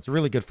goes on. It's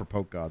really good for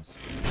poke gods.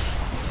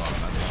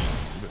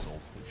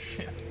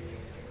 Shit.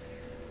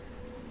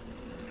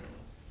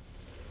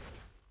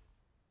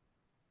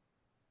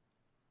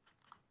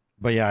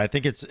 But yeah, I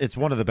think it's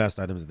one of the best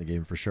items in the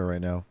game for sure right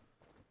now.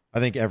 I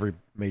think every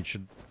mage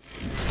should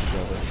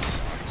build it.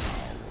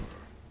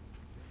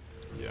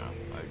 Yeah,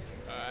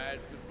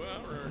 It's a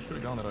bummer. I should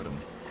have gone that item.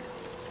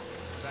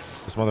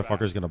 This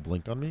motherfucker's gonna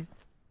blink on me.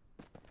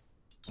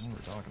 What are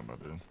we talking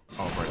about, dude?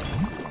 Oh, right.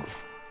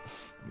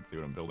 You can see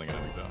what I'm building at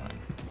any time.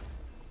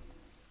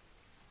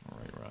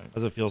 Right.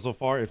 Does it feel so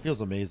far? It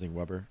feels amazing,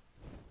 Weber.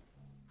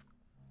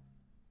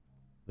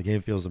 The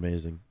game feels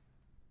amazing.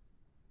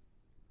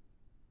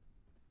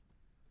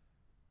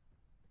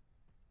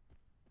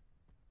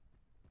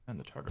 And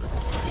the target.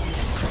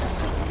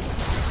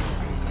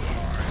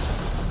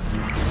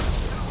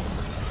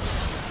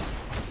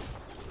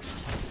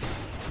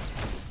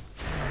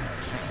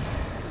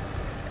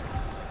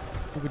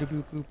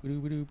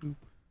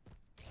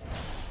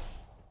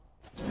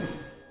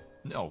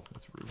 No,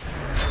 that's rude.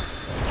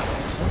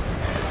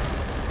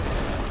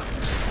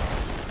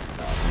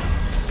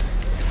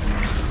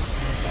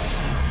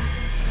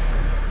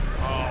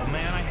 Oh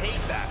man, I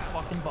hate that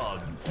fucking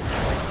bug.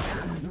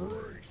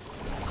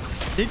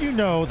 Did you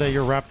know that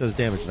your wrap does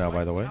damage now,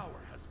 by the way?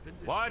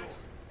 What?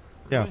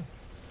 Yeah. Really?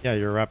 Yeah,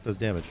 your wrap does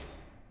damage.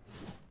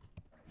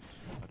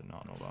 I did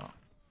not know that.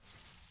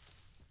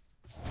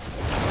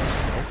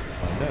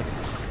 I'm dead.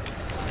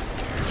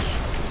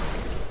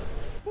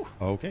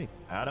 Okay.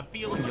 Had a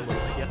feeling, you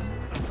little shit.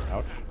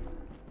 Ouch.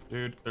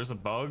 Dude, there's a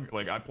bug.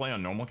 Like, I play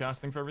on normal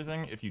casting for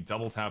everything. If you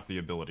double tap the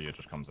ability, it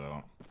just comes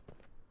out.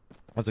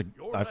 I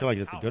feel like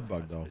that's a good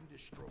bug, though.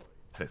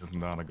 This is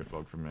not a good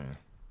bug for me.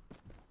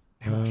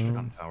 Damn, I should have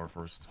gotten tower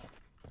first.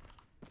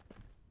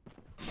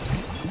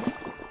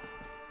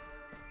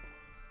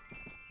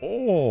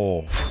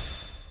 Oh.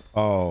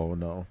 Oh,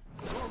 no.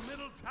 Your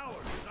middle tower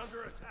is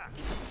under attack.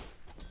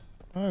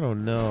 I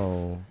don't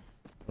know.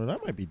 Well,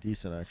 that might be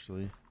decent,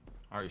 actually.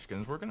 Are your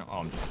skins working? Oh,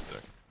 I'm just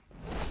sick.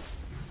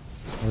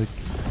 Like,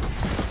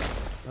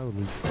 that would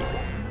leave.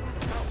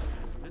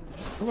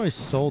 What if I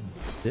sold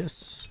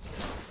this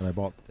and I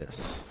bought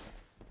this?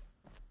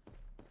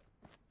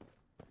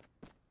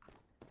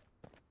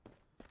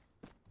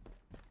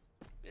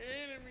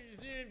 Enemies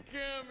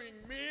incoming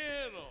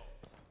middle.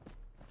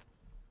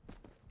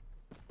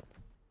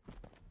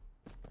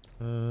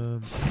 I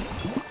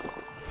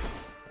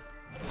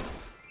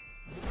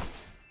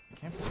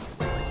can't believe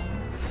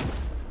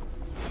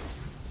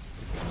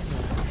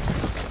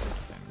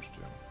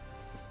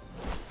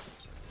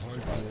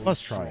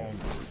Let's try it.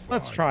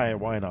 Let's try it.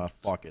 Why not?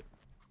 Fuck it.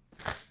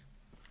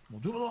 we'll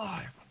do it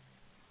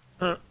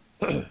live.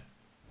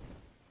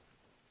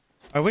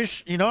 I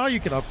wish, you know how you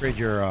can upgrade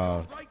your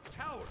Right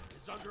tower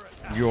is under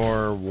attack.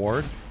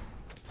 ward?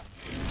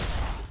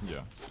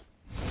 Yeah.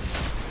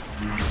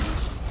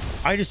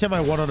 I just hit my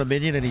one on a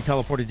minion and he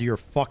teleported to your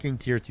fucking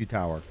tier 2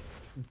 tower.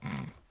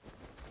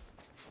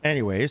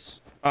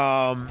 Anyways,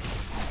 I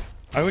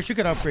wish you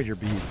could upgrade your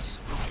beads.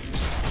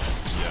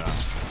 Yeah.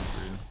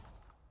 Agreed.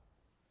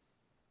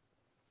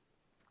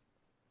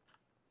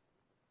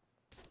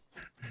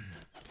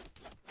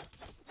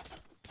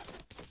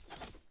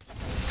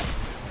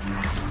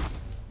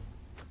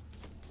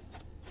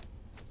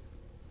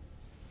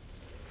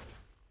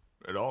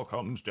 It all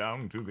comes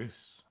down to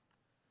this.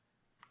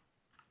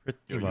 Pretty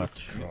Yo,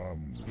 much.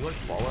 You like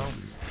Fallout?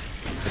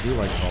 I do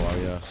like Fallout,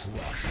 yeah.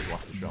 You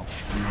watch the show.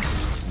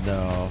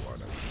 No,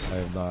 I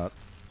have not.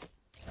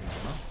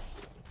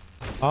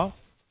 Huh?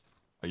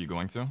 Are you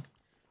going to?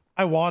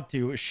 I want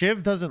to.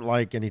 Shiv doesn't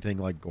like anything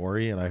like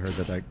gory, and I heard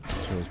that that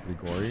show is pretty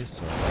gory,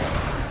 so...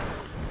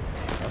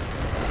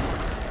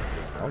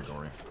 Very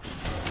gory.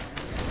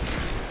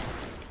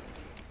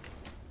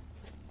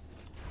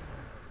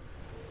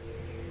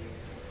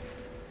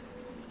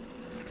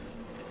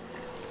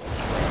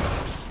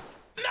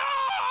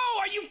 No!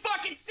 Are you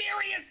fucking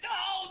serious?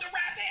 Oh, the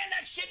rap band,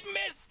 that shit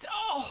missed.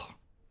 Oh.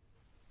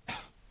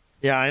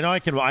 Yeah, I know I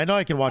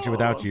can watch it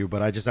without you,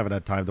 but I just haven't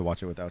had time to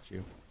watch it without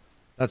you.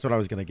 That's what I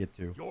was gonna get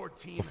to Your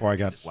team before I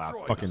got Slap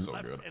fucking is so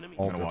good. I'm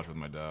altered. gonna watch with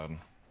my dad.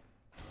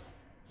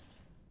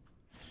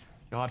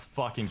 God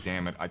fucking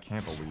damn it! I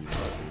can't believe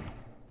that,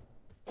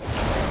 dude.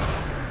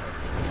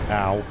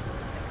 Ow.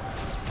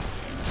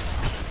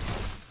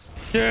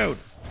 Dude,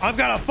 I'm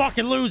gonna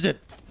fucking lose it.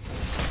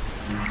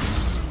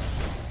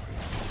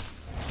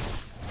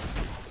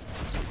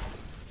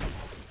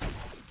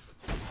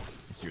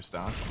 It's your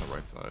stats on the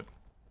right side.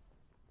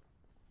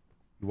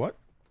 What?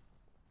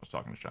 I was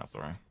talking to chat,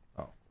 sorry.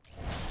 Oh.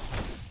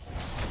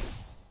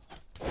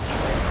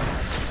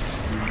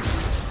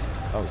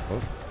 That was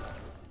close.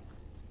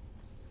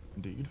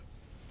 Indeed.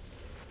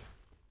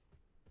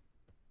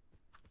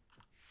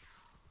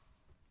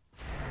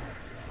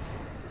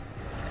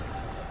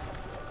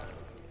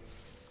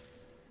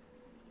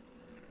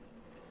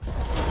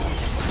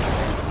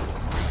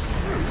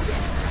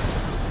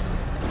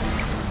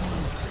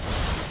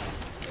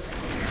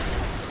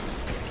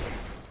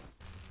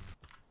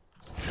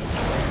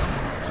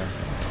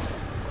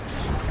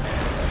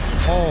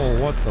 Oh,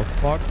 what the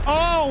fuck?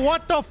 Oh,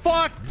 what the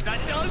fuck?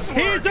 That does work.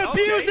 He's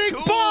abusing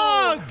cool.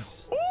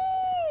 bugs! Ooh,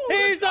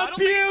 He's that's- I don't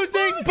think it's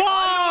abusing a bug. I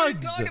know what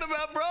bugs! you're talking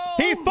about, bro.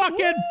 He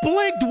fucking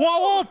blinked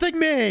while ulting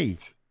me!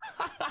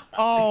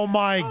 Oh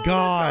my That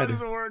god.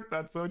 does work.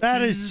 That's so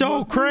That is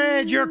so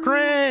cringe. You're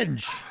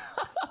cringe.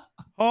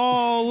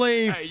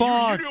 Holy Hey,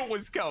 fuck. you knew it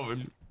was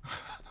coming.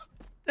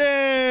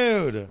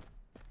 Dude.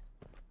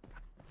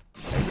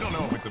 We don't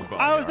know if it's a bug.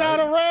 I was out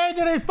of range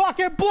and he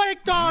fucking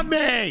blinked on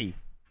me.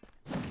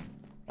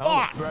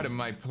 I'll Fuck. regret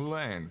my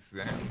plans,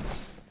 Sam.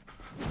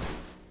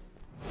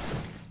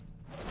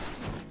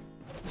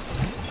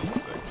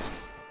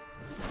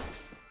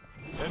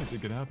 Anything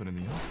could happen in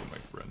the alpha, my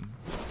friend.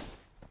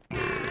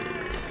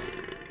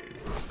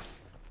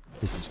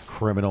 This is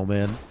criminal,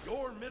 man.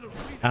 Your middle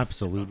leadership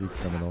Absolutely is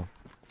under criminal.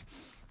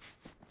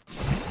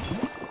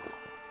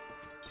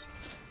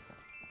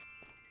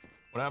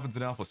 What happens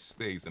in alpha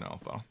stays in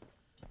alpha.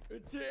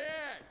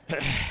 attack.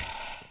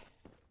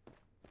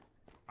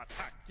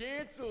 Attack.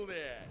 Cancel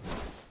that.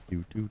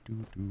 Do, do,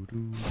 do, do,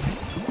 do.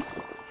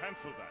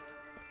 Cancel that.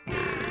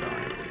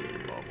 Lovely.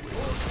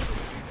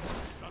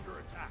 It's under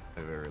attack.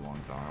 A very long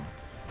time.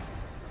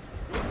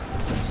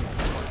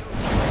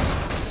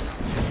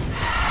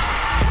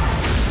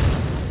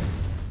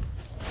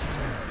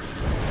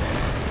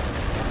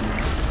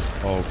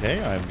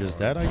 Okay, I'm just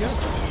dead, I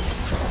guess.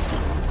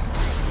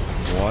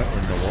 What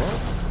in the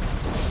world?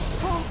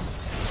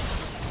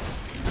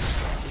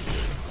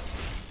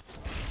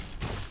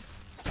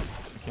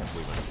 I can't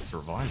believe I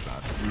survived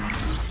that.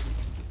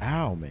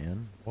 Ow,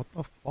 man. What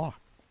the fuck?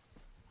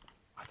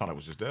 I thought I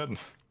was just dead.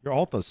 Your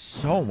ult does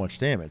so much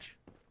damage.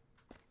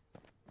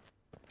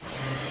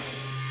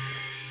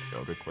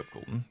 Yo, good clip,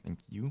 Colton. Thank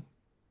you.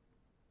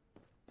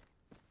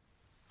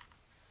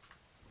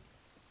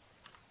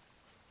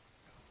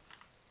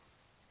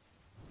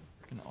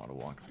 Freaking auto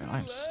walk. Man,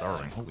 I'm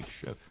starving. Holy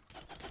shit.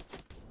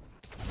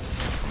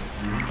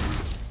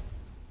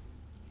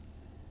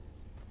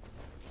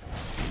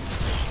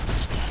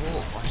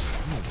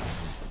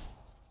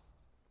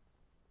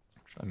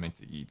 Try to make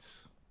the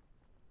eats.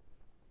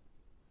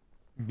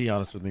 Be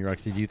honest with me,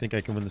 Rexi. Do you think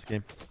I can win this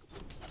game?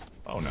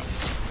 Oh no.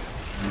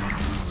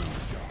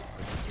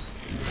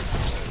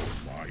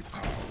 My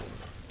power.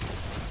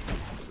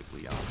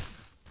 Completely honest.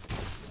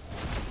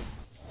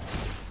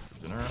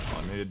 For dinner,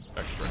 oh, I made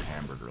extra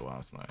hamburger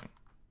last night.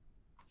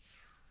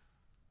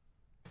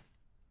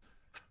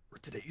 For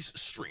today's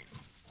stream.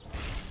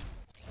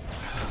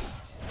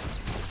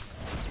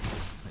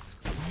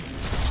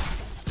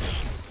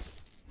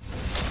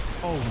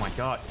 Oh my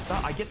god,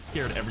 stop. I get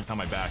scared every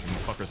time I back and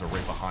these fuckers are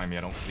right behind me.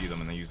 I don't see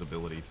them and they use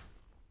abilities.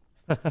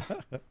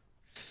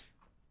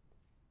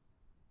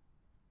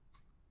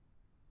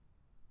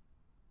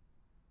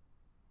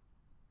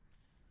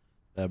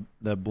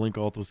 That blink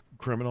ult was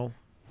criminal.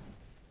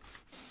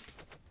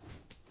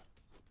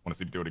 Want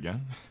to see me do it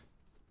again?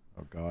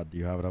 Oh God, do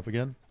you have it up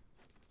again?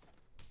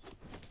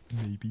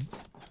 Maybe.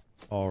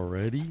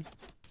 Already?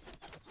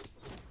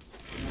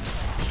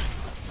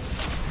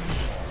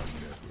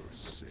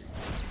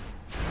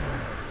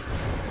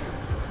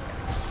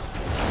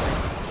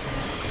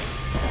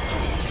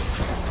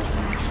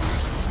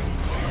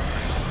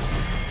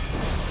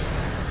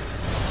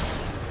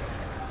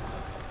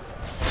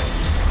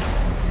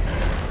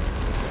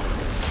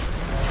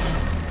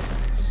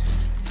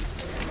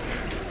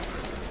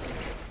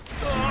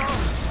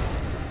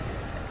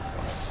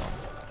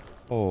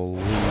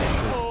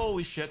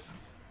 Holy shit.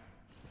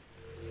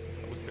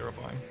 That was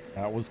terrifying.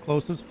 That was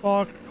close as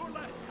fuck.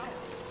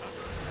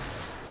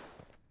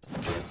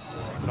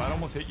 Did I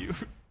almost hit you?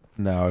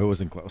 No, it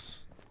wasn't close.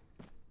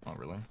 Oh,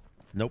 really?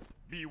 Nope.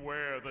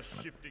 Beware the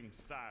shifting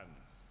sands.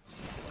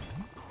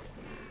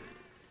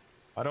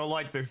 I don't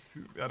like this.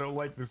 I don't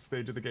like this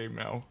stage of the game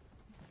now.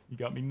 You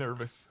got me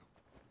nervous.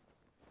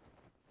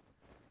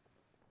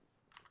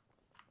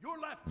 Your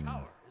left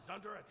tower is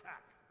under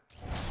attack.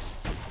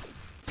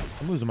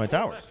 I'm losing my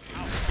towers.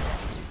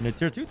 Mid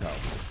tier 2 tower.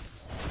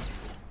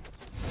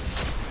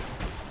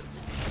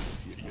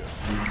 Idiot.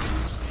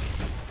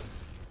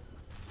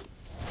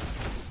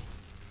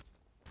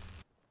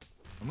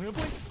 I'm gonna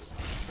blink.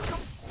 Here it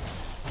comes.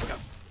 Look out.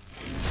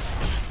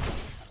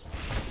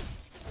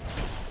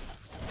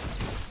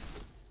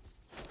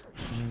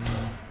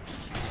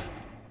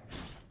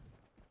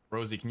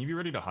 Rosie, can you be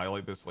ready to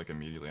highlight this like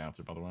immediately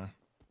after, by the way?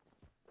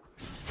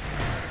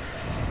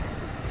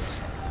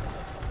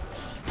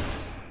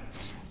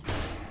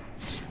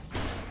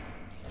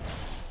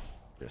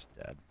 Just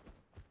dead.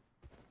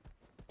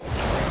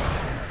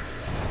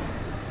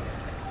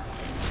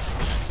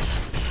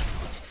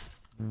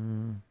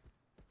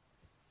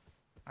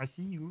 I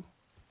see you.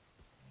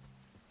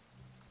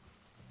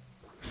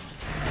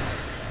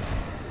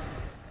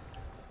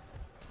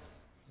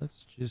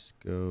 Let's just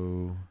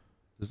go.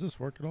 Does this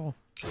work at all?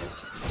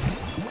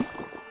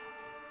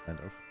 Kind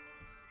of.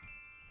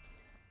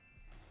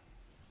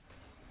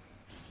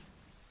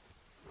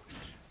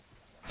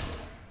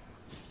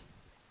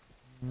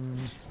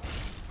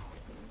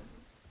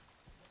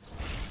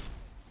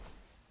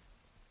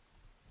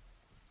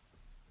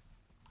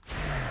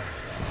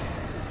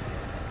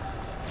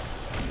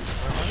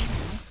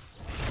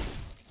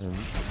 I'm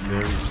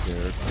very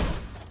scared.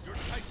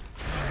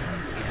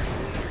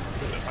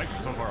 The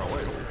Titan's so far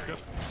away. Holy shit.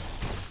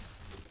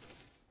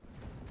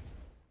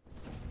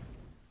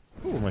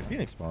 Ooh, my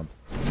Phoenix spawned.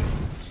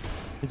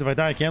 Means if I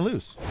die, I can't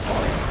lose.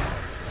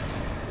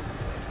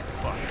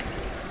 Fuck.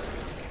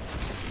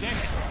 Damn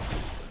it.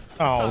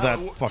 Oh, that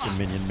fucking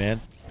minion, man.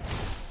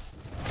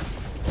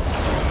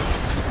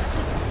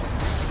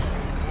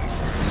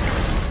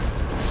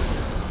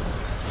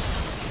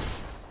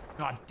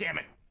 God damn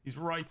it. He's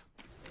right.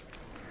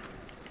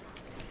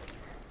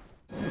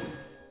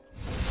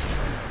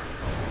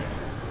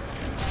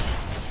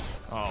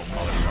 Oh,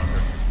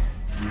 motherfucker.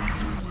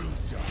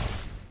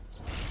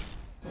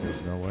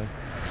 There's no way.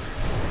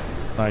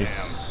 Nice.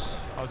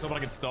 Damn. I was hoping I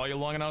could stall you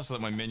long enough so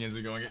that my minions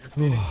are going to get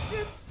your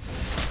shit.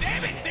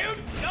 Damn it, dude!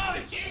 No,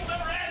 this game's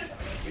never end!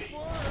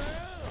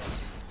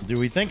 Do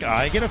we think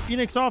I get a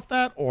Phoenix off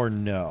that or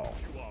no?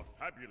 You are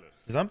fabulous.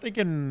 Because I'm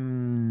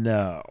thinking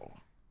no.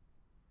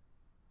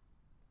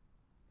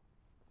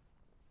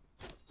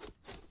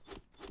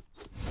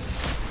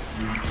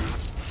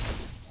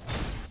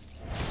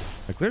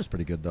 The clear's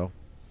pretty good though.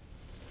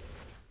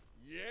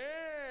 Yeah.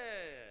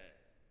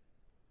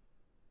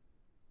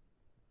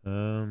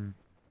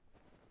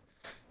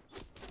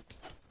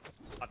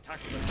 Attack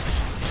them.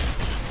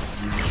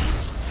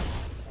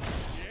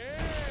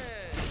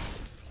 Yeah.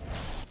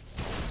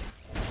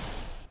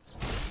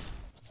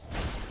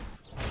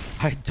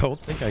 I don't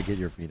think I get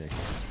your Phoenix.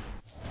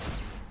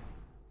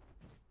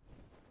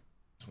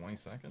 20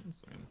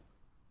 seconds? I mean,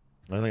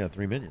 I only got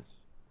 3 minions.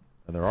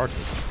 And they're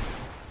archers.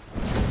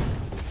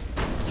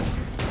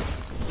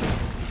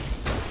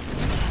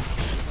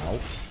 Ow.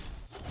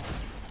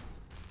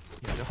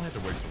 you definitely have to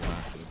wait till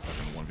after the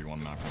fucking 1v1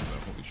 map comes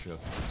out. Holy shit.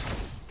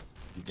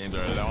 These games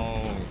are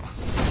long.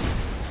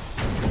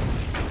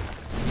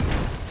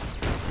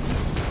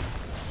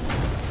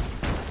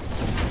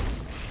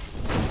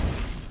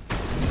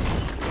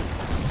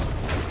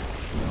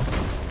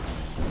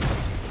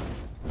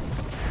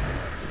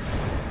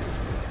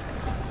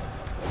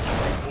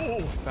 Oh,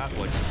 fat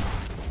like.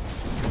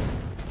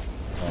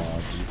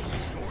 Oh, Jesus.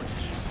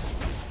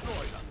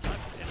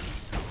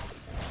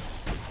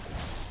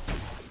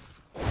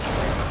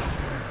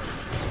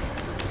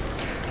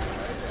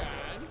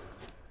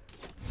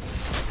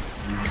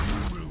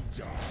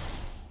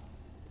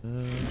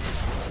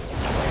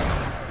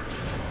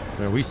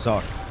 Man, we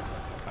suck.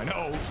 I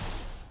know.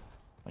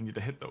 I need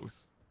to hit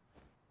those.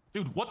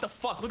 Dude, what the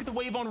fuck? Look at the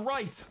wave on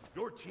right.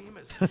 Your team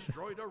has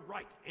destroyed a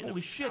right. Holy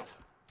shit.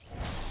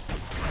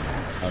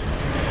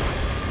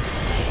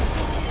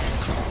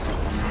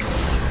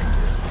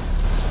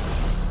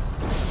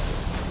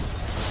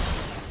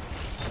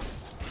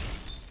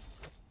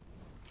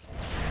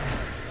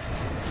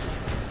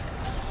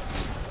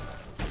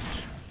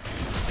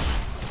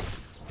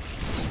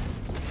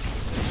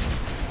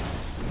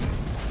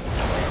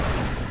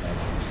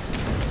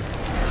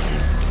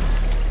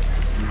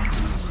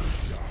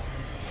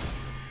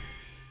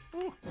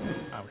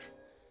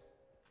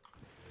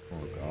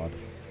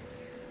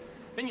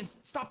 Minions,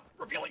 stop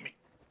revealing me.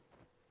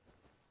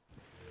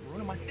 You're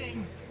ruining my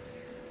thing.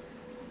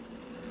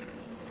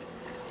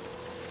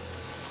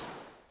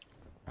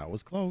 That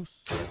was close.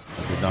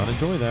 Did not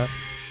enjoy that.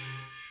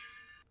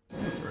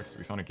 Rexsi,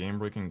 we found a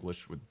game-breaking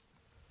glitch with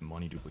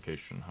money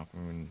duplication. How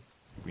can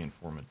we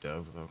inform a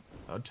dev though?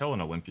 I'd tell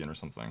an Olympian or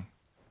something.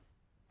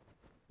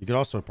 You could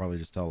also probably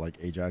just tell like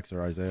Ajax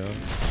or Isaiah.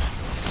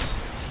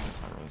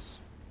 Pyros.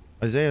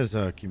 Isaiah's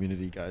a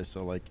community guy,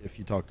 so like if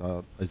you talk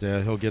to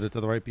Isaiah, he'll get it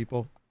to the right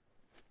people.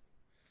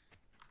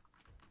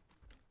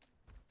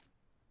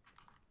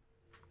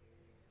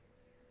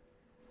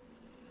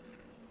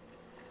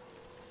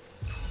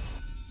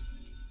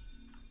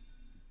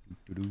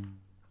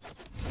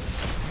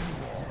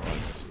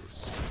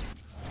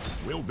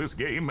 Will this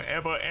game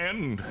ever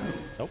end?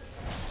 Nope.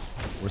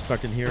 We're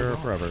stuck in here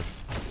forever.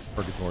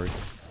 Purgatory.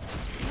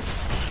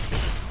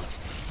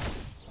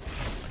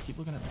 I keep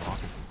looking at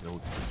pockets to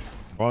build.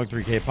 Wrong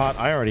 3K pot.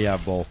 I already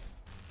have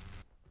both.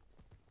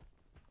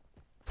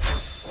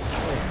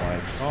 Oh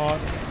my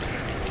god.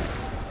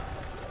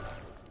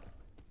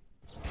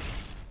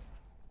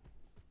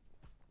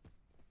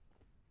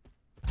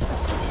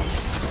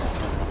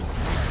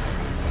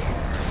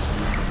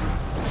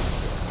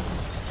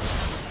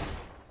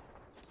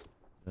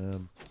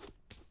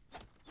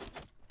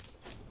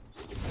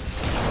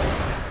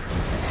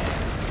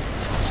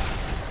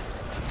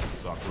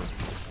 It's awkward.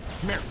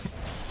 Come here.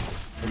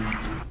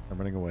 I'm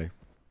running away.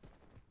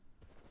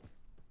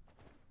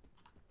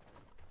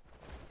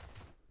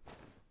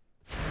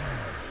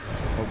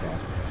 Oh god.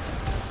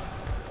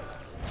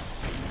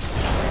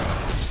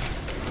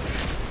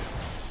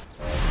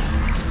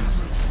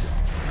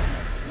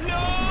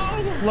 No!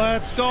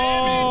 Let's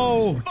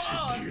go!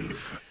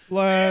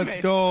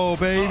 Let's go,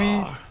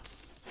 baby.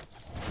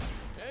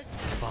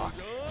 Fuck.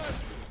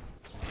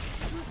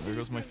 There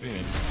goes my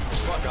Phoenix.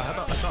 Fuck, I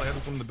thought I had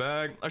this in the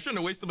bag. I shouldn't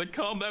have wasted my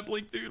combat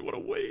blink, dude. What a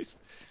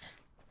waste.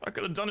 I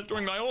could have done it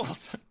during my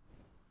ult.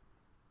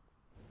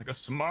 Like a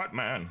smart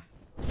man.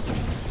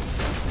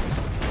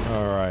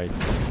 All right.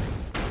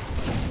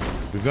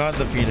 We've got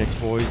the Phoenix,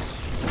 boys.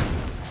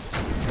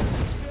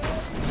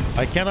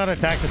 I cannot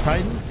attack the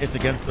Titan. It's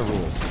against the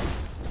rules.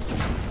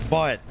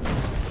 But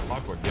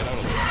Awkward, get out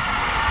of there.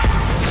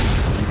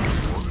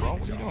 Bro,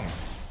 what are you doing?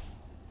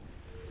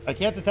 I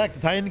can't attack the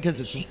Titan because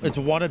it's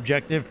one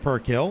objective per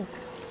kill.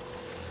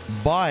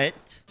 But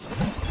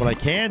what I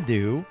can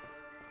do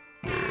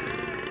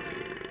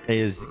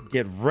is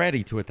get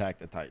ready to attack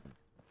the Titan.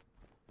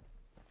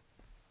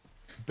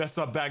 Best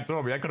not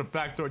backdoor me. I could have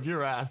backdoored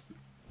your ass. I'm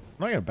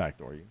not gonna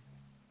backdoor you.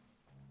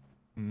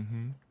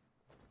 Mm-hmm.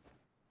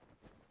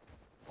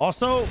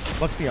 Also,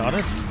 let's be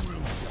honest.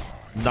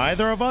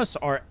 Neither of us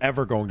are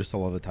ever going to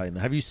solo the Titan.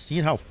 Have you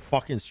seen how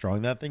fucking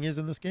strong that thing is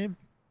in this game?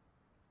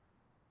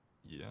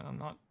 Yeah,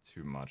 not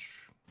too much.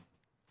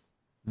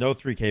 No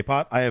 3K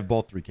pot. I have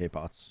both 3K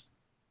pots.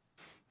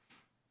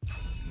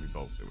 We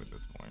both do at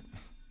this point.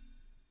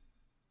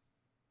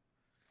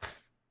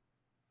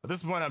 At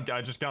this point,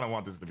 I just kind of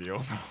want this to be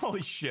over.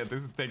 Holy shit,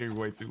 this is taking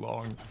way too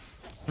long.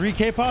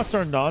 3K pots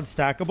are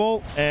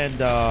non-stackable, and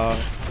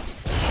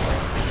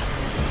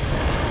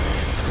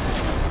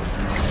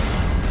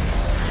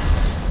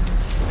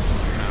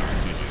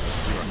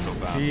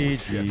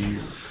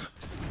GG's.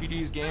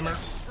 GG's, gamer.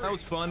 That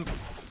was fun.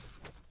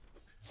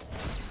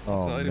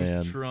 Oh Items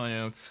man. to try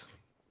out.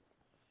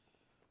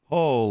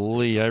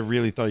 Holy, I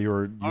really thought you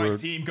were All right,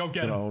 team, go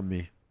get gonna him. own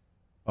me.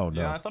 Oh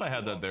no. Yeah, I thought I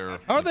had that there.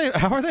 How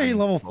are they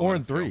level 4 and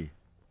Let's go. 3?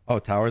 Oh,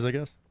 towers, I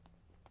guess.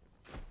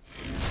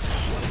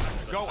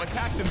 Go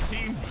attack them,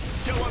 team.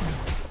 Kill him.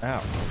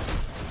 Ow.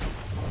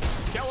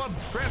 Kill him.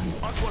 Grim.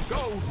 Aqua,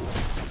 go.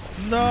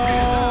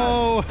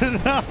 No!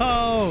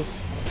 No!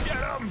 Get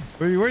him.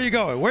 Where are you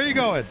going? Where are you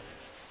going?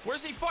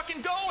 Where's he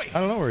fucking going? I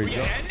don't know where We he's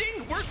going.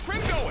 ending? Where's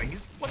Grim going?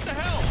 What the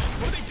hell?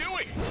 What are they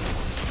doing?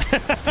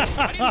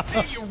 I didn't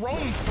say you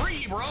roam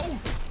free, bro.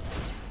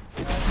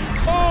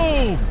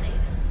 Oh!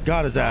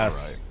 Got his ass.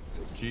 All right.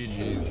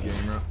 GG's,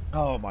 gamer.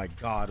 Oh my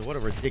god, what a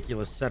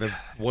ridiculous set of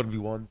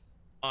 1v1s.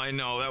 I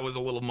know, that was a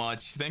little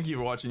much. Thank you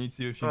for watching,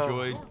 YouTube. If you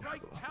enjoyed,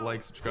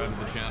 like, subscribe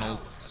to the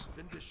channels.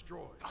 Been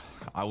destroyed.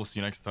 I will see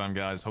you next time,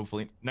 guys.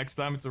 Hopefully, next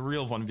time it's a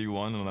real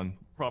 1v1 on a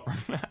proper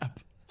map.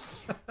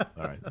 All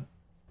right.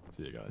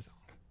 See you guys.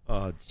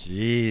 Oh,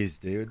 jeez,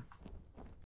 dude.